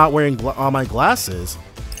it when I'm not wearing my glasses.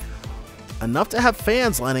 Enough to have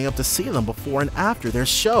fans lining up to see them before and after their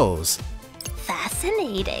shows.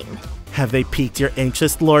 Fascinating. Have they piqued your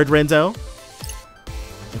interest, Lord Rendo?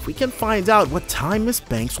 If we can find out what time Miss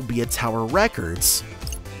Banks will be at Tower Records,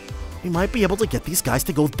 we might be able to get these guys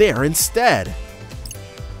to go there instead.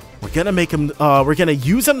 We're gonna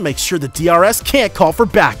use them to make sure the DRS can't call for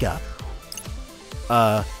backup.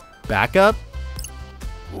 Backup?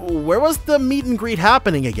 Where was the meet and greet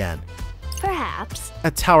happening again? Perhaps.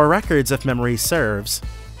 At Tower Records, if memory serves.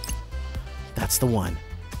 That's the one.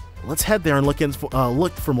 Let's head there and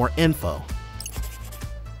look for more info.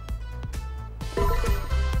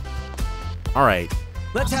 Alright.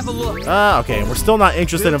 Let's have a look. Okay, we're still not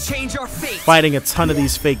interested in Change our fate. fighting a ton of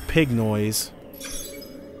these fake pig noise.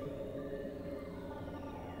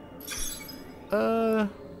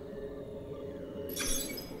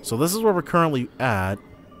 So this is where we're currently at.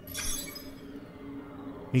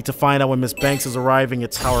 Need to find out when Miss Banks is arriving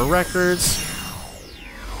at Tower Records.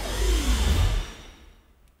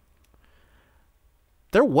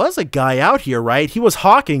 There was a guy out here, right? He was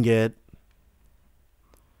hawking it.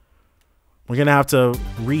 We're gonna have to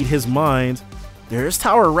read his mind. There's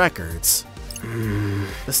Tower Records.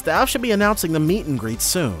 The staff should be announcing the meet and greet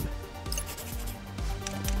soon.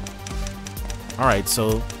 Alright,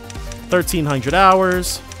 so 1,300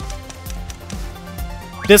 hours.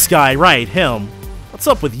 This guy, right, him. What's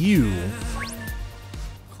up with you?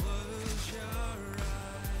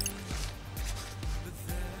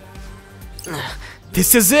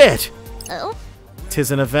 This is it! Oh?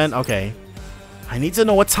 'Tis an event? Okay. I need to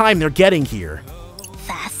know what time they're getting here.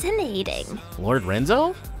 Fascinating. Lord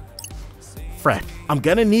Renzo? Fred, I'm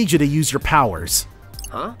gonna need you to use your powers.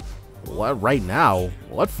 Huh? What, right now?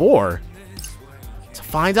 What for? To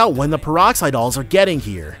find out when the peroxide dolls are getting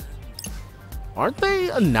here. Aren't they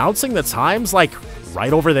announcing the times, like,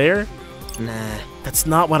 right over there? Nah. That's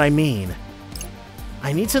not what I mean.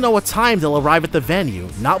 I need to know what time they'll arrive at the venue,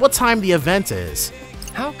 not what time the event is.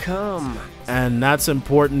 How come? And that's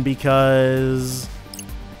important because...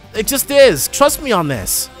 it just is. Trust me on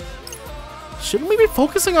this. Shouldn't we be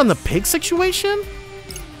focusing on the pig situation?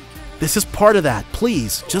 This is part of that.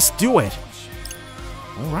 Please, just do it.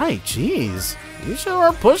 Alright, jeez. You sure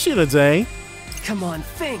are pushy today. Come on,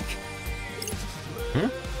 think.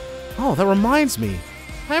 Oh, that reminds me.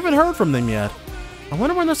 I haven't heard from them yet. I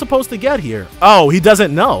wonder when they're supposed to get here. Oh, he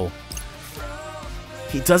doesn't know.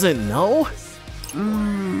 He doesn't know?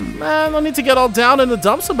 Man, I need to get all down in the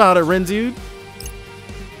dumps about it, Rin dude.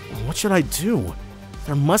 What should I do?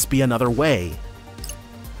 There must be another way.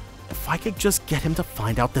 If I could just get him to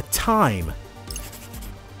find out the time.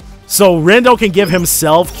 So Rendo can give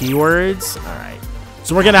himself keywords? Alright.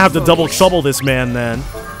 So we're gonna have to double trouble this man then.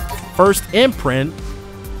 First imprint.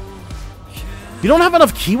 You don't have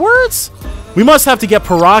enough keywords? We must have to get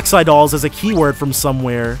peroxide dolls as a keyword from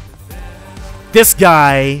somewhere. This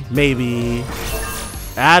guy, maybe.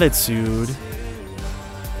 Attitude.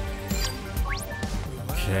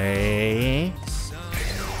 Okay.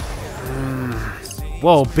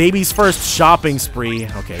 Whoa, baby's first shopping spree.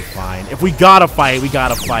 Okay, fine. If we gotta fight, we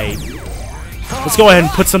gotta fight. Let's go ahead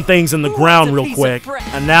and put some things in the ground real quick.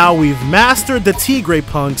 And now we've mastered the Tigre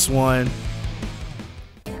Punks one.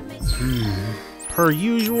 Per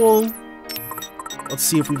usual. Let's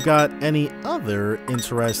see if we've got any other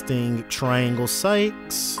interesting triangle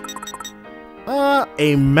sites.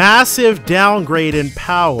 A massive downgrade in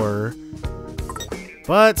power.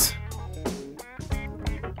 But...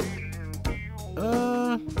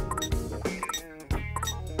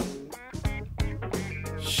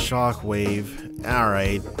 Shockwave.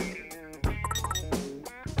 Alright.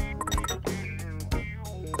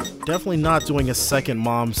 Definitely not doing a second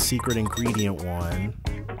mom's secret ingredient one.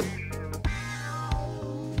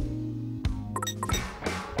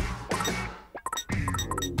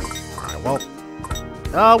 Alright, well...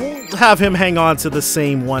 we'll have him hang on to the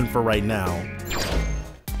same one for right now.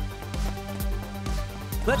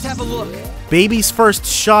 Let's have a look. Baby's first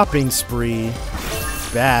shopping spree.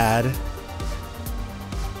 Bad.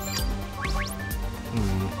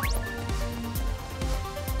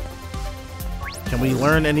 Can we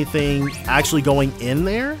learn anything actually going in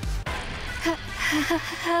there?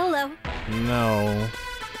 Hello. No.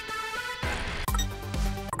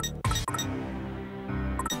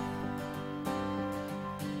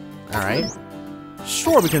 Alright.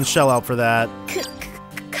 Sure, we can shell out for that.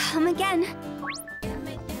 Come again.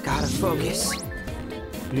 Gotta focus.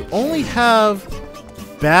 We only have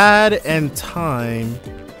bad and time.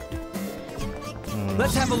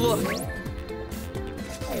 Let's have a look.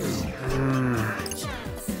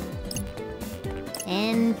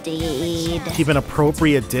 Indeed. Keep an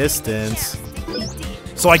appropriate distance.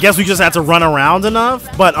 So I guess we just have to run around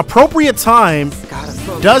enough, but appropriate time Gotta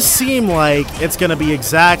focus. does seem like it's gonna be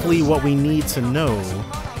exactly what we need to know.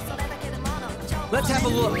 Let's have a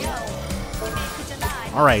look.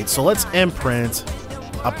 Alright, so let's imprint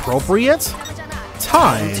appropriate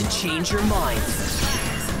time. To change your mind.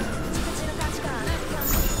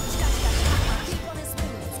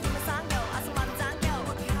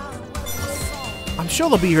 I'm sure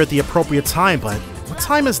they'll be here at the appropriate time, but what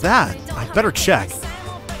time is that? I better check.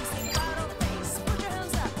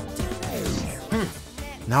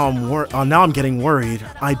 Now I'm getting worried.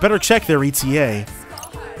 I better check their ETA.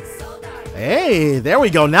 Hey, there we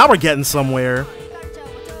go. Now we're getting somewhere.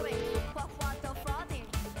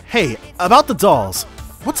 Hey, about the dolls.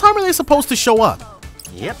 What time are they supposed to show up?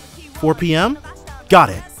 Yep. 4 p.m.?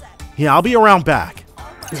 Got it. Yeah, I'll be around back.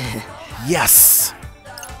 Yes!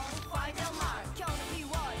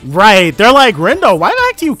 Right, they're like, Rindo, why the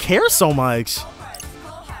heck do you care so much?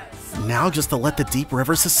 Now just to let the Deep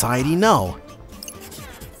River Society know.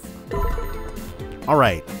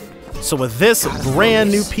 Alright, so with this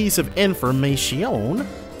brand new piece of information...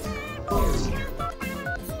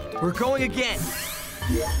 We're going again.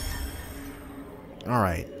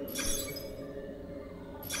 Alright.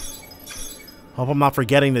 Hope I'm not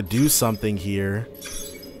forgetting to do something here.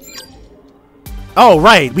 Oh,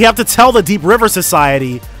 right. We have to tell the Deep River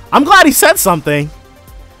Society. I'm glad he said something.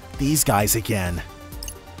 These guys again.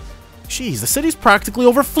 Jeez, the city's practically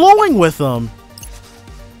overflowing with them.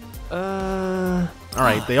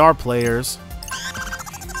 Alright, they are players.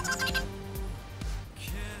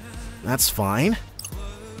 That's fine.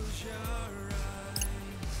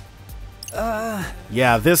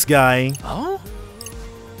 Yeah, this guy. Oh?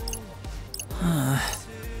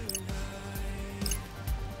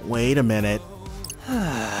 Wait a minute.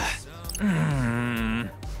 I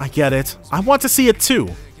get it. I want to see it too.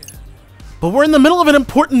 But we're in the middle of an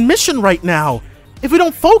important mission right now. If we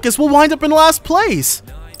don't focus, we'll wind up in last place.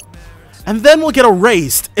 And then we'll get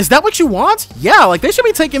erased. Is that what you want? Yeah, like they should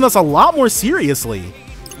be taking us a lot more seriously.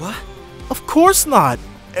 What? Of course not.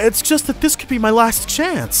 It's just that this could be my last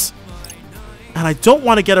chance. And I don't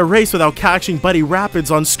want to get erased without catching Buddy Rapids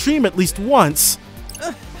on stream at least once.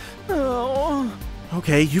 Oh.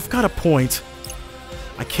 Okay, you've got a point.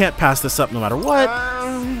 I can't pass this up no matter what.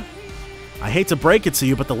 I hate to break it to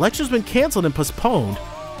you, but the lecture's been canceled and postponed.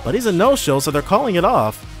 Buddy's a no-show, so they're calling it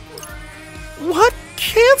off. What?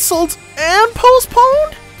 Canceled and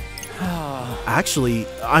postponed? Actually,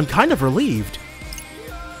 I'm kind of relieved.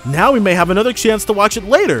 Now we may have another chance to watch it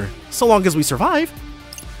later, so long as we survive.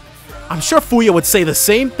 I'm sure Fuya would say the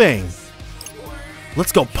same thing.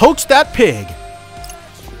 Let's go poach that pig.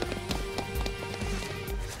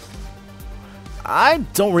 I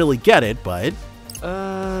don't really get it, but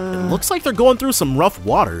it looks like they're going through some rough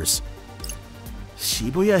waters.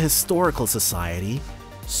 Shibuya Historical Society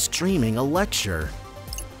streaming a lecture.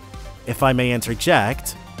 If I may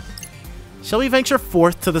interject, shall we venture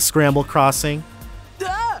forth to the Scramble Crossing?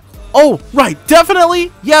 Oh, right,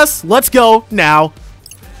 definitely! Yes, let's go, now!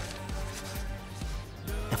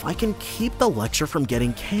 If I can keep the lecture from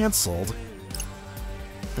getting cancelled,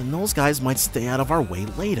 then those guys might stay out of our way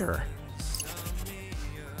later.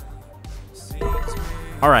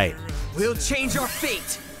 Alright. We'll change our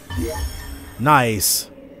fate. Nice.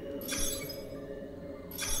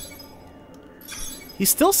 He's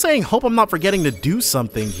still saying, hope I'm not forgetting to do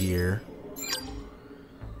something here.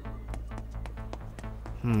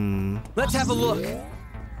 Let's have a look.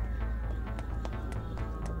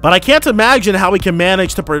 But I can't imagine how we can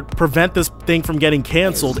manage to prevent this thing from getting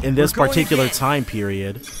canceled in this particular time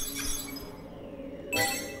period.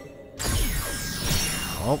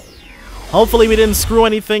 Well, hopefully we didn't screw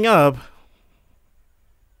anything up.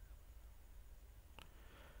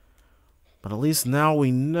 But at least now we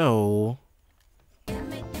know.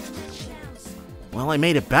 Well, I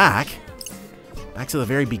made it back. Back to the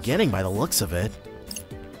very beginning by the looks of it.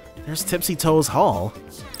 There's Tipsy Toes Hall.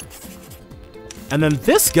 And then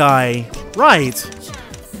this guy, right.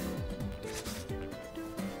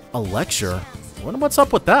 A lecture? I wonder what's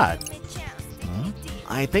up with that.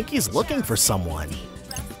 I think he's looking for someone.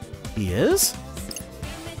 He is?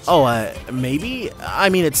 Oh, maybe? I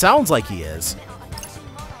mean, it sounds like he is.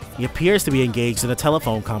 He appears to be engaged in a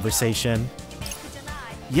telephone conversation.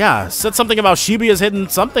 Yeah, said something about Shibuya's hidden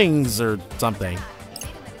somethings or something.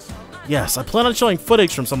 Yes, I plan on showing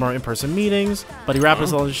footage from some of our in-person meetings. Buddy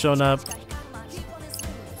Rapids hasn't shown up.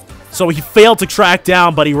 So he failed to track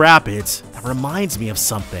down Buddy Rapids. That reminds me of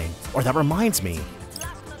something. Or that reminds me.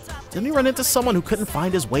 Didn't we run into someone who couldn't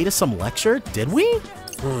find his way to some lecture? Did we?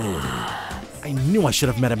 I knew I should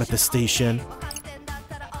have met him at the station.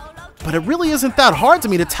 But it really isn't that hard to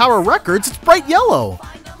meet at Tower Records. It's bright yellow.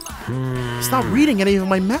 He's not reading any of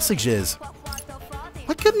my messages.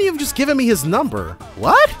 Why couldn't he have just given me his number?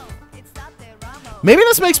 What? Maybe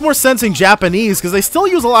this makes more sense in Japanese because they still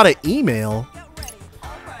use a lot of email.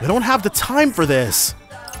 We don't have the time for this.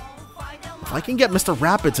 If I can get Mr.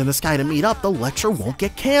 Rapids and this guy to meet up, the lecture won't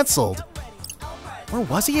get canceled. Where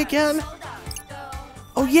was he again?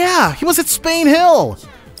 Oh yeah, he was at Spain Hill.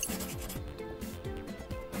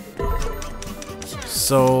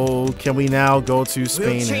 So, can we now go to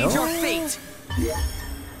Spain Hill? Your fate.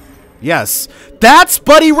 Yes, that's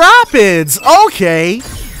Buddy Rapids. Okay.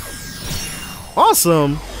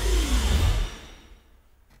 Awesome.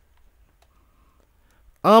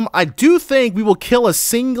 I do think we will kill a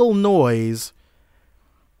single noise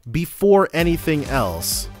before anything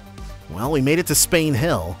else. Well, we made it to Spain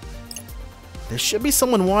Hill. There should be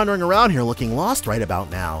someone wandering around here looking lost right about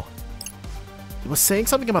now. He was saying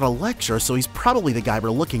something about a lecture, so he's probably the guy we're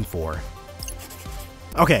looking for.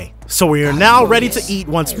 Okay, so we are now ready to eat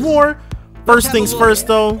once more. First things first,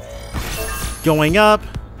 though. Going up.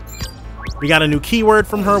 We got a new keyword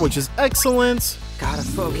from her, which is excellent. Gotta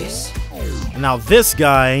focus. And now this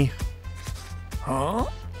guy. Huh?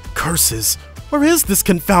 Curses. Where is this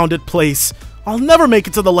confounded place? I'll never make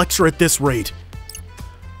it to the lecture at this rate.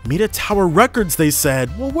 Meet at Tower Records, they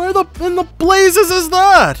said. Well, where in the blazes is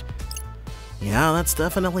that? Yeah, that's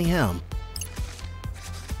definitely him.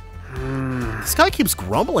 This guy keeps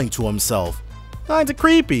grumbling to himself. Kinda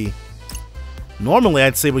creepy. Normally,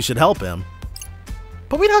 I'd say we should help him.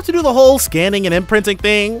 But we'd have to do the whole scanning and imprinting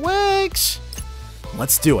thing, which...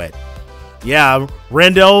 Let's do it. Yeah,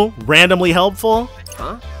 Rendo, randomly helpful.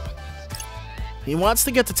 Huh? He wants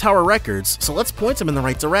to get to Tower Records, so let's point him in the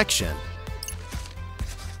right direction.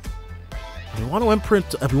 If we want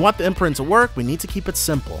the imprint to work, we need to keep it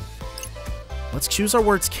simple. Let's choose our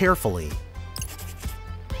words carefully.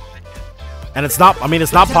 And it's not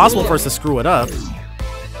possible for us to screw it up.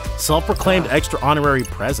 Self-proclaimed extra honorary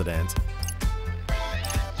president.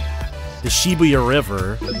 The Shibuya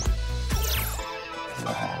River.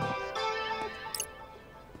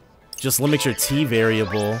 Just limit your T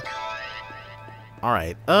variable.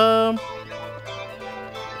 Alright,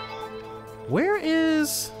 where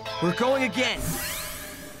is... We're going again.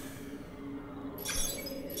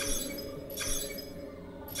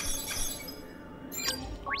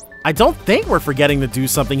 I don't think we're forgetting to do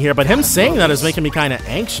something here, but him saying that is making me kind of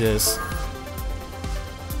anxious.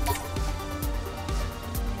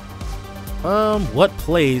 What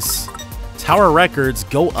place? Tower Records,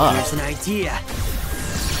 go up. Here's an idea.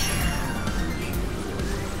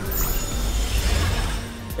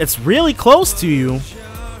 It's really close to you.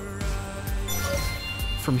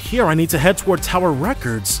 From here, I need to head toward Tower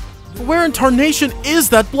Records. But where in tarnation is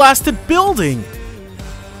that blasted building?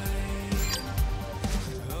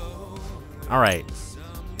 Alright.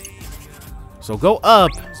 So go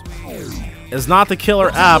up is not the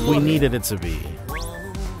killer app we needed it to be.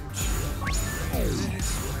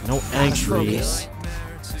 No entry.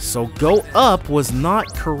 So go up was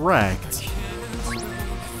not correct.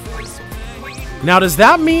 Now does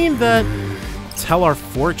that mean that tell our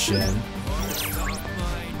fortune?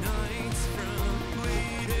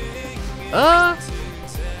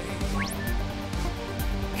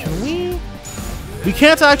 Can we? We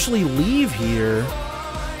can't actually leave here.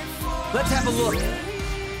 Let's have a look.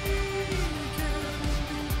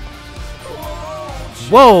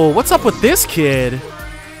 Whoa, what's up with this kid?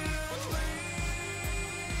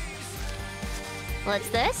 What's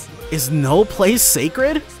this? Is no place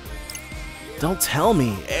sacred? Don't tell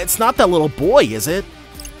me. It's not that little boy, is it?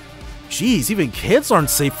 Jeez, even kids aren't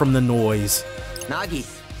safe from the noise. Nagi.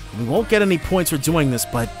 We won't get any points for doing this,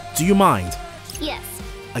 but do you mind? Yes.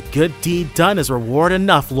 A good deed done is reward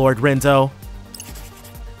enough, Lord Rindo.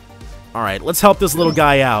 Alright, let's help this little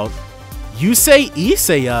guy out. Yusei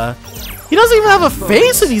Isaya? He doesn't even have a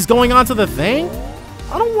face and he's going on to the thing?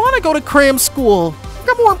 I don't want to go to cram school. I've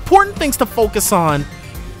got more important things to focus on.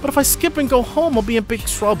 But if I skip and go home, I'll be in big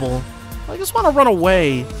trouble. I just want to run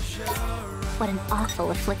away. What an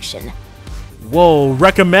awful affliction. Whoa,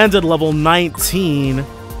 recommended level 19.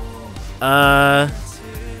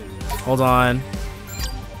 Hold on.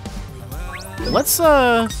 Let's,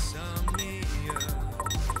 Alright.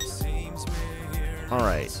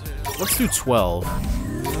 Let's do 12.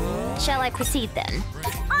 Shall I proceed then?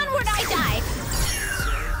 Onward I dive!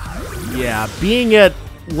 Yeah, being at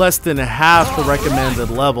less than half the recommended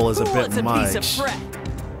level is a bit much.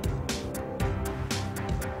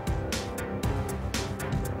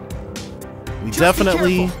 We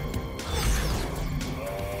definitely...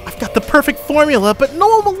 I've got the perfect formula, but no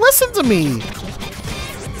one will listen to me!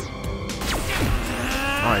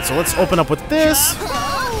 Alright, so let's open up with this.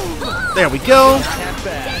 There we go.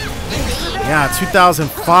 Yeah,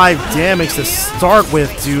 2005 damage to start with,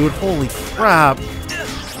 dude. Holy crap.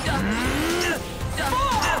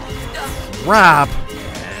 Crap.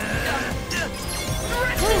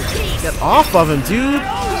 Get off of him, dude.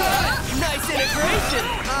 Nice integration.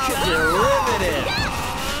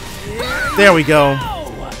 There we go.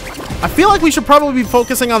 I feel like we should probably be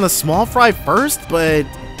focusing on the small fry first, but...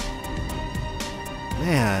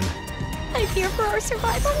 Man. I fear for our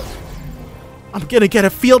survival. I'm gonna get a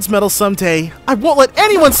Fields Medal someday. I won't let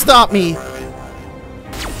anyone stop me.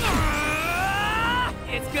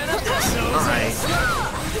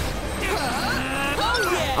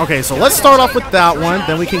 Okay, so let's start off with that one.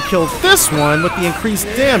 Then we can kill this one with the increased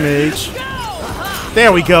damage.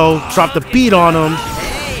 There we go. Drop the beat on him.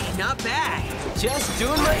 Hey, not bad. Just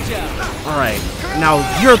doing my job. Alright, now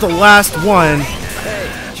you're the last one. Hey,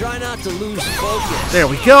 try not to lose focus. There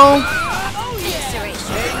we go.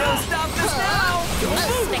 Hey, no stop this now.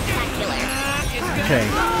 Spectacular. Okay.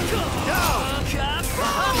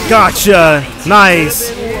 Gotcha. Nice.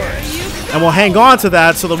 And we'll hang on to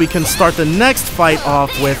that so that we can start the next fight off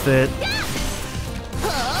with it.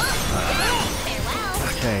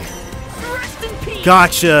 Okay.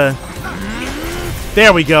 Gotcha.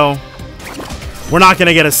 There we go. We're not going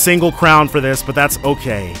to get a single crown for this, but that's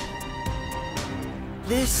okay.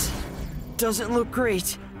 This doesn't look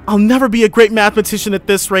great. I'll never be a great mathematician at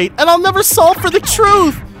this rate, and I'll never solve for the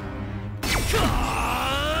truth!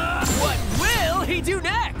 What will he do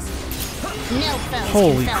next? No foes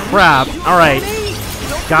Holy can foul crap. me. Alright.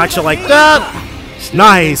 Gotcha like that.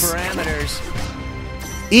 Nice. Parameters.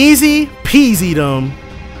 Easy peasy them.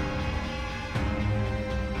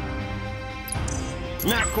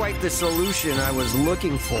 Not quite the solution I was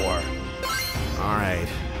looking for. Alright.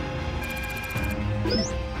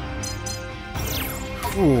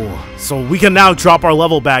 Ooh. So we can now drop our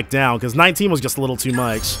level back down, because 19 was just a little too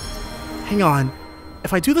much. Hang on.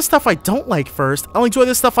 If I do the stuff I don't like first, I'll enjoy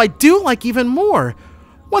the stuff I do like even more.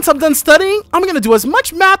 Once I'm done studying, I'm gonna do as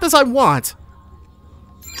much math as I want.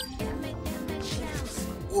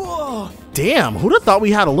 Whoa! Damn, who'd have thought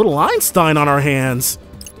we had a little Einstein on our hands?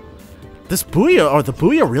 This Booyah, or the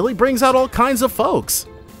Booyah, really brings out all kinds of folks.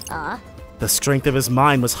 The strength of his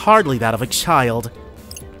mind was hardly that of a child.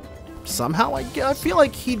 Somehow, I feel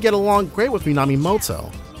like he'd get along great with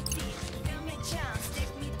Minamoto.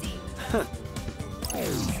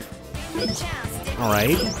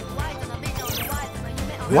 Alright.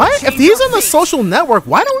 What? If he's on the social network,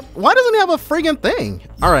 why doesn't he have a friggin' thing?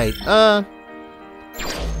 Alright,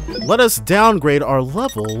 let us downgrade our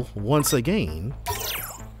level once again.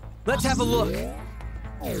 Let's have a look.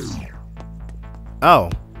 Oh,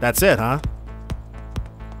 that's it, huh?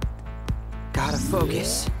 Gotta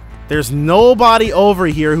focus. There's nobody over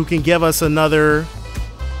here who can give us another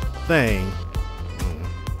thing.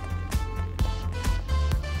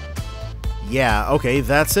 Yeah, okay,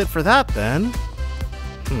 that's it for that then.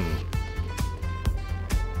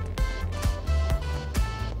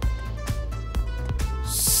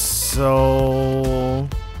 So...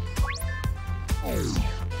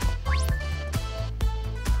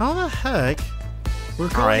 how the heck?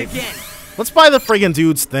 Alright, let's buy the friggin'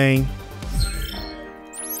 dude's thing.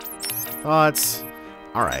 Thoughts.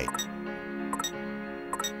 Alright.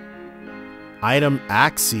 Item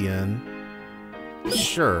Axion.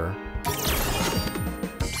 Sure.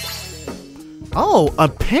 Oh, a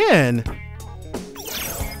pin.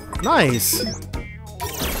 Nice.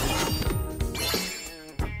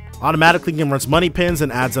 Automatically converts money pins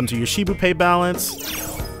and adds them to your Shibu Pay balance.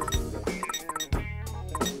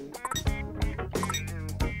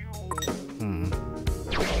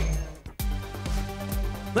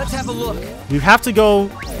 Let's have a look. You have to go.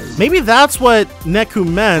 Maybe that's what Neku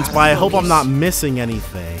meant, but I hope I'm not missing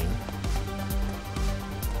anything.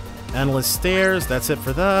 Endless stairs. That's it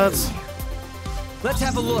for that. Let's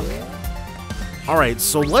have a look. Alright,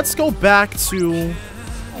 so let's go back to...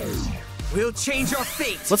 We'll change our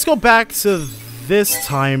fate. Let's go back to this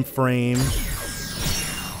time frame.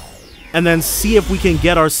 And then see if we can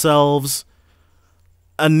get ourselves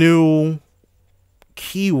a new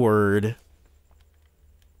keyword.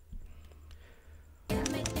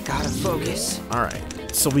 Gotta focus.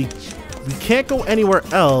 Alright, so we can't go anywhere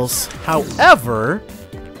else. However,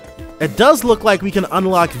 it does look like we can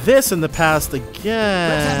unlock this in the past again.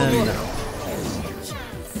 Let's have a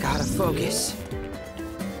look. Gotta focus.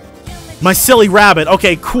 My silly rabbit.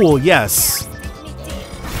 Okay, cool. Yes.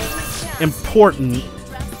 Important.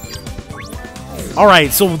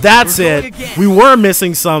 Alright, so that's it. We were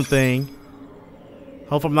missing something.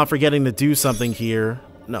 Hope I'm not forgetting to do something here.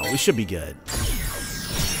 No, we should be good.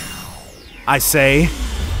 I say.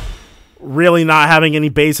 Really not having any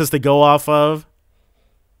basis to go off of.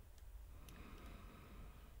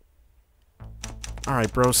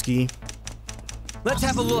 Alright, broski. Let's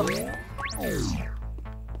have a look.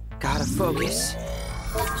 Gotta focus.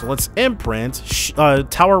 So let's imprint.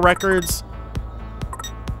 Tower Records.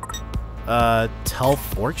 Tell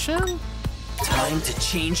Fortune? Time to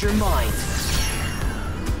change your mind.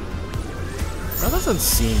 That doesn't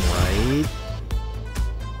seem right.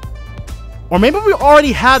 Or maybe we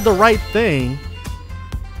already had the right thing.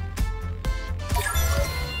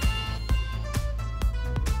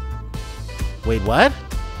 Wait, what?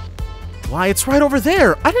 Why, it's right over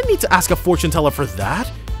there. I didn't need to ask a fortune teller for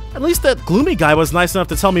that. At least that gloomy guy was nice enough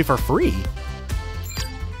to tell me for free.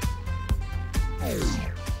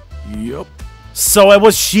 Yup. So it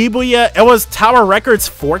was Shibuya, it was Tower Records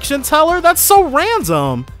fortune teller? That's so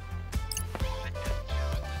random.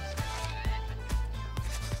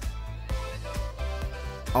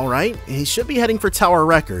 Alright, he should be heading for Tower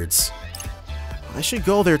Records. I should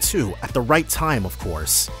go there too, at the right time, of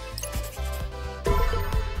course.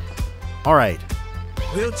 Alright.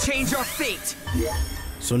 We'll change our fate.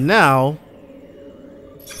 So now,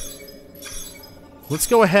 let's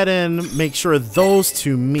go ahead and make sure those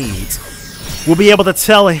two meet. We'll be able to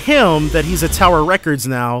tell him that he's at Tower Records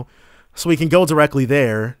now, so we can go directly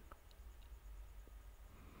there.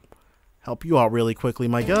 Help you out really quickly,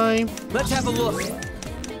 my guy. Let's have a look.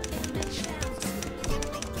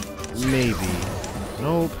 Maybe.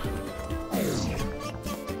 Nope.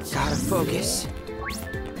 Gotta focus.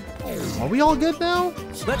 Are we all good now?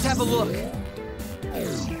 Let's have a look.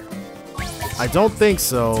 I don't think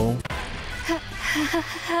so.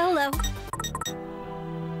 Hello.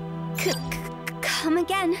 Come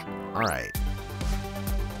again. Alright.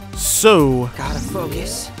 So, Gotta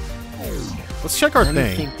focus. let's check our Let me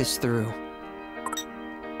thing. think this through.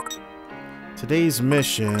 Today's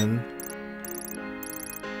mission.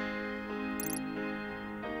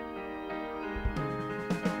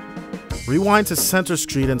 Rewind to Center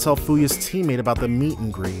Street and tell Fuya's teammate about the meet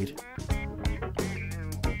and greet.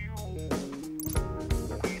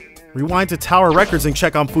 Rewind to Tower Records and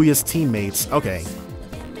check on Fuya's teammates. Okay.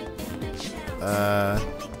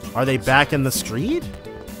 Are they back in the street?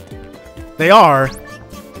 They are.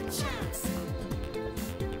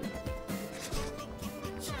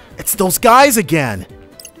 It's those guys again.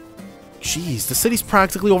 Jeez, the city's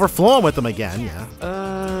practically overflowing with them again. Yeah.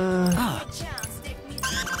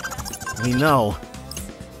 We know.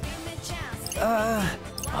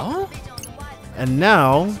 Oh? And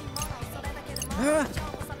now...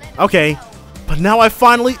 Okay, but now I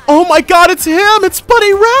finally... Oh my god, it's him! It's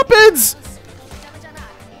Buddy Rapids!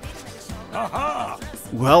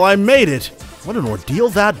 Well, I made it. What an ordeal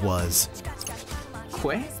that was.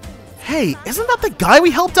 Quay? Hey, isn't that the guy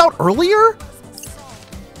we helped out earlier?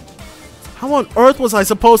 How on earth was I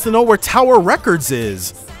supposed to know where Tower Records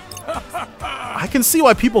is? I can see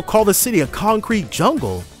why people call the city a concrete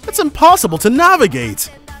jungle. It's impossible to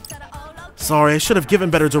navigate. Sorry, I should have given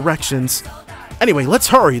better directions. Anyway, let's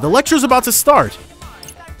hurry. The lecture's about to start.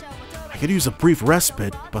 I could use a brief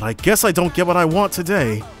respite, but I guess I don't get what I want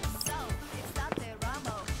today.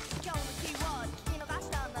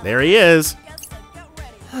 There he is.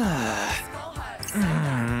 I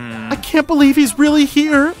can't believe he's really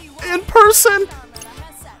here, in person.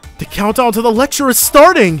 The countdown to the lecture is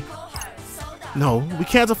starting. No, we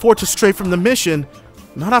can't afford to stray from the mission.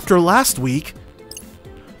 Not after last week.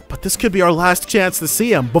 But this could be our last chance to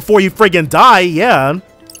see him before you friggin' die, yeah.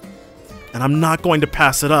 And I'm not going to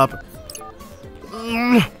pass it up.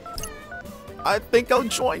 I think I'll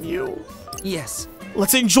join you. Yes.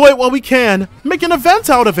 Let's enjoy it while we can. Make an event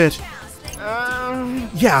out of it.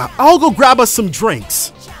 Yeah, I'll go grab us some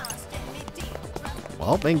drinks.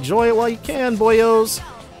 Well, enjoy it while you can, boyos.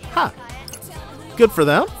 Ha. Good for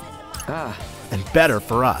them. And better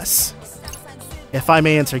for us. If I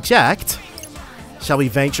may interject, shall we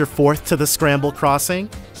venture forth to the Scramble Crossing?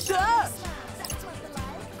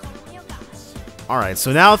 Alright,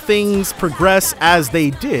 so now things progress as they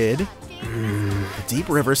did. The Deep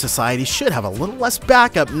River Society should have a little less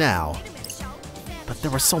backup now. But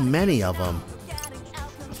there were so many of them.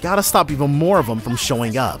 We've got to stop even more of them from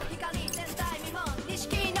showing up.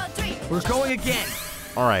 We're going again.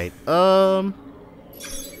 Alright,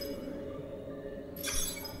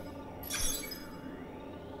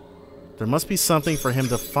 there must be something for him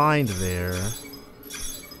to find there.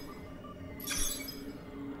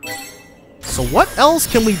 So what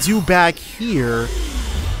else can we do back here?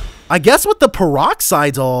 I guess with the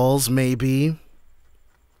peroxide dolls, maybe.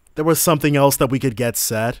 There was something else that we could get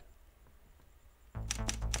set.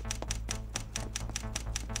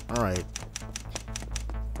 Alright.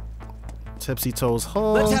 Tipsy Toes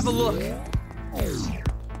home. Let's have a look.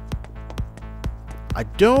 I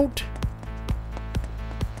don't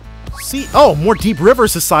see. Oh, more Deep River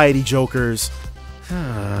Society jokers.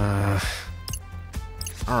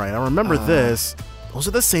 Alright, I remember this. Those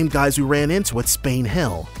are the same guys we ran into at Spain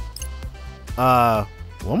Hill.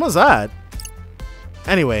 When was that?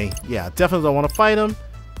 Anyway, yeah, definitely don't want to fight him.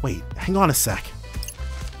 Wait, hang on a sec.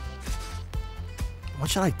 What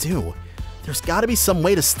should I do? There's got to be some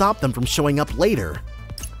way to stop them from showing up later.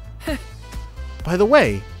 By the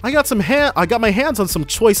way, I got my hands on some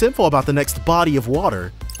choice info about the next body of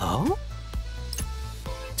water. Oh?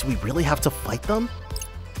 Do we really have to fight them?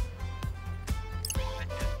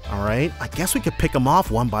 Alright, I guess we could pick them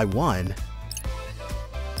off one by one.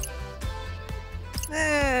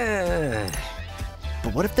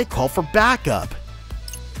 But what if they call for backup?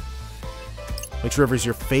 Which river's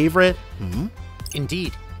your favorite?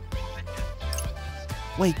 Indeed.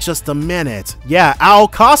 Wait just a minute. Yeah, Ao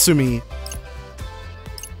Kasumi.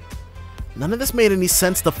 None of this made any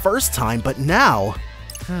sense the first time, but now...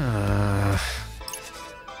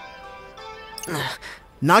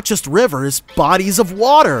 Not just rivers, bodies of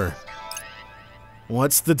water.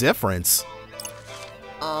 What's the difference?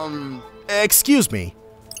 Excuse me.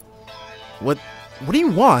 What do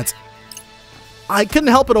you want? I couldn't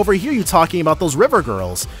help but overhear you talking about those river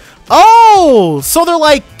girls. Oh, so they're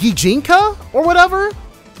like Gijinka or whatever?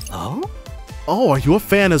 Oh? Oh, are you a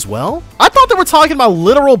fan as well? I thought they were talking about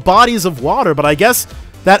literal bodies of water, but I guess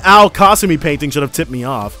that Ao Kasumi painting should have tipped me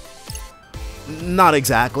off. Not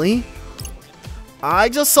exactly. I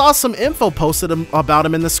just saw some info posted about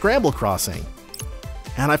him in the Scramble Crossing.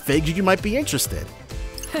 And I figured you might be interested.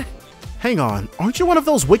 Hang on, aren't you one of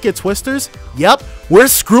those wicked twisters? Yep, we're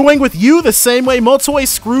screwing with you the same way Motoe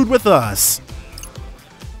screwed with us.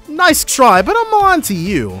 Nice try, but I'm on to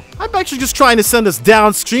you. I bet you're just trying to send us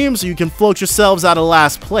downstream so you can float yourselves out of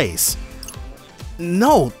last place.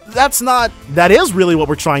 No, that's not... That is really what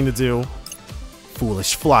we're trying to do.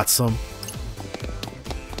 Foolish flotsam.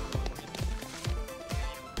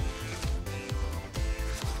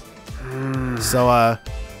 So, what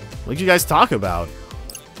did you guys talk about?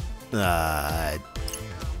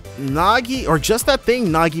 Nagi, or just that thing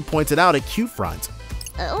Nagi pointed out at Q-Front.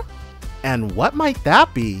 Oh? And what might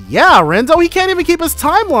that be? Yeah, Rendo, he can't even keep his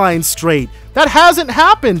timeline straight. That hasn't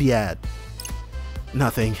happened yet.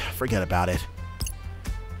 Nothing. Forget about it.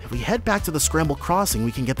 If we head back to the Scramble Crossing,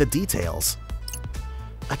 we can get the details.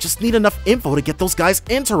 I just need enough info to get those guys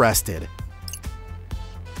interested.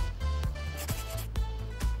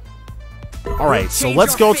 Alright, so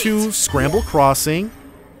let's go to Scramble Crossing.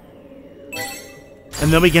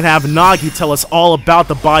 And then we can have Nagi tell us all about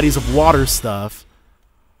the bodies of water stuff.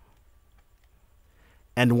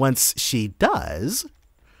 And once she does,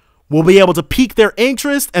 we'll be able to pique their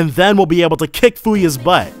interest, and then we'll be able to kick Fuya's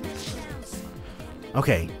butt.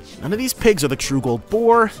 Okay, none of these pigs are the true gold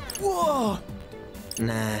boar. Whoa!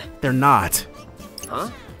 Nah. They're not. Huh?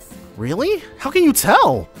 Really? How can you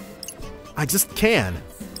tell? I just can.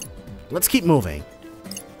 Let's keep moving.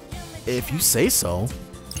 If you say so.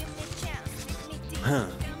 Huh.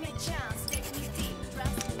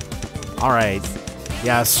 Alright.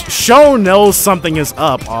 Yes, Sho knows something is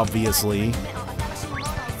up, obviously.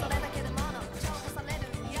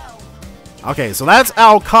 Okay, so that's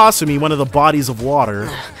Ao Kasumi, one of the bodies of water.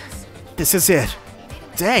 This is it.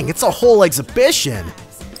 Dang, it's a whole exhibition.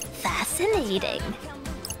 Fascinating.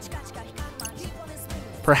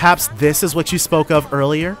 Perhaps this is what you spoke of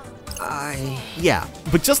earlier? I... Yeah,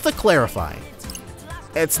 but just to clarify,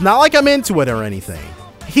 it's not like I'm into it or anything.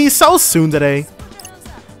 He's so soon today.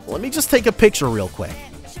 Let me just take a picture real quick.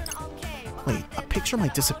 Wait, a picture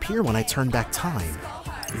might disappear when I turn back time.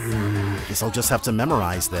 Guess I'll just have to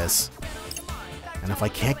memorize this. And if I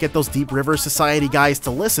can't get those Deep River Society guys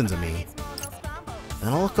to listen to me,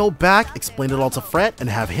 then I'll go back, explain it all to Fret, and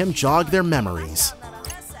have him jog their memories.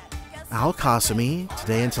 Ao Kasumi,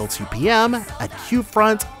 today until 2 p.m. at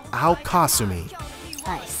Q-Front Ao Kasumi.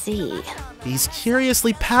 I see. He's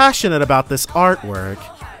curiously passionate about this artwork.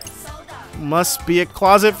 Must be a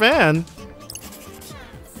closet fan.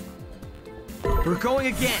 We're going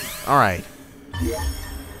again. Alright.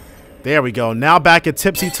 There we go. Now back at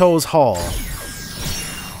Tipsy Toes Hall.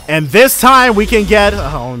 And this time we can get,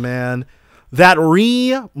 oh man, that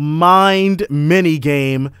Remind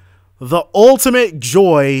minigame. The ultimate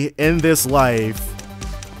joy in this life.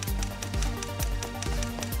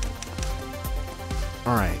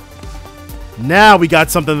 Alright. Now we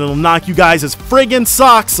got something that'll knock you guys' friggin'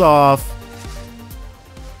 socks off.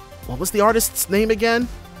 What was the artist's name again?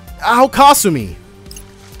 Ao Kasumi.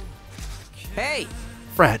 Hey!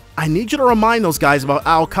 Fred, I need you to remind those guys about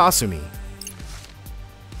Ao Kasumi.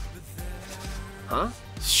 Huh?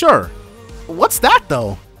 Sure. What's that,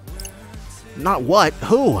 though? Not what,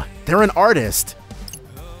 who? They're an artist.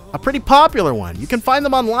 A pretty popular one. You can find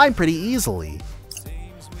them online pretty easily.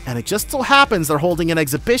 And it just so happens they're holding an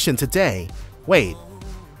exhibition today. Wait.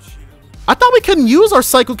 I thought we couldn't use our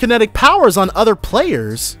psychokinetic powers on other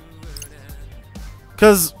players.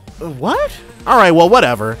 Cause, what? Alright, well,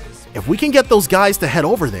 whatever. If we can get those guys to head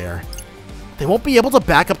over there, they won't be able to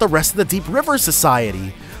back up the rest of the Deep River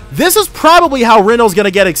Society. This is probably how Rindo's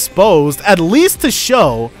gonna get exposed, at least to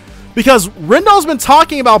show, because Rindo's been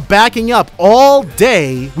talking about backing up all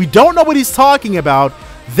day. We don't know what he's talking about.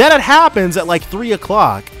 Then it happens at like 3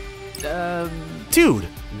 o'clock. Dude,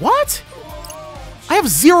 what? I have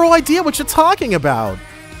zero idea what you're talking about.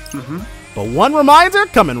 But one reminder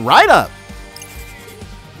coming right up.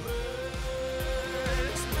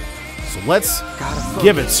 So let's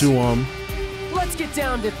give it to him. Let's get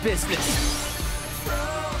down to business.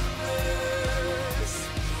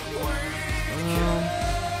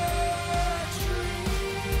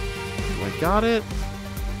 Do I got it?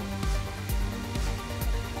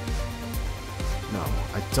 No,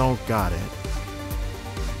 I don't got it.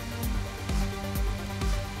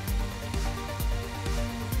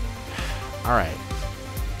 All right.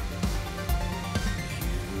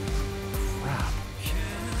 Crap.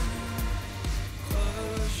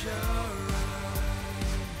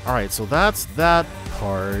 All right, so that's that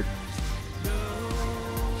part.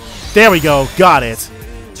 There we go. Got it.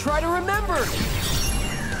 Try to remember.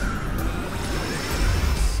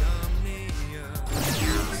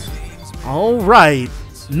 All right.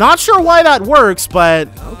 Not sure why that works, but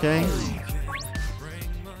okay.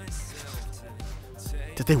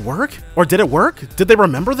 Did they work? Or did it work? Did they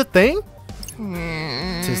remember the thing?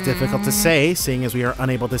 Tis difficult to say, seeing as we are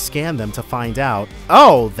unable to scan them to find out.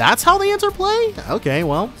 Oh, that's how they interplay? Okay,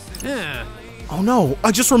 well. Oh no,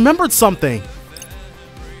 I just remembered something.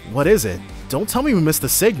 What is it? Don't tell me we missed the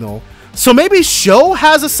signal. So maybe Sho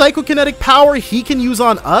has a psychokinetic power he can use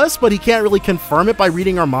on us, but he can't really confirm it by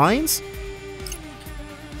reading our minds?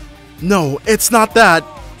 No, it's not that.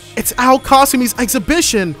 It's Ao Kasumi's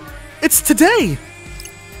exhibition. It's today.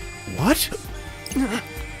 What?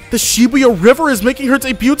 The Shibuya River is making her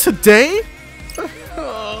debut today?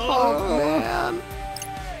 Oh, man.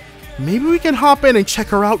 Maybe we can hop in and check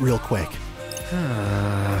her out real quick.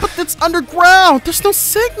 But it's underground. There's no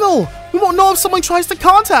signal. We won't know if someone tries to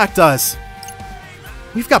contact us.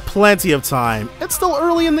 We've got plenty of time. It's still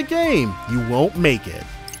early in the game. You won't make it.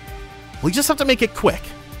 We just have to make it quick.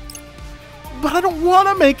 But I don't want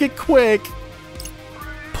to make it quick.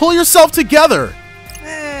 Pull yourself together.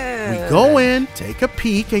 We go in, take a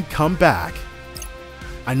peek, and come back.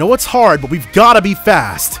 I know it's hard, but we've got to be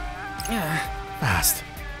fast. Fast.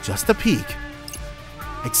 Just a peek.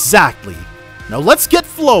 Exactly. Now let's get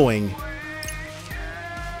flowing.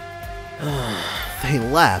 They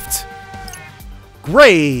left.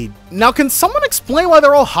 Great. Now can someone explain why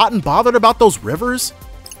they're all hot and bothered about those rivers?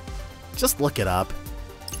 Just look it up.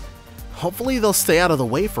 Hopefully they'll stay out of the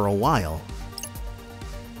way for a while.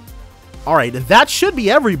 Alright, that should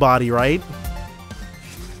be everybody, right?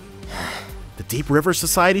 The Deep River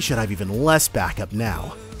Society should have even less backup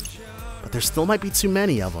now. But there still might be too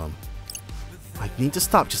many of them. I need to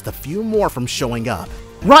stop just a few more from showing up.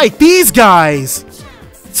 Right, these guys!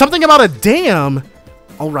 Something about a dam?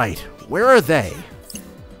 Alright, where are they?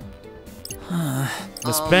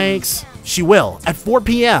 Miss Banks, she will, at 4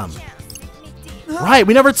 p.m. Right,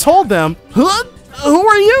 we never told them. Huh? Who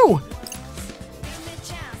are you?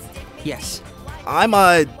 Yes. I'm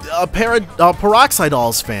a Peroxide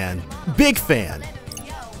Dolls fan. Big fan.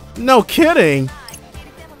 No kidding.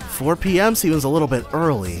 4 p.m. seems a little bit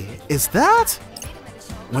early. Is that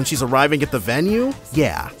when she's arriving at the venue?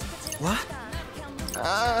 Yeah. What?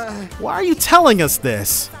 Why are you telling us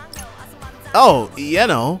this? Oh, you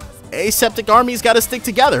know, aseptic army's gotta stick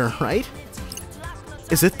together, right?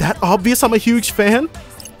 Is it that obvious I'm a huge fan?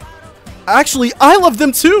 Actually, I love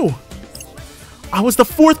them too. I was the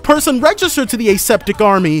 4th person registered to the aseptic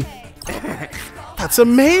army. That's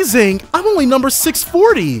amazing. I'm only number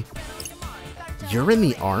 640. You're in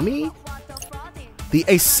the army? The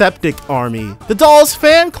aseptic army. The Dolls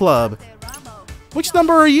fan club. Which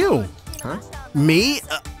number are you? Huh? Me?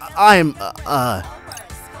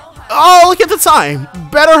 Oh, look at the time.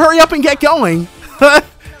 Better hurry up and get going. But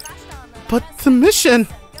the mission...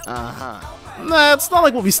 Nah, it's not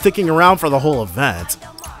like we'll be sticking around for the whole event.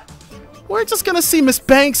 We're just gonna see Miss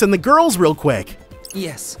Banks and the girls real quick.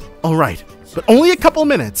 Yes. Alright, but only a couple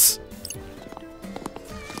minutes.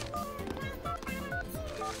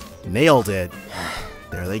 Nailed it.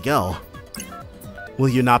 There they go. Will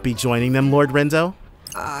you not be joining them, Lord Rendo?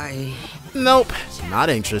 Nope, not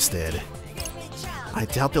interested. I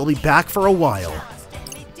doubt they'll be back for a while.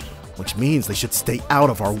 Which means they should stay out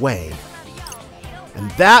of our way. And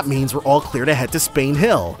that means we're all clear to head to Spain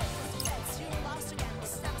Hill.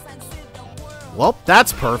 Well,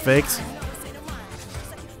 that's perfect.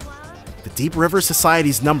 The Deep River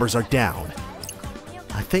Society's numbers are down.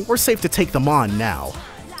 I think we're safe to take them on now.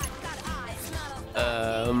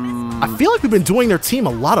 I feel like we've been doing their team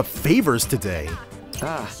a lot of favors today.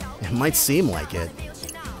 It might seem like it,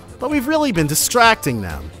 but we've really been distracting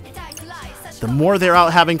them. The more they're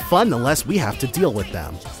out having fun, the less we have to deal with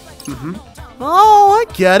them. Oh,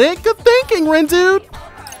 I get it. Good thinking, Rindude.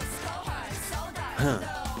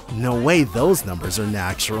 No way those numbers are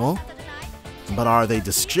natural. But are they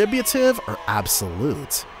distributive or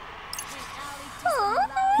absolute?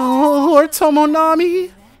 Oh, Lord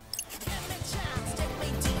Tomonami.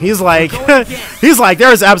 He's like,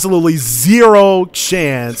 there is absolutely zero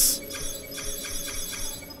chance.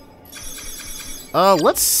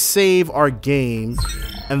 Let's save our game,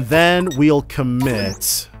 and then we'll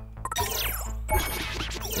commit.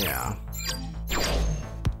 Yeah.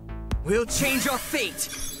 We'll change our fate.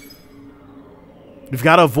 We've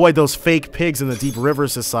got to avoid those fake pigs in the Deep River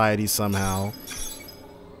Society somehow.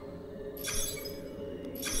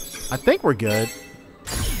 I think we're good.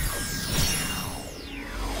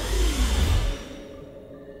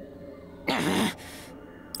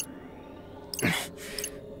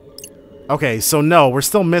 Okay, so no, we're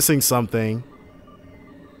still missing something.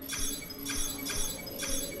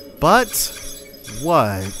 But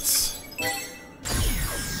what?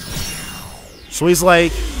 So he's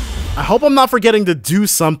like, I hope I'm not forgetting to do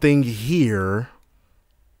something here.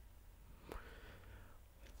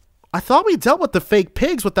 I thought we dealt with the fake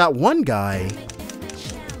pigs with that one guy.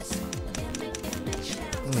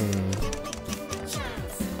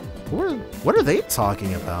 What are they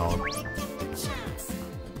talking about?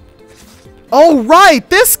 Oh, right,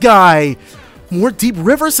 this guy! More Deep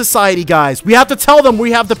River Society guys. We have to tell them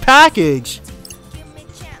we have the package.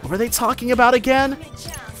 What were they talking about again?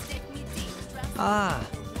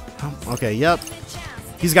 Okay, yep.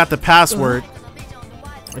 He's got the password.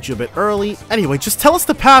 Aren't you a bit early? Anyway, just tell us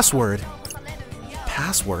the password.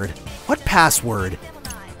 Password? What password?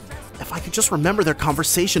 If I could just remember their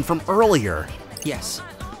conversation from earlier. Yes.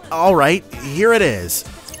 Alright, here it is.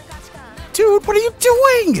 Dude, what are you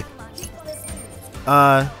doing?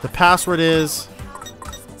 The password is...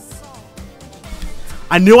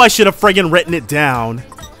 I knew I should have friggin' written it down.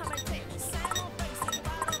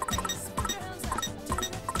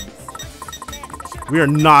 We are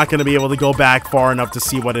not going to be able to go back far enough to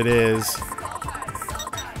see what it is.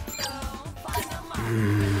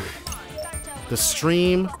 The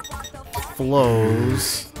stream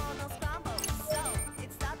flows.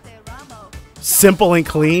 Simple and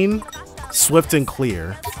clean. Swift and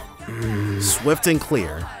clear. Swift and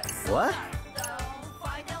clear. What?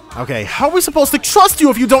 Okay, how are we supposed to trust you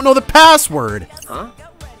if you don't know the password? Huh?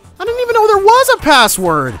 I didn't even know there was a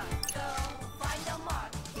password.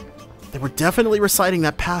 They were definitely reciting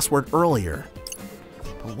that password earlier.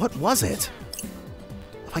 But what was it?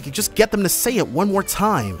 If I could just get them to say it one more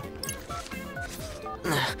time.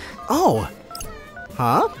 Oh.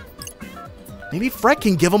 Huh? Maybe Fred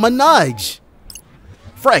can give him a nudge.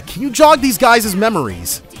 Freck, can you jog these guys'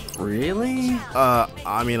 memories? Really?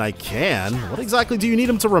 I mean, I can. What exactly do you need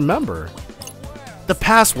them to remember? The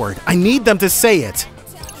password. I need them to say it.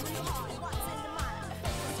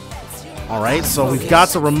 Alright, so we've got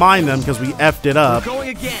to remind them because we effed it up. We're going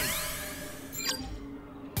again.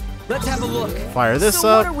 Let's have a look. Fire this So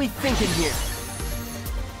up. what are we thinking here?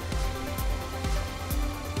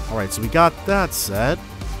 Alright, so we got that set.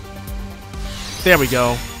 There we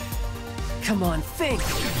go. Come on, think.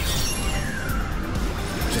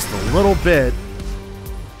 Just a little bit.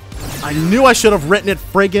 I knew I should have written it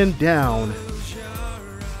friggin' down.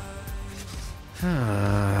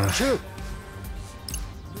 True.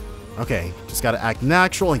 Okay, just gotta act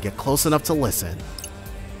natural and get close enough to listen.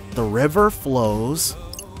 The river flows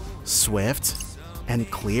swift and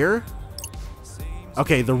clear.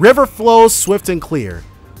 Okay, the river flows swift and clear.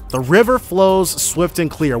 The river flows swift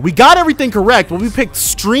and clear. We got everything correct, but we picked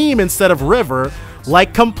stream instead of river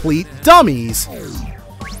like complete dummies.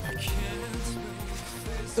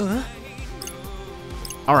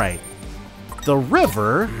 Alright. The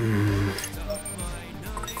river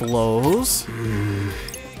flows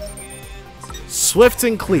swift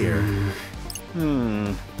and clear.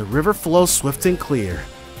 The river flows swift and clear.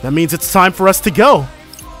 That means it's time for us to go.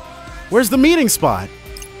 Where's the meeting spot?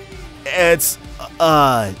 It's,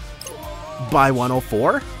 by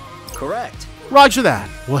 104? Correct. Roger that.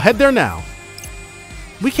 We'll head there now.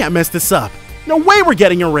 We can't mess this up. No way we're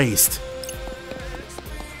getting erased.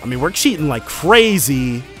 I mean, we're cheating like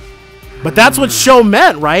crazy. But that's what show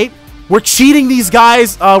meant, right? We're cheating these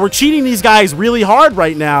guys. We're cheating these guys really hard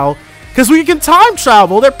right now. Because we can time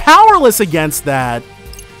travel. They're powerless against that.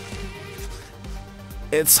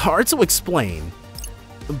 It's hard to explain.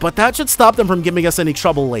 But that should stop them from giving us any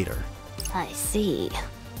trouble later. I see.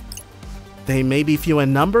 They may be few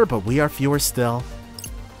in number, but we are fewer still.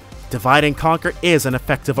 Divide and conquer is an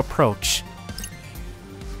effective approach.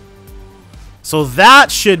 So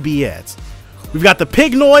that should be it. We've got the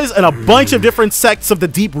pig noise and a bunch of different sects of the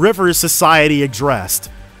Deep River Society addressed.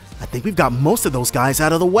 I think we've got most of those guys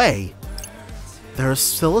out of the way. There are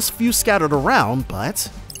still a few scattered around, but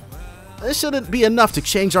this shouldn't be enough to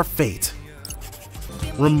change our fate.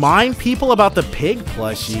 Remind people about the pig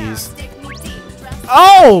plushies.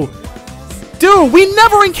 Oh! Dude, we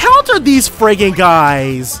never encountered these friggin'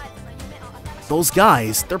 guys! Those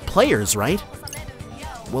guys, they're players, right?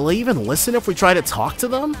 Will they even listen if we try to talk to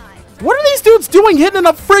them? What are these dudes doing hidden in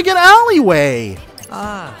a friggin' alleyway?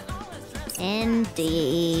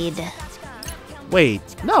 Indeed. Wait,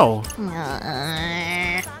 no.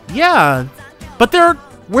 Yeah, but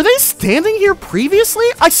were they standing here previously?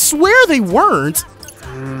 I swear they weren't.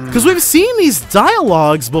 Because we've seen these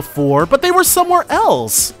dialogues before, but they were somewhere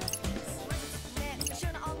else.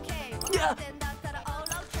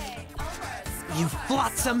 You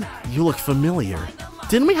flotsam. You look familiar.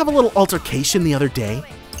 Didn't we have a little altercation the other day?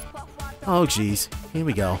 Oh, geez. Here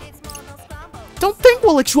we go. Don't think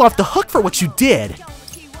we'll let you off the hook for what you did.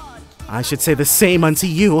 I should say the same unto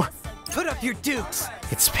you. Put up your dukes.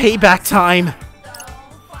 It's payback time.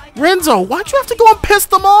 Renzo, why'd you have to go and piss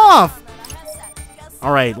them off?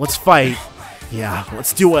 Alright, let's fight. Yeah,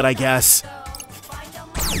 let's do it, I guess.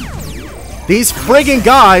 These friggin'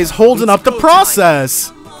 guys holding up the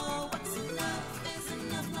process.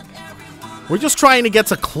 We're just trying to get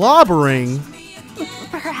to clobbering.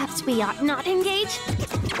 Perhaps we ought not engage?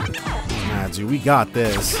 Nah, dude, we got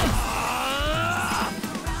this.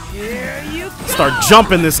 Start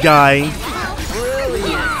jumping this guy.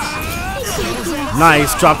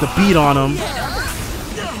 Nice, drop the beat on him.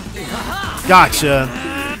 Gotcha.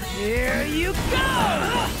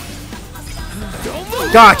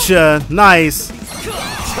 Gotcha. Nice.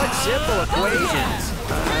 Such simple equations.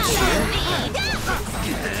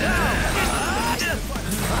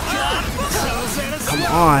 Come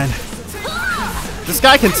on. This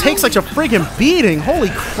guy can take such a friggin' beating. Holy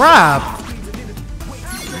crap.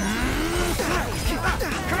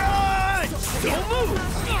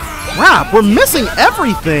 Crap, we're missing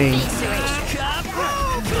everything.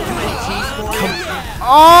 Come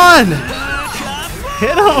on.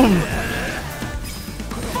 Hit him.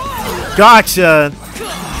 Gotcha.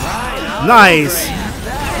 Nice.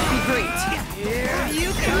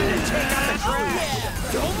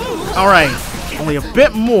 Alright, only a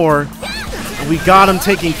bit more. We got him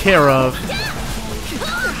taken care of.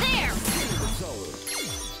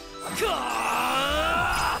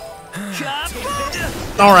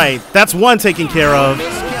 Alright, that's one taken care of.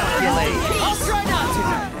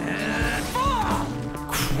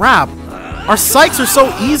 Crap. Our psychs are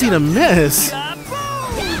so easy to miss.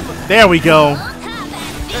 There we go.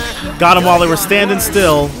 Got them while they were standing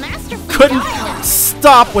still. Couldn't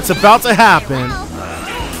stop what's about to happen.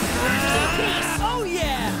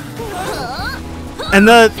 And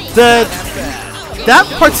that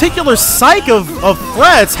particular psych of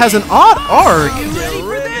Fred's has an odd arc.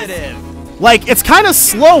 Like, it's kind of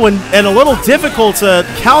slow and a little difficult to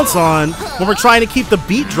count on when we're trying to keep the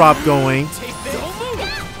beat drop going.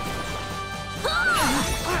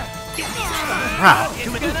 Crap.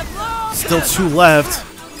 Still 2 left.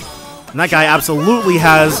 And that guy absolutely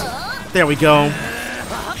has... There we go.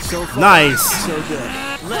 Nice.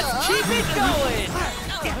 Let's keep it going.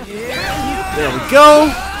 There we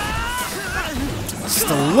go. Just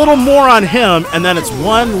a little more on him, and then it's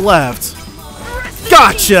 1 left.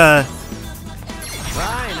 Gotcha!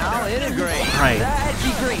 Fine, I'll integrate. Right. That'd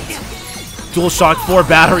be great. DualShock 4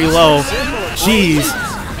 battery low. Jeez.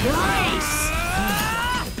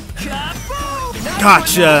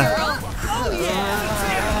 Gotcha.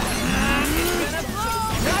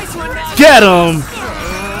 Get him!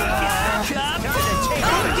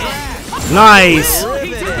 Nice.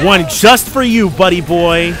 1 just for you, buddy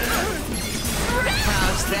boy.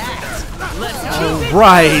 All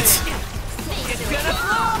right.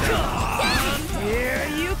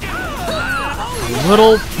 A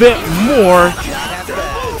little bit more.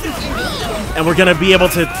 And we're going to be able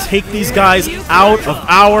to take these guys out of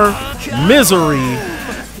our misery.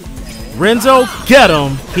 Renzo, get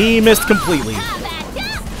him. He missed completely.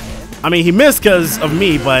 I mean, he missed because of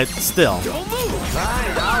me, but still.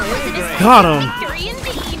 Got him. Right,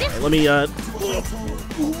 let me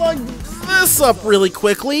plug this up really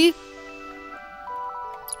quickly.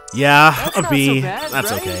 Yeah, a B.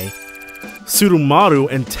 That's okay.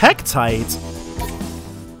 Sudomaru and Tektite.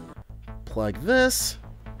 Plug this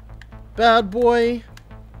bad boy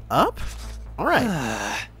up. All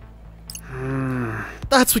right.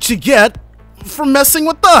 That's what you get for messing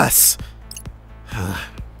with us.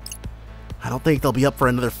 I don't think they'll be up for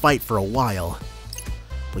another fight for a while,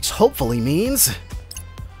 which hopefully means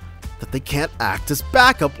that they can't act as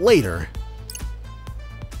backup later.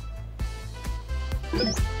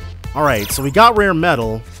 Alright, so we got rare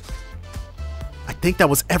metal. I think that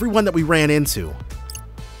was everyone that we ran into.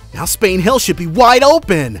 Now Spain Hill should be wide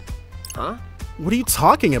open! Huh? What are you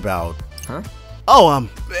talking about? Huh? Oh,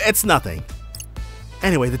 it's nothing.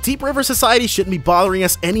 Anyway, the Deep River Society shouldn't be bothering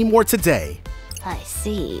us anymore today. I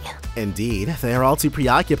see. Indeed, they are all too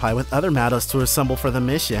preoccupied with other matters to assemble for the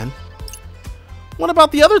mission. What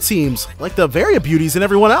about the other teams, like the Varia Beauties and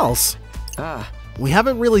everyone else? We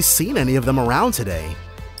haven't really seen any of them around today.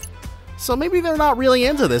 So maybe they're not really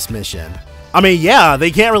into this mission. I mean, yeah,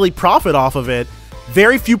 they can't really profit off of it.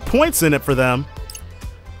 Very few points in it for them.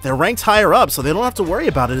 They're ranked higher up, so they don't have to worry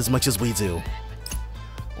about it as much as we do.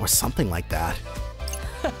 Or something like that.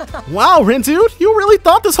 Wow, Rindude, you really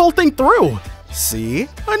thought this whole thing through. See?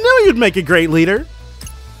 I knew you'd make a great leader.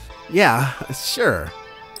 Yeah, sure.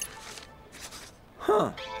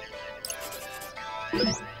 Huh.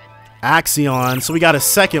 Axion, so we got a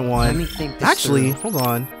second one. Let me think this Actually, through. hold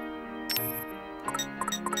on.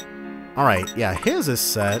 Alright, yeah, his is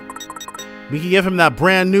set. We can give him that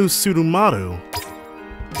brand new Sudomaru.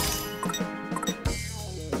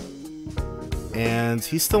 And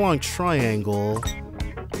he's still on triangle.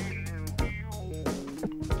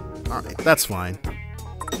 Alright, that's fine.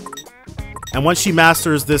 And once she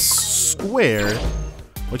masters this square,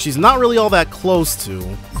 which she's not really all that close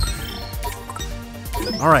to.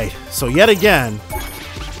 Alright, so yet again.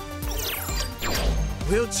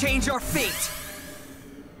 We'll change our fate.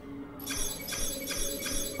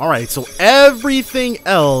 Alright, so everything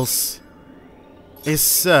else is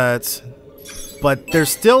set. But there's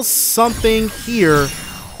still something here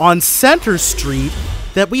on Center Street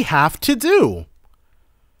that we have to do.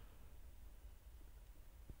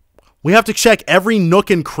 We have to check every nook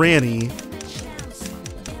and cranny.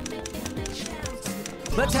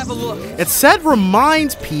 Let's have a look. It said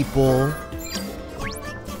remind people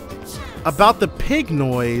about the pig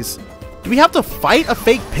noise. Do we have to fight a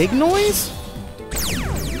fake pig noise?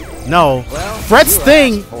 No. Well, Fred's you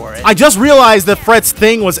thing. asked for it. I just realized that Fred's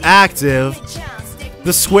thing was active.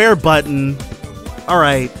 The square button.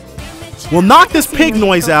 Alright. We'll knock this pig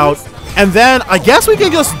noise out. And then I guess we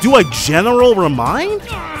can just do a general remind?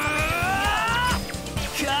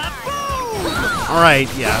 Alright,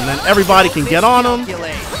 yeah, and then everybody can get on him.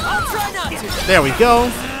 There we go.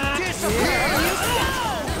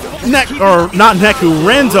 Not Neku,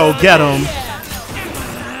 Renzo, get him.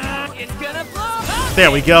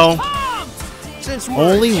 There we go.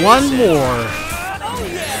 Only one more.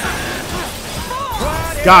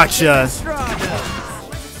 Gotcha.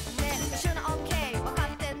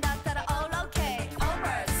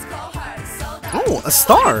 Oh, a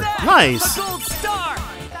star. Nice. Gold star.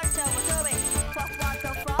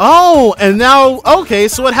 Oh, and now, okay,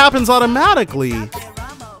 so it happens automatically.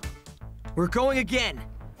 We're going again.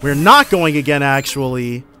 We're not going again,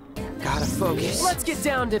 actually. Gotta focus. Let's get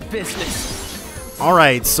down to business.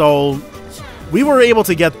 Alright, so we were able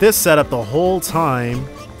to get this set up the whole time.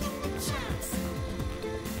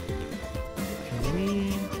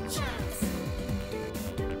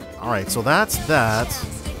 Alright, so that's that.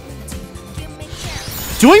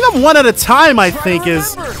 Doing them one at a time, I think,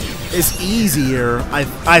 is easier.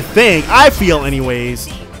 I think. I feel anyways.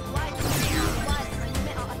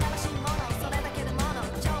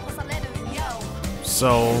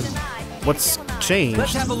 So, what's changed?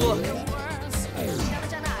 Let's have a look.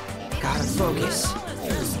 Gotta focus.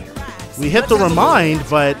 We hit the remind,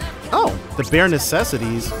 but... Oh, the bare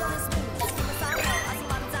necessities.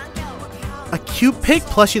 A cute pig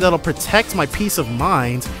plushie that'll protect my peace of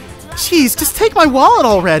mind. Jeez, just take my wallet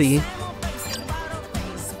already.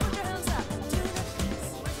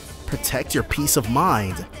 Protect your peace of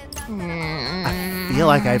mind. I feel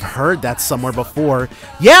like I've heard that somewhere before.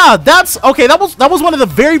 Yeah, that's okay. That was one of the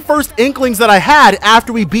very first inklings that I had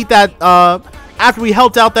after we beat that. After we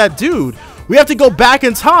helped out that dude. We have to go back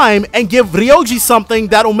in time and give Ryoji something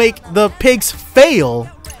that'll make the pigs fail.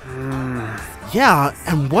 Yeah,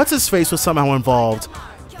 and what's his face was somehow involved.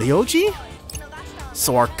 Ryoji?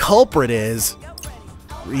 So our culprit is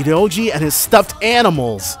Ryoji and his stuffed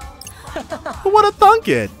animals. Who would have thunk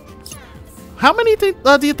it? How many do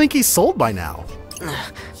you think he's sold by now?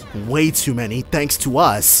 Way too many, thanks to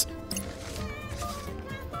us.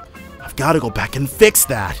 I've got to go back and fix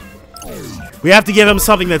that. We have to give him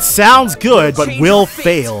something that sounds good but will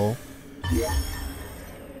fail.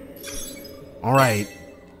 Alright.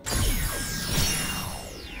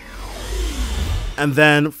 And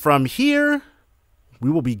then from here,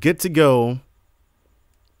 we will be good to go.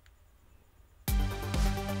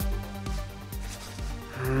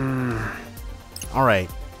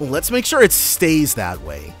 Alright, well, let's make sure it stays that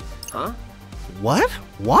way. Huh? What?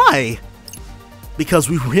 Why? Because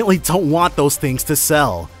we really don't want those things to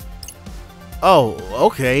sell. Oh,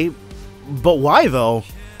 okay. But why, though?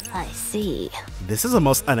 I see. This is a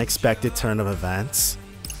most unexpected turn of events.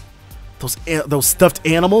 Those stuffed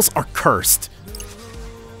animals are cursed.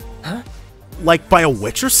 Huh? Like by a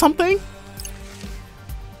witch or something?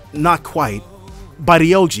 Not quite. By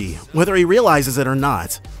Ryoji, whether he realizes it or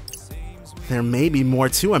not. There may be more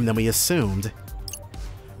to him than we assumed.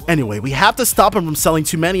 Anyway, we have to stop him from selling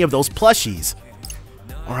too many of those plushies.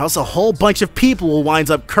 Or else a whole bunch of people will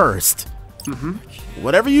wind up cursed.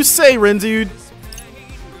 Whatever you say, Rin dude.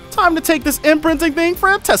 Time to take this imprinting thing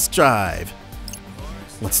for a test drive.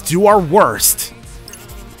 Let's do our worst.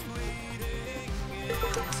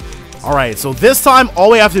 Alright, so this time all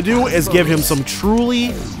we have to do is give him some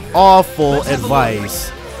truly awful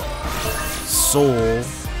advice. Soul.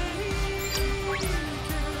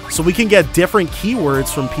 So we can get different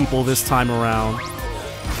keywords from people this time around.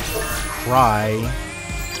 Cry.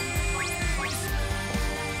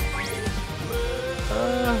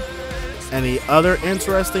 Any other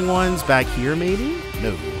interesting ones back here, maybe?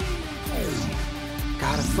 No.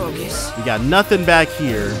 Gotta focus. We got nothing back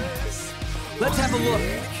here. Let's have a look.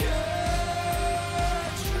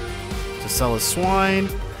 To sell a swine.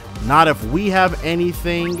 Not if we have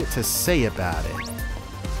anything to say about it.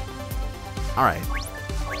 Alright.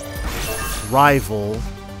 Rival.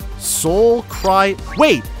 Soul Cry.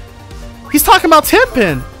 Wait! He's talking about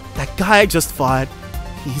Tenpin! That guy I just fought.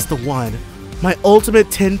 He's the one. My ultimate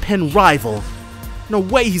 10-pin rival. No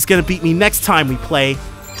way he's gonna beat me next time we play.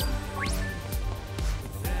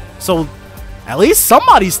 So, at least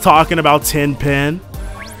somebody's talking about 10-pin.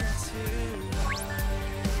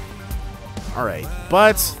 Alright,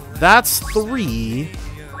 but that's 3.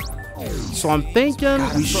 So I'm thinking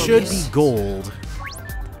we should be gold.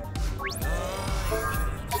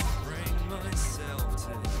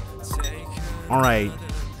 Alright.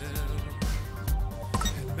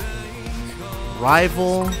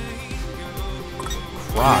 Rival.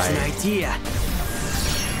 Cry. Here's an idea.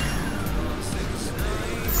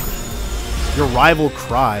 Your rival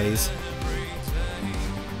cries.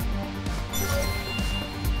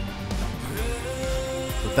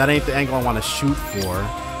 But that ain't the angle I want to shoot for.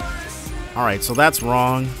 Alright, so that's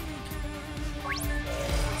wrong.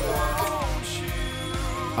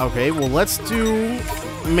 Okay, well let's do...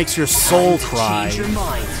 Makes your soul cry. Change your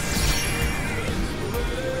mind.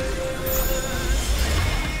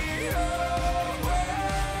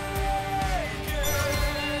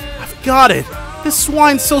 I've got it! This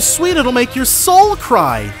swine's so sweet it'll make your soul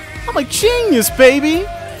cry! I'm a genius, baby!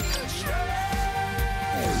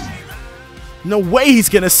 No way he's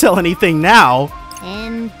gonna sell anything now!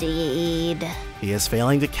 Indeed. He is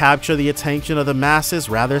failing to capture the attention of the masses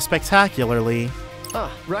rather spectacularly.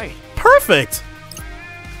 Ah, right. Perfect!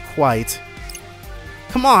 Quite.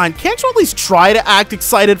 Come on, can't you at least try to act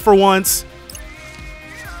excited for once?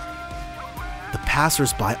 The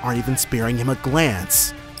passers-by aren't even sparing him a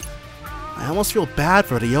glance. I almost feel bad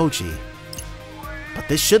for Ryoji. But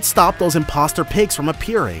this should stop those imposter pigs from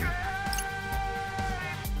appearing.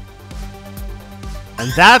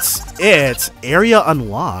 And that's it. Area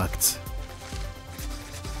unlocked.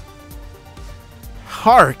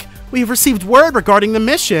 Hark! We've received word regarding the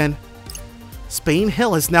mission. Spain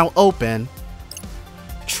Hill is now open.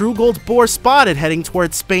 True Gold Boar spotted heading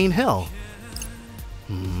towards Spain Hill.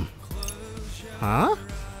 Huh?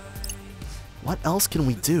 What else can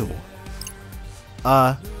we do?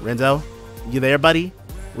 Rendo? You there, buddy?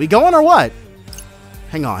 We going or what?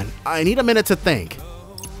 Hang on. I need a minute to think.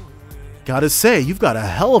 Gotta say, you've got a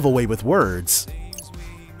hell of a way with words.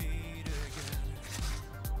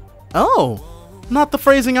 Oh! Not the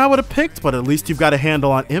phrasing I would have picked, but at least you've got a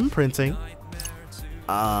handle on imprinting.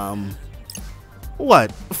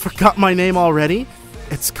 What? Forgot my name already?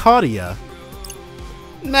 It's Claudia.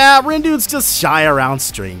 Nah, Rindude's just shy around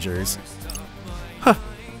strangers. Huh.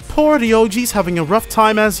 Poor Ryoji's having a rough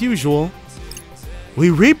time as usual. We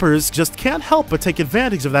Reapers just can't help but take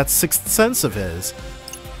advantage of that sixth sense of his.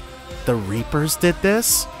 The Reapers did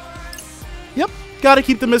this? Yep, gotta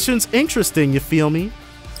keep the missions interesting, you feel me?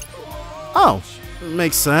 Oh,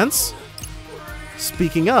 makes sense.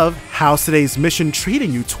 Speaking of, how's today's mission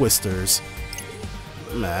treating you, Twisters?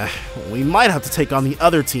 Meh, we might have to take on the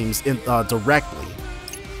other teams directly.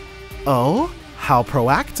 Oh, how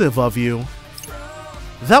proactive of you.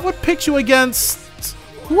 That would pick you against...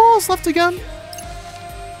 Who all's left again?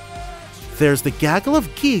 There's the gaggle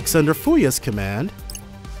of geeks under Fuya's command.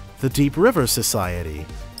 The Deep River Society.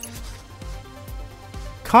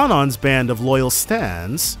 Kanon's band of loyal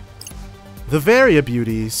stands. The Varia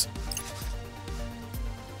Beauties.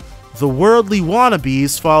 The worldly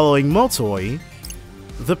wannabes following Motoi.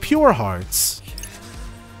 The Pure Hearts.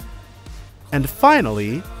 And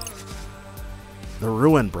finally, the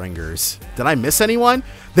Ruinbringers. Did I miss anyone?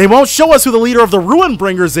 They won't show us who the leader of the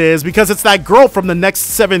Ruinbringers is because it's that girl from the Next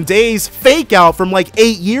 7 Days fake out from like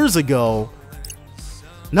 8 years ago.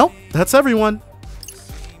 Nope, that's everyone.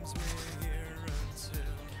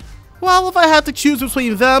 Well, if I had to choose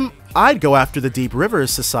between them, I'd go after the Deep River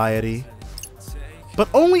Society. But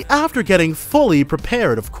only after getting fully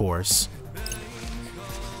prepared, of course.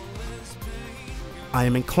 I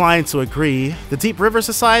am inclined to agree. The Deep River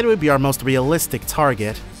Society would be our most realistic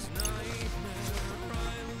target.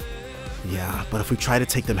 Yeah, but if we try to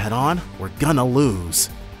take them head on, we're gonna lose.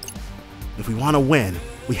 If we want to win,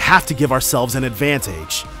 we have to give ourselves an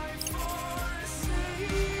advantage.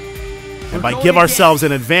 And by give ourselves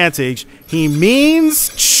an advantage, he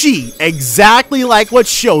means cheat, exactly like what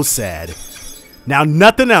Sho said. Now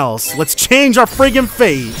nothing else. Let's change our friggin'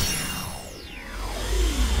 fate.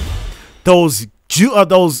 Those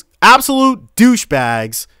absolute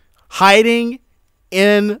douchebags hiding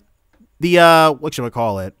in the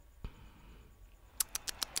whatchamacallit.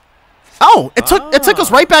 Oh, it took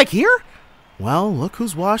us right back here? Well, look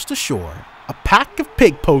who's washed ashore. A pack of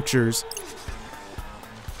pig poachers.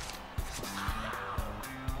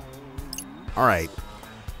 Alright.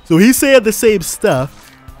 So he's saying the same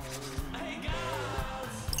stuff.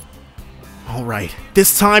 Alright,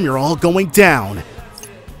 this time you're all going down.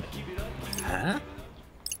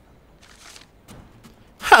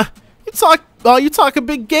 Huh? You talk a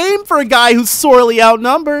big game for a guy who's sorely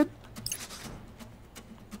outnumbered.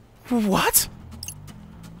 What?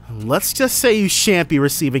 Let's just say you shan't be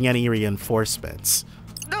receiving any reinforcements.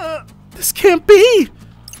 This can't be!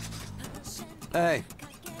 Hey.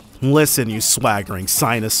 Listen, you swaggering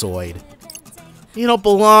sinusoid. You don't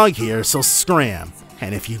belong here, so scram.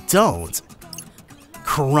 And if you don't,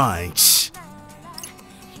 crunch.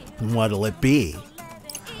 What'll it be?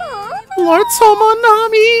 Lord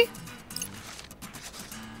Tomonami?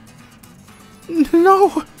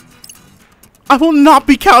 No. I will not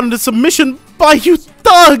be counted to submission by you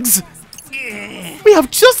thugs! We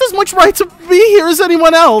have just as much right to be here as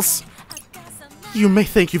anyone else. You may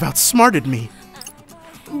think you've outsmarted me,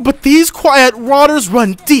 but these quiet waters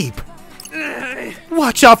run deep.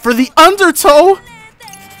 Watch out for the undertow!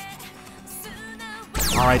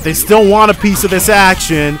 Alright, they still want a piece of this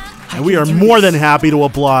action, and we are more than happy to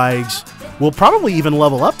oblige. We'll probably even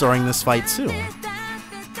level up during this fight too.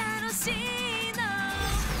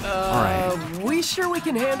 Alright. We sure we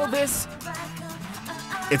can handle this?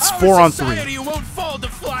 It's 4 on 3. Won't fall to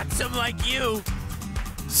flotsam like you.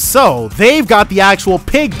 So, they've got the actual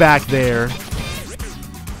pig back there.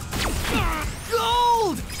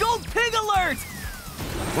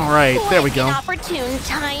 Alright, there we go. Opportune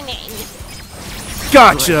timing.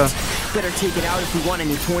 Gotcha. Better take it out if we want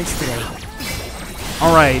any points today.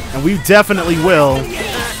 Alright, and we definitely will.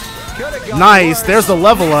 Nice, there's the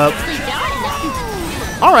level up.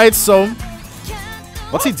 Alright, so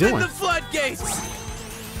what's he doing? Open the floodgates.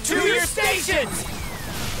 To your stations.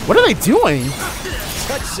 What are they doing?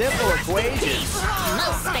 Such simple equations.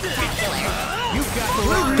 Most spectacular. You've got the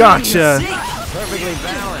wrong Gotcha. perfectly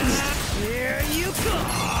balanced. Here you go.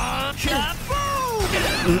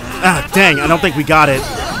 Ah, dang, I don't think we got it.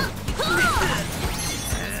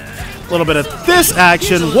 A little bit of this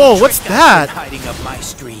action. Whoa, what's that? Hiding up my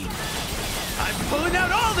stream. I'm pulling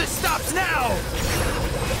out all the stops now.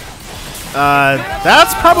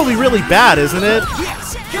 That's probably really bad, isn't it?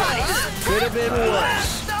 Yes, got it. Could have been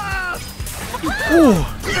worse. Ooh.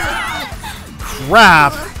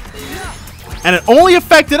 Crap. And it only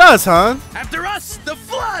affected us, huh? After us, the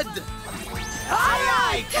flood. Aye,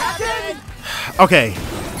 aye, Captain. Okay.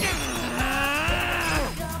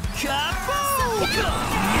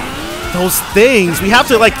 Those things, we have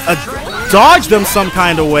to like dodge them some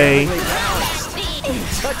kind of way.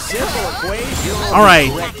 Such simple equations.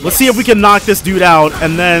 Alright, let's see if we can knock this dude out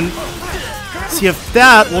and then see if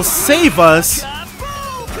that will save us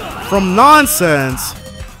from nonsense.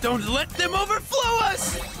 Don't let them overflow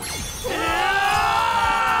us.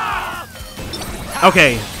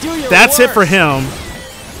 Okay, that's it for him.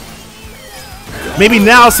 Maybe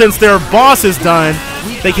now, since their boss is done,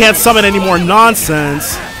 they can't summon any more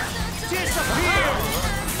nonsense. Was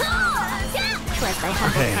my humble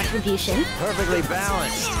Okay. contribution. Perfectly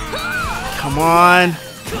balanced. Come on.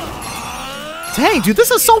 Dang, dude,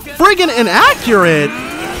 this is so friggin' inaccurate.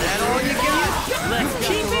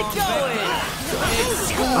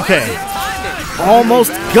 Okay.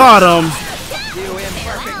 Almost got him.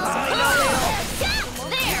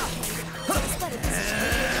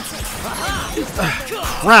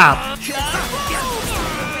 Crap.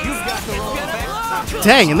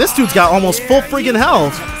 Dang, and this dude's got almost full friggin'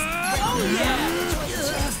 health.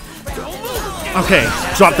 Okay,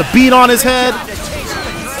 drop the beat on his head.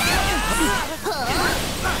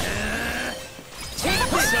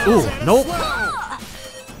 Ooh, nope.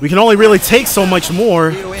 We can only really take so much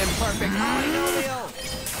more.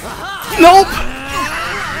 Nope.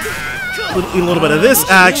 A little bit of this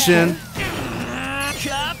action.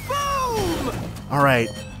 Alright.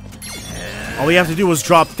 All we have to do is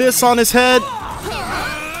drop this on his head,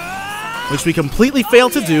 which we completely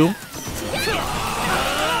failed to do.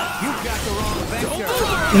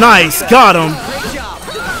 Nice, got him.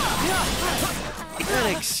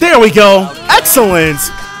 There we go. Excellent.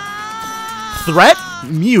 Threat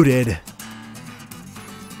muted.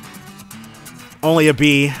 Only a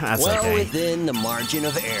B. That's Well okay. within the margin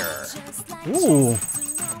of error. Ooh.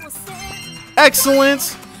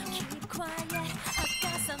 Excellent.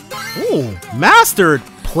 Ooh, mastered.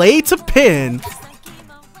 Play to pin.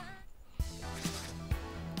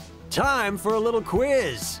 Time for a little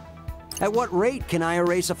quiz. At what rate can I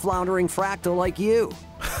erase a floundering fractal like you?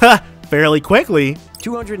 Fairly quickly.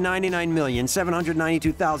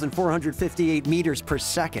 299,792,458 meters per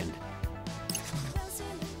second.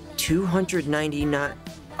 299.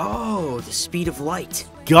 Oh, the speed of light.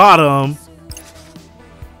 Got him.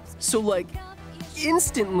 So, like,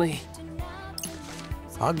 instantly.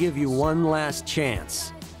 I'll give you one last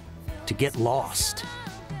chance to get lost.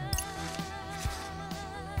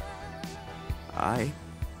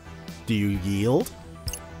 Do you yield?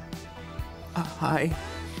 I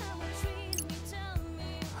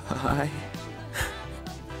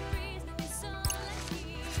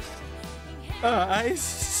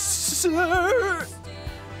sir.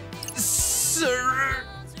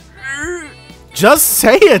 Just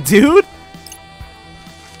say it, dude.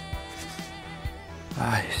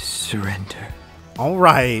 I surrender. All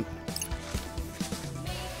right.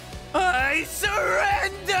 I surrender.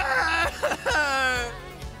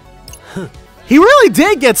 He really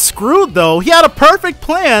did get screwed, though. He had a perfect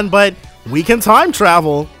plan, but we can time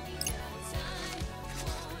travel.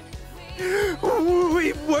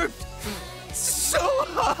 We worked so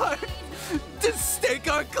hard to stake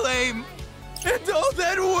our claim, and all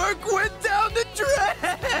that work went down the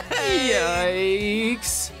drain.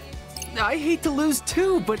 Yikes. I hate to lose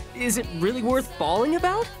too, but is it really worth bawling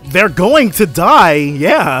about? They're going to die,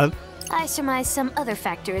 yeah. I surmise some other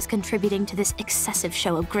factor is contributing to this excessive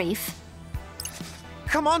show of grief.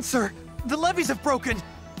 Come on, sir. The levees have broken.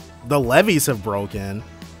 The levees have broken.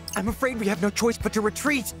 I'm afraid we have no choice but to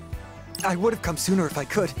retreat. I would have come sooner if I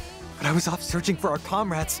could, but I was off searching for our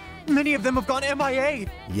comrades. Many of them have gone MIA.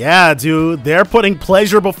 Yeah, dude. They're putting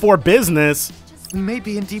pleasure before business. We may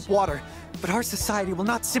be in deep water, But our society will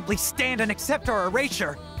not simply stand and accept our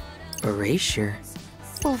erasure. Erasure?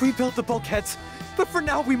 We'll rebuild the bulkheads, but for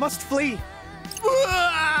now we must flee.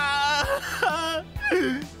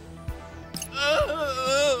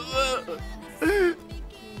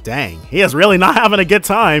 Dang, he is really not having a good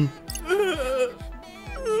time.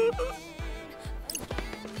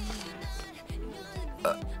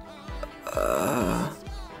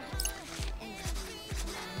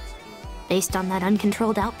 Based on that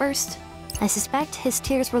uncontrolled outburst, I suspect his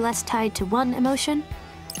tears were less tied to one emotion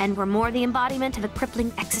and were more the embodiment of a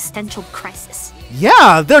crippling existential crisis.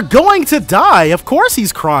 Yeah, they're going to die. Of course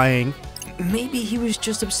he's crying. Maybe he was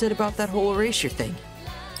just upset about that whole erasure thing.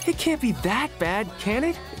 It can't be that bad, can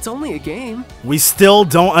it? It's only a game. We still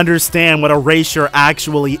don't understand what erasure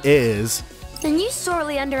actually is. Then you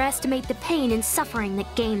sorely underestimate the pain and suffering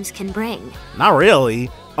that games can bring. Not really.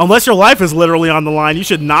 Unless your life is literally on the line, you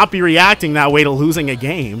should not be reacting that way to losing a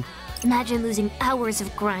game. Imagine losing hours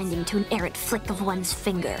of grinding to an errant flick of one's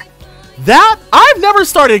finger. I've never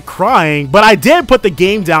started crying, but I did put the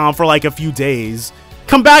game down for like a few days.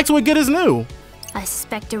 Come back to it good as new. I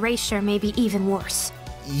suspect erasure may be even worse.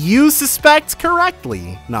 You suspect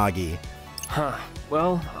correctly, Nagi. Huh.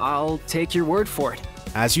 Well, I'll take your word for it.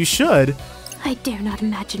 As you should. I dare not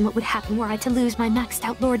imagine what would happen were I to lose my maxed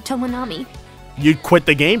out Lord Tomonami. You'd quit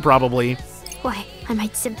the game, probably. Why, I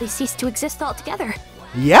might simply cease to exist altogether.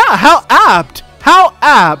 Yeah, how apt! How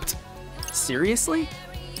apt! Seriously?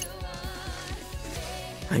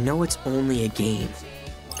 I know it's only a game,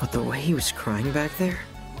 but the way he was crying back there,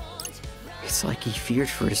 it's like he feared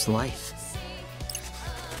for his life.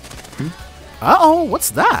 Uh-oh,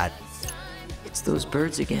 what's that? It's those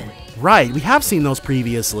birds again. Right, we have seen those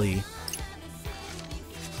previously.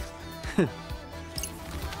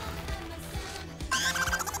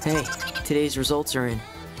 Hey, today's results are in.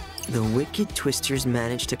 The Wicked Twisters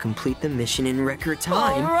managed to complete the mission in record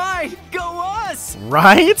time. All right, go us!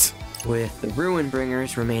 Right? With the Ruin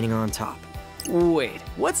Bringers remaining on top. Wait,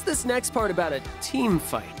 what's this next part about a team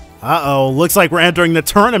fight? Uh-oh, looks like we're entering the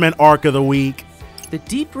tournament arc of the week. The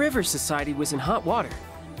Deep River Society was in hot water.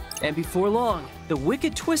 And before long, the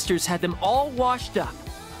Wicked Twisters had them all washed up.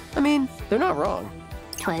 I mean, they're not wrong.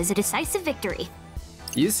 'Twas a decisive victory.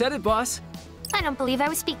 You said it, boss. I don't believe I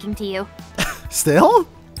was speaking to you. Still?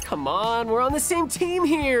 Come on, we're on the same team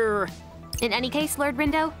here. In any case, Lord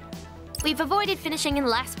Rindo, we've avoided finishing in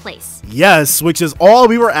last place. Yes, which is all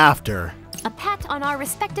we were after. A pat on our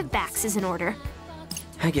respective backs is in order.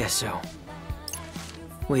 I guess so.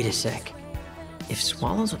 Wait a sec. If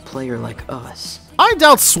Swallow's a player like us, I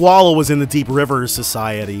doubt Swallow was in the Deep River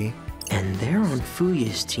Society. and they're on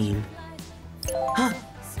Fuya's team. Huh?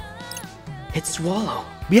 It's Swallow.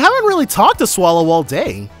 We haven't really talked to Swallow all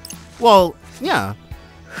day. Well, yeah.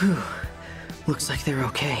 Looks like they're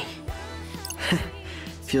okay.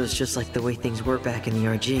 Feels just like the way things were back in the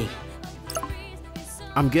RG.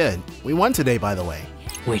 I'm good. We won today, by the way.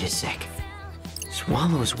 Wait a sec.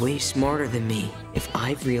 Swallow's way smarter than me if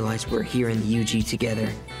I've realized we're here in the UG together.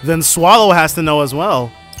 Then Swallow has to know as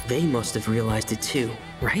well. They must have realized it too,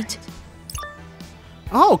 right?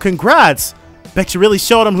 Oh, congrats! Bet you really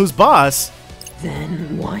showed him who's boss.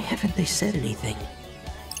 Then why haven't they said anything?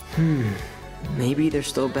 Maybe they're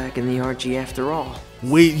still back in the RG after all.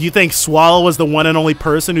 You think Swallow was the one and only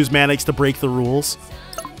person who's managed to break the rules?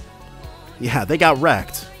 Yeah, they got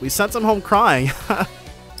wrecked. We sent them home crying.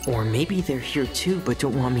 Or maybe they're here too but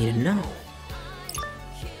don't want me to know.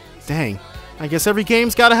 Dang. I guess every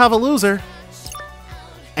game's gotta have a loser.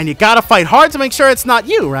 And you gotta fight hard to make sure it's not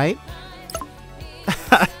you, right?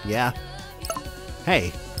 Yeah.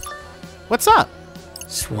 Hey. What's up?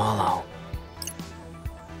 Swallow.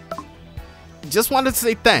 Just wanted to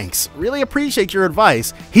say thanks. Really appreciate your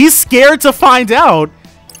advice. He's scared to find out.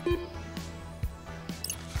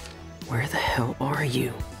 Where the hell are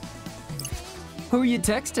you? Who are you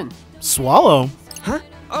texting? Swallow. Huh?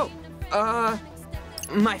 Oh,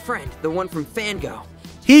 my friend, the one from Fango.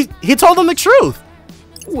 He told him the truth.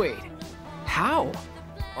 Wait, how?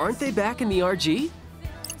 Aren't they back in the RG?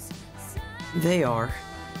 They are.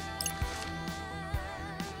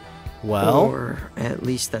 Well. Or at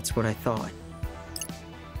least that's what I thought.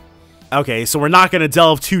 Okay, so we're not gonna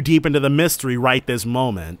delve too deep into the mystery right this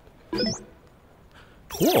moment.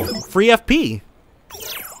 Cool. Free FP.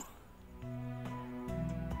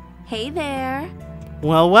 Hey there.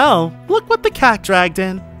 Well, well. Look what the cat dragged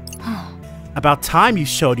in. About time you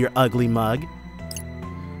showed your ugly mug.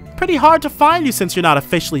 Pretty hard to find you since you're not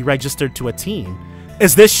officially registered to a team.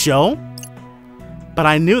 Is this show? But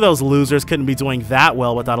I knew those losers couldn't be doing that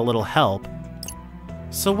well without a little help.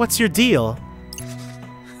 So what's your deal?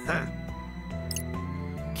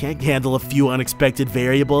 Can't handle a few unexpected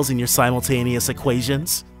variables in your simultaneous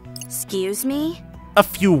equations? Excuse me? A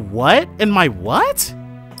few what? In my what?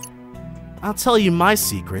 I'll tell you my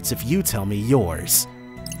secrets if you tell me yours.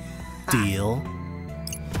 Deal?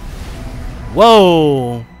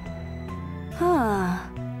 Whoa! Huh.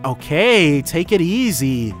 Okay, take it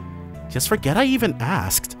easy. Just forget I even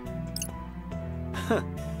asked.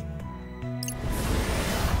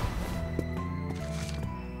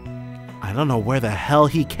 I don't know where the hell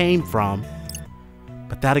he came from,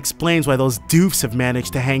 but that explains why those doofs have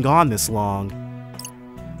managed to hang on this long.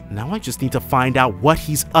 Now I just need to find out what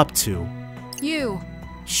he's up to. You.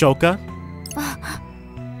 Shoka?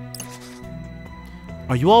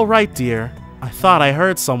 Are you alright, dear? I thought I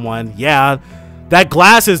heard someone. Yeah, that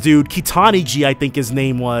glasses dude, Kitaniji I think his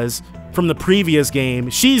name was, from the previous game.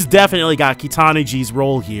 She's definitely got Kitaniji's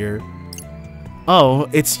role here. Oh,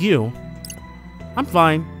 it's you. I'm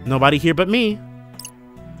fine. Nobody here but me.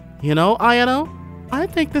 You know, Ayano, I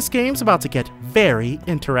think this game's about to get very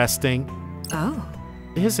interesting. Oh.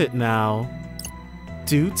 Is it now?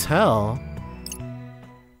 Do tell.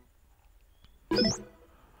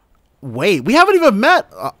 Wait, we haven't even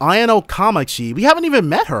met Ayano Kamachi. We haven't even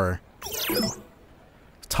met her.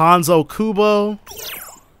 Tanzo Kubo.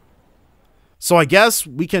 So I guess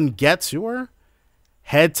we can get to her?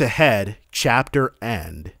 Head to head, chapter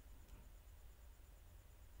end.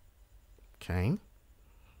 Okay.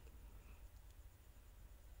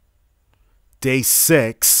 Day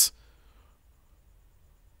 6.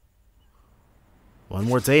 One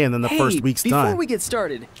more day and then the first week's done. Before we get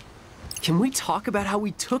started, can we talk about how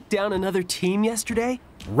we took down another team yesterday?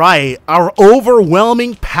 Right, our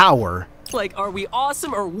overwhelming power. Like, are we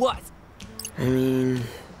awesome or what? I mean,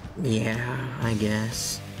 yeah, I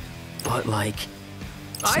guess. But like,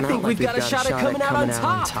 I think we've got a shot at coming out on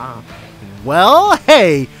top. Well,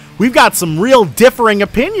 hey, we've got some real differing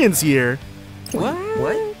opinions here. What?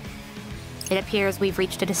 It appears we've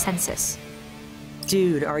reached a consensus.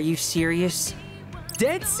 Dude, are you serious?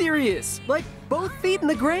 Dead serious. Like, both feet in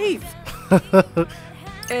the grave.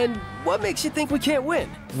 And what makes you think we can't win?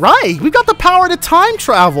 Right, we've got the power to time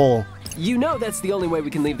travel. You know that's the only way we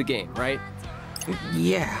can leave the game, right?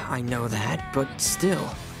 Yeah, I know that, but still.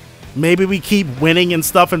 Maybe we keep winning and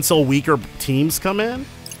stuff until weaker teams come in?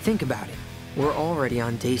 Think about it. We're already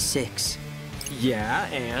on day 6. Yeah,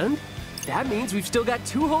 and? That means we've still got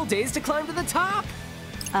 2 whole days to climb to the top.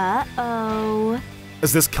 Uh-oh.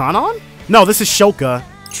 Is this Kanon? No, this is Shoka.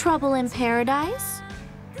 Trouble in paradise?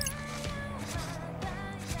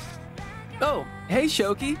 Oh, hey,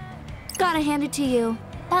 Shoki. Gotta hand it to you.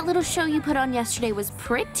 That little show you put on yesterday was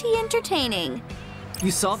pretty entertaining.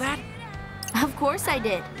 You saw that? Of course I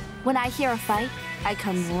did. When I hear a fight, I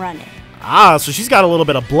come running. Ah, so she's got a little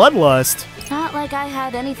bit of bloodlust. Not like I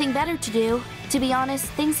had anything better to do. To be honest,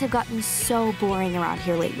 things have gotten so boring around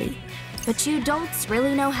here lately. But you dolts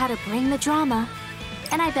really know how to bring the drama.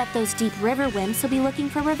 And I bet those deep river wimps will be looking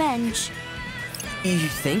for revenge. You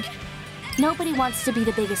think? Nobody wants to be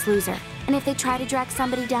the biggest loser. And if they try to drag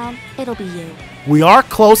somebody down, it'll be you. We are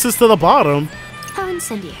closest to the bottom. How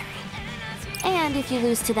incendiary. And if you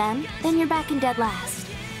lose to them, then you're back in dead last.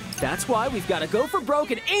 That's why we've got to go for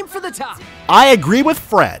broke and aim for the top. I agree with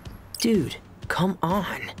Fred. Dude, come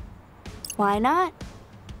on. Why not?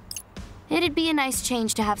 It'd be a nice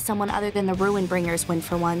change to have someone other than the Ruin Bringers win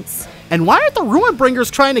for once. And why aren't the Ruin Bringers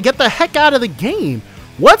trying to get the heck out of the game?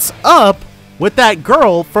 What's up with that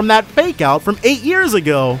girl from that fake out from 8 years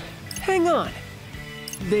ago? Hang on.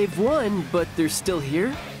 They've won, but they're still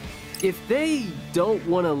here? If they don't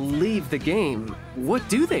want to leave the game, what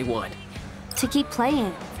do they want? To keep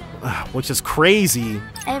playing. Which is crazy.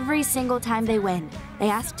 Every single time they win, they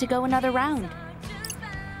ask to go another round.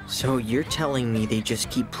 So you're telling me they just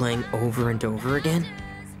keep playing over and over again?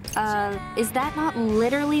 Is that not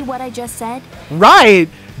literally what I just said? Right,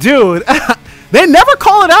 dude. They never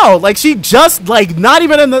call it out. Like, she just, like, not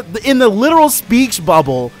even in the literal speech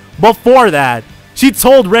bubble before that, she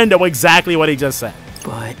told Rendo exactly what he just said.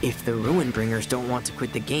 But if the Ruin Bringers don't want to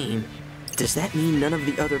quit the game, does that mean none of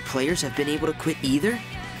the other players have been able to quit either?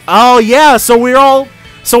 Oh yeah,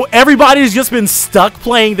 so everybody's just been stuck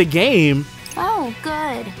playing the game. Oh,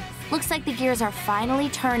 good. Looks like the gears are finally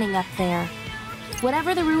turning up there.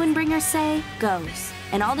 Whatever the Ruin Bringers say, goes.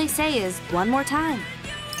 And all they say is, one more time.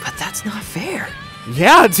 But that's not fair.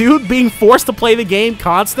 Yeah, dude, being forced to play the game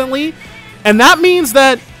constantly. And that means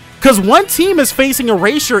that, because one team is facing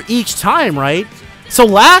erasure each time, right? So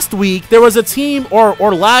last week, there was a team, or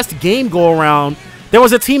last game go around, there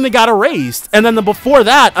was a team that got erased. And then before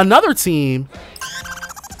that, another team.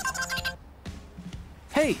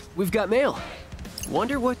 Hey, we've got mail.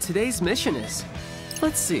 Wonder what today's mission is.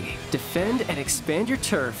 Let's see. Defend and expand your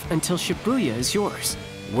turf until Shibuya is yours.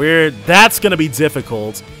 Weird. That's gonna be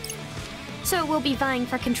difficult. So we'll be vying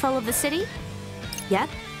for control of the city? Yep.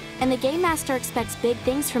 And the Game Master expects big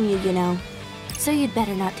things from you, you know. So you'd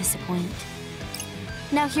better not disappoint.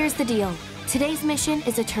 Now here's the deal. Today's mission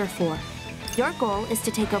is a turf war. Your goal is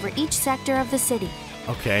to take over each sector of the city.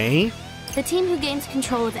 Okay. The team who gains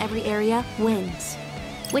control of every area wins.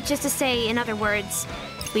 Which is to say, in other words,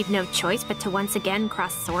 we've no choice but to once again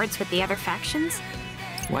cross swords with the other factions?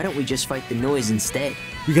 Why don't we just fight the noise instead?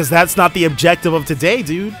 Because that's not the objective of today,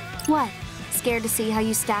 dude. What? Scared to see how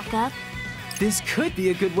you stack up? This could be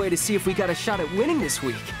a good way to see if we got a shot at winning this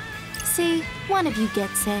week. See, one of you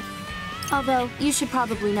gets it. Although, you should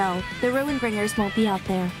probably know, the Ruinbringers won't be out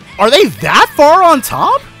there. Are they that far on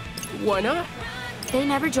top? Why not? They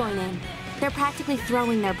never join in. They're practically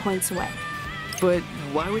throwing their points away. But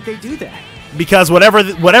why would they do that? Because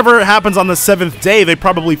whatever happens on the 7th day, they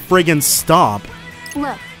probably friggin' stomp.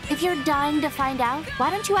 Look, if you're dying to find out,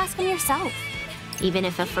 why don't you ask them yourself? Even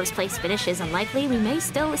if a first place finish is unlikely, we may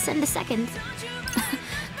still ascend to second.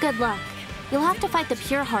 Good luck. You'll have to fight the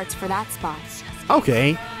Pure Hearts for that spot.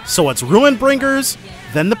 Okay, so it's Ruinbringers,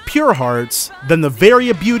 then the Pure Hearts, then the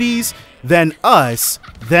Varia Beauties, then us,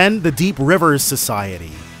 then the Deep Rivers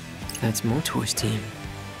Society. That's Motor's team.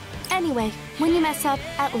 Anyway, when you mess up,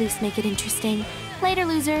 at least make it interesting. Later,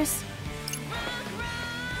 losers.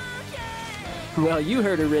 Well, you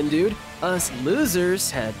heard her, Rin, dude. Us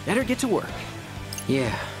losers had better get to work.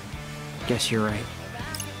 Yeah, guess you're right.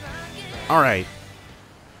 Alright.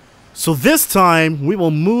 So this time, we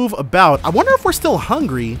will move about. I wonder if we're still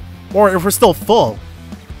hungry, or if we're still full.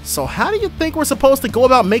 So how do you think we're supposed to go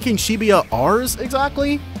about making Shibuya ours,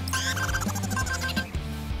 exactly?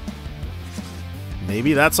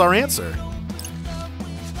 Maybe that's our answer.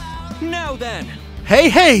 Now then!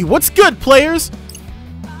 Hey, what's good, players?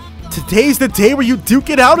 Today's the day where you duke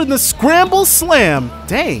it out in the Scramble Slam.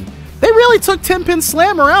 Dang, they really took 10-Pin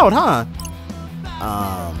Slammer out, huh?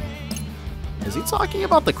 Is he talking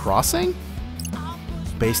about the crossing?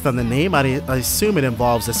 Based on the name, I assume it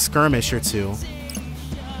involves a skirmish or two.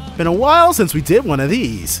 Been a while since we did one of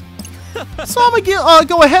these. So I'm gonna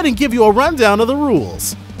go ahead and give you a rundown of the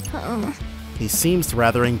rules. He seems to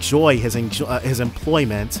rather enjoy his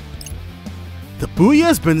employment. The Booyah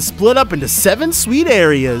has been split up into 7 sweet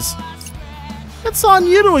areas. It's on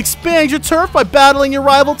you to expand your turf by battling your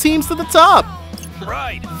rival teams to the top.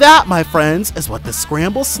 Right. That, my friends, is what the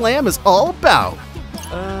Scramble Slam is all about.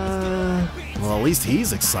 Well, at least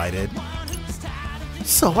he's excited.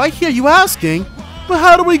 So I hear you asking, but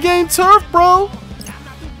how do we gain turf, bro?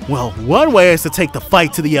 Well, one way is to take the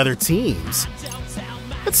fight to the other teams.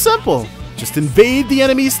 It's simple. Just invade the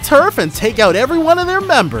enemy's turf and take out every one of their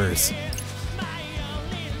members.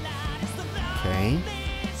 Okay.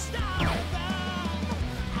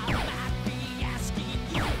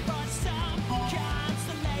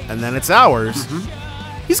 And then it's ours.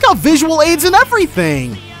 He's got visual aids and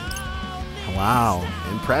everything. Wow,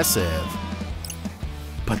 impressive.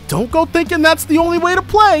 But don't go thinking that's the only way to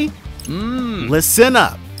play. Listen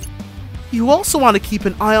up. You also want to keep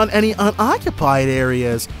an eye on any unoccupied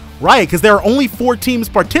areas. Right, because there are only 4 teams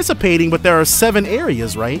participating, but there are 7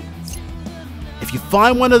 areas, right? If you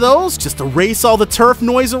find one of those, just erase all the turf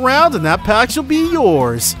noise around and that patch will be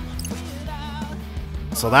yours.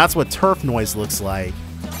 So that's what turf noise looks like.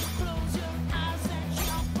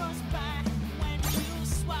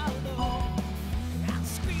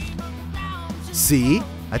 See?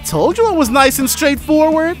 I told you it was nice and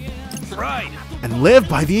straightforward. Right. And live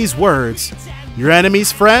by these words. Your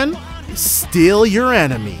enemy's friend is still your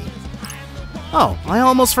enemy. Oh, I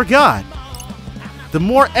almost forgot. The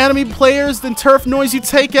more enemy players than turf noise you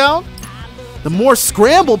take out, the more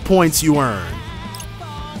scramble points you earn.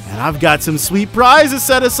 And I've got some sweet prizes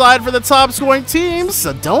set aside for the top scoring teams,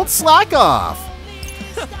 so don't slack off.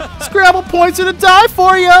 Scramble points are to die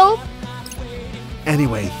for, yo!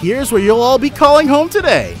 Anyway, here's where you'll all be calling home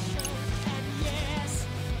today.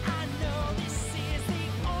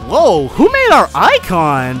 Whoa, who made our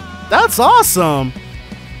icon? That's awesome!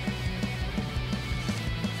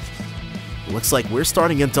 Looks like we're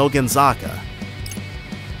starting in Dogenzaka.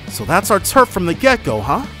 So that's our turf from the get-go,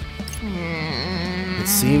 huh? It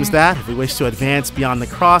seems that, if we wish to advance beyond the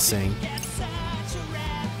crossing,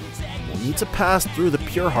 we'll need to pass through the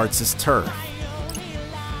Pure Hearts' turf.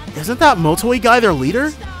 Isn't that Motoi guy their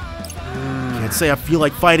leader? Can't say I feel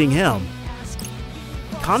like fighting him.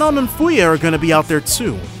 Kanon and Fuya are gonna be out there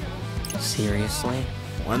too. Seriously?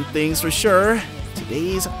 One thing's for sure,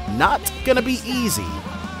 today's not gonna be easy.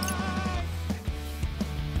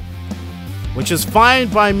 which is fine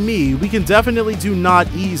by me. We can definitely do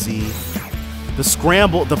not easy.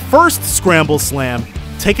 The first scramble slam.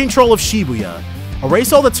 Take control of Shibuya.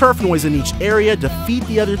 Erase all the turf noise in each area. Defeat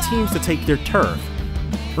the other teams to take their turf.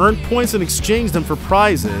 Earn points and exchange them for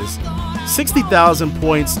prizes. 60,000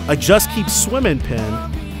 points, a Just Keep Swimming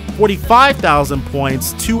pin. 45,000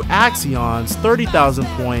 points, 2 Axions. 30,000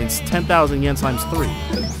 points, 10,000 yen times 3.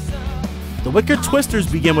 The Wicked Twisters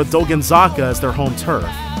begin with Dogenzaka as their home turf.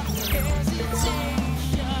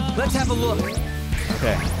 Let's have a look.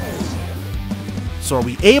 Okay. So are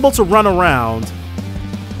we able to run around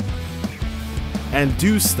and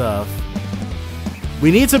do stuff?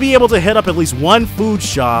 We need to be able to hit up at least one food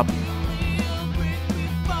shop.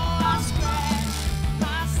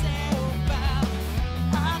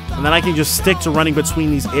 And then I can just stick to running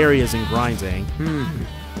between these areas and grinding.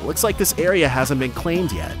 Looks like this area hasn't been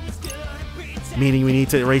claimed yet. Meaning we need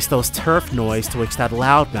to erase those turf noise to which that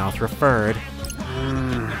loudmouth referred.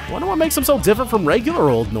 Wonder what makes them so different from regular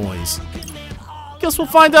old noise. Guess we'll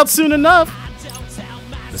find out soon enough.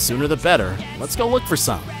 The sooner the better. Let's go look for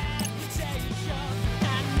some.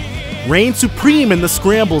 Reign supreme in the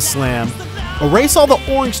Scramble Slam. Erase all the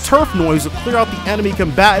orange turf noise to clear out the enemy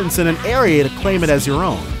combatants in an area to claim it as your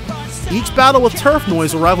own. Each battle with turf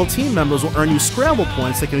noise or rival team members will earn you scramble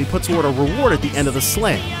points that can be put toward a reward at the end of the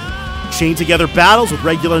slam. Chain together battles with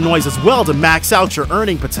regular noise as well to max out your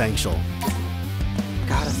earning potential.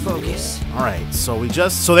 Gotta focus. Alright, so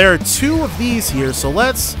there are 2 of these here, so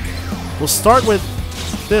we'll start with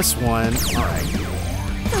this one. Alright.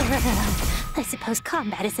 I suppose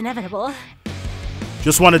combat is inevitable.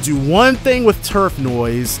 Just want to do one thing with turf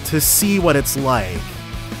noise to see what it's like.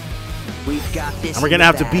 We've got this. And we're gonna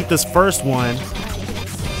have to beat this first one.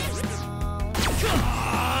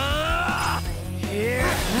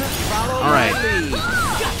 Alright.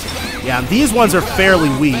 Yeah, and these ones are fairly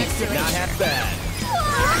weak.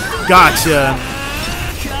 Gotcha.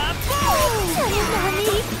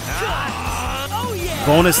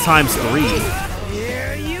 Bonus times 3.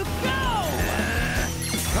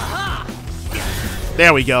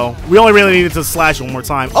 There we go. We only really needed to slash one more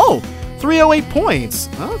time. Oh, 308 points.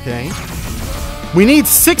 Okay. We need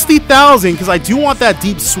 60,000 because I do want that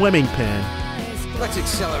deep swimming pin. Let's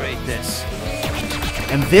accelerate this.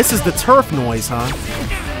 And this is the turf noise, huh?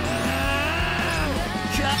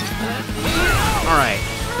 Alright.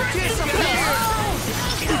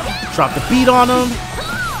 Drop the beat on him.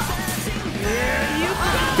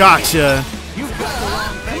 Gotcha.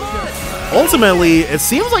 Ultimately, it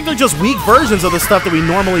seems like they're just weak versions of the stuff that we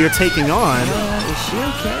normally are taking on. Is she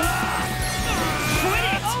okay?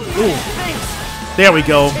 Ooh. There we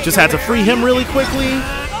go. Just had to free him really quickly.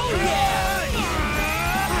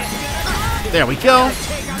 There we go.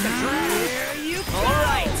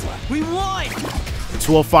 Alright, we won!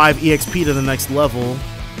 205 EXP to the next level.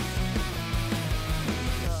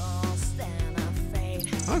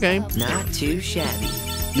 Okay. Not too shabby.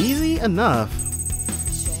 Easy enough.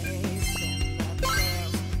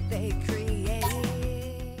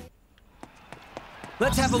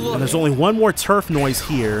 Let's have a look. And there's only one more turf noise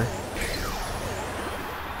here.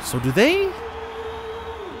 So do they?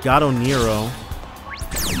 Gato Nero.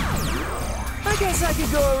 I guess I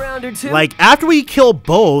could go around or two. Like, after we kill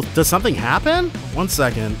both, does something happen? 1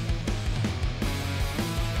 second.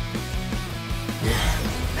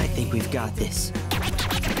 I think we've got this.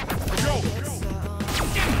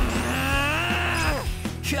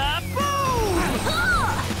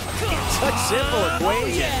 Such simple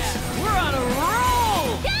equations. We're on a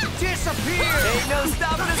roll! Disappear! Ain't no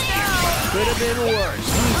stopping us now! Could have been worse.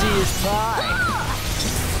 Easy as pie.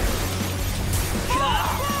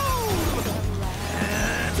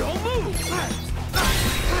 Don't move!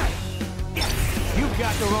 You've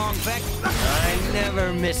got the wrong vector. I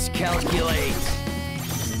never miscalculate.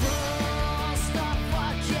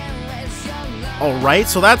 Alright,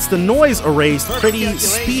 so that's the noise erased pretty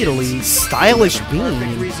speedily. Stylish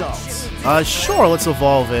beam. Results. Sure, let's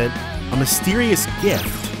evolve it. A mysterious gift.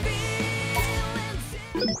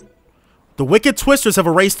 The Wicked Twisters have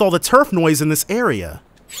erased all the turf noise in this area.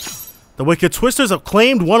 The Wicked Twisters have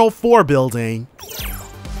claimed 104 building.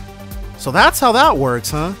 So that's how that works,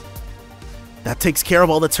 huh? That takes care of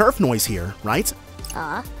all the turf noise here, right?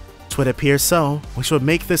 Twould appear so, which would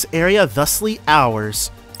make this area thusly ours.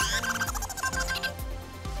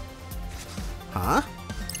 Huh?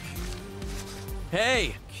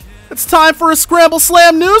 Hey! It's time for a Scramble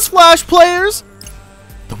Slam newsflash, players!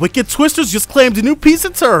 The Wicked Twisters just claimed a new piece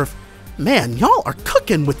of turf. Man, y'all are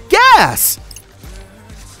cooking with gas!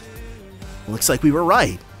 Looks like we were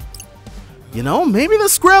right. You know, maybe the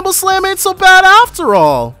Scramble Slam ain't so bad after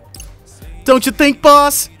all. Don't you think,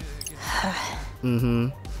 boss?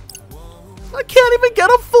 I can't even get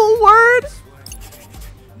a full word.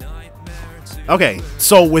 Okay,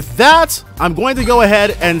 so with that, I'm going to go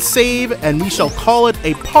ahead and save, and we shall call it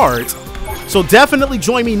a part. So definitely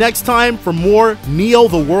join me next time for more Neo: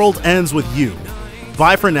 The World Ends With You.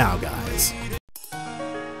 Bye for now, guys.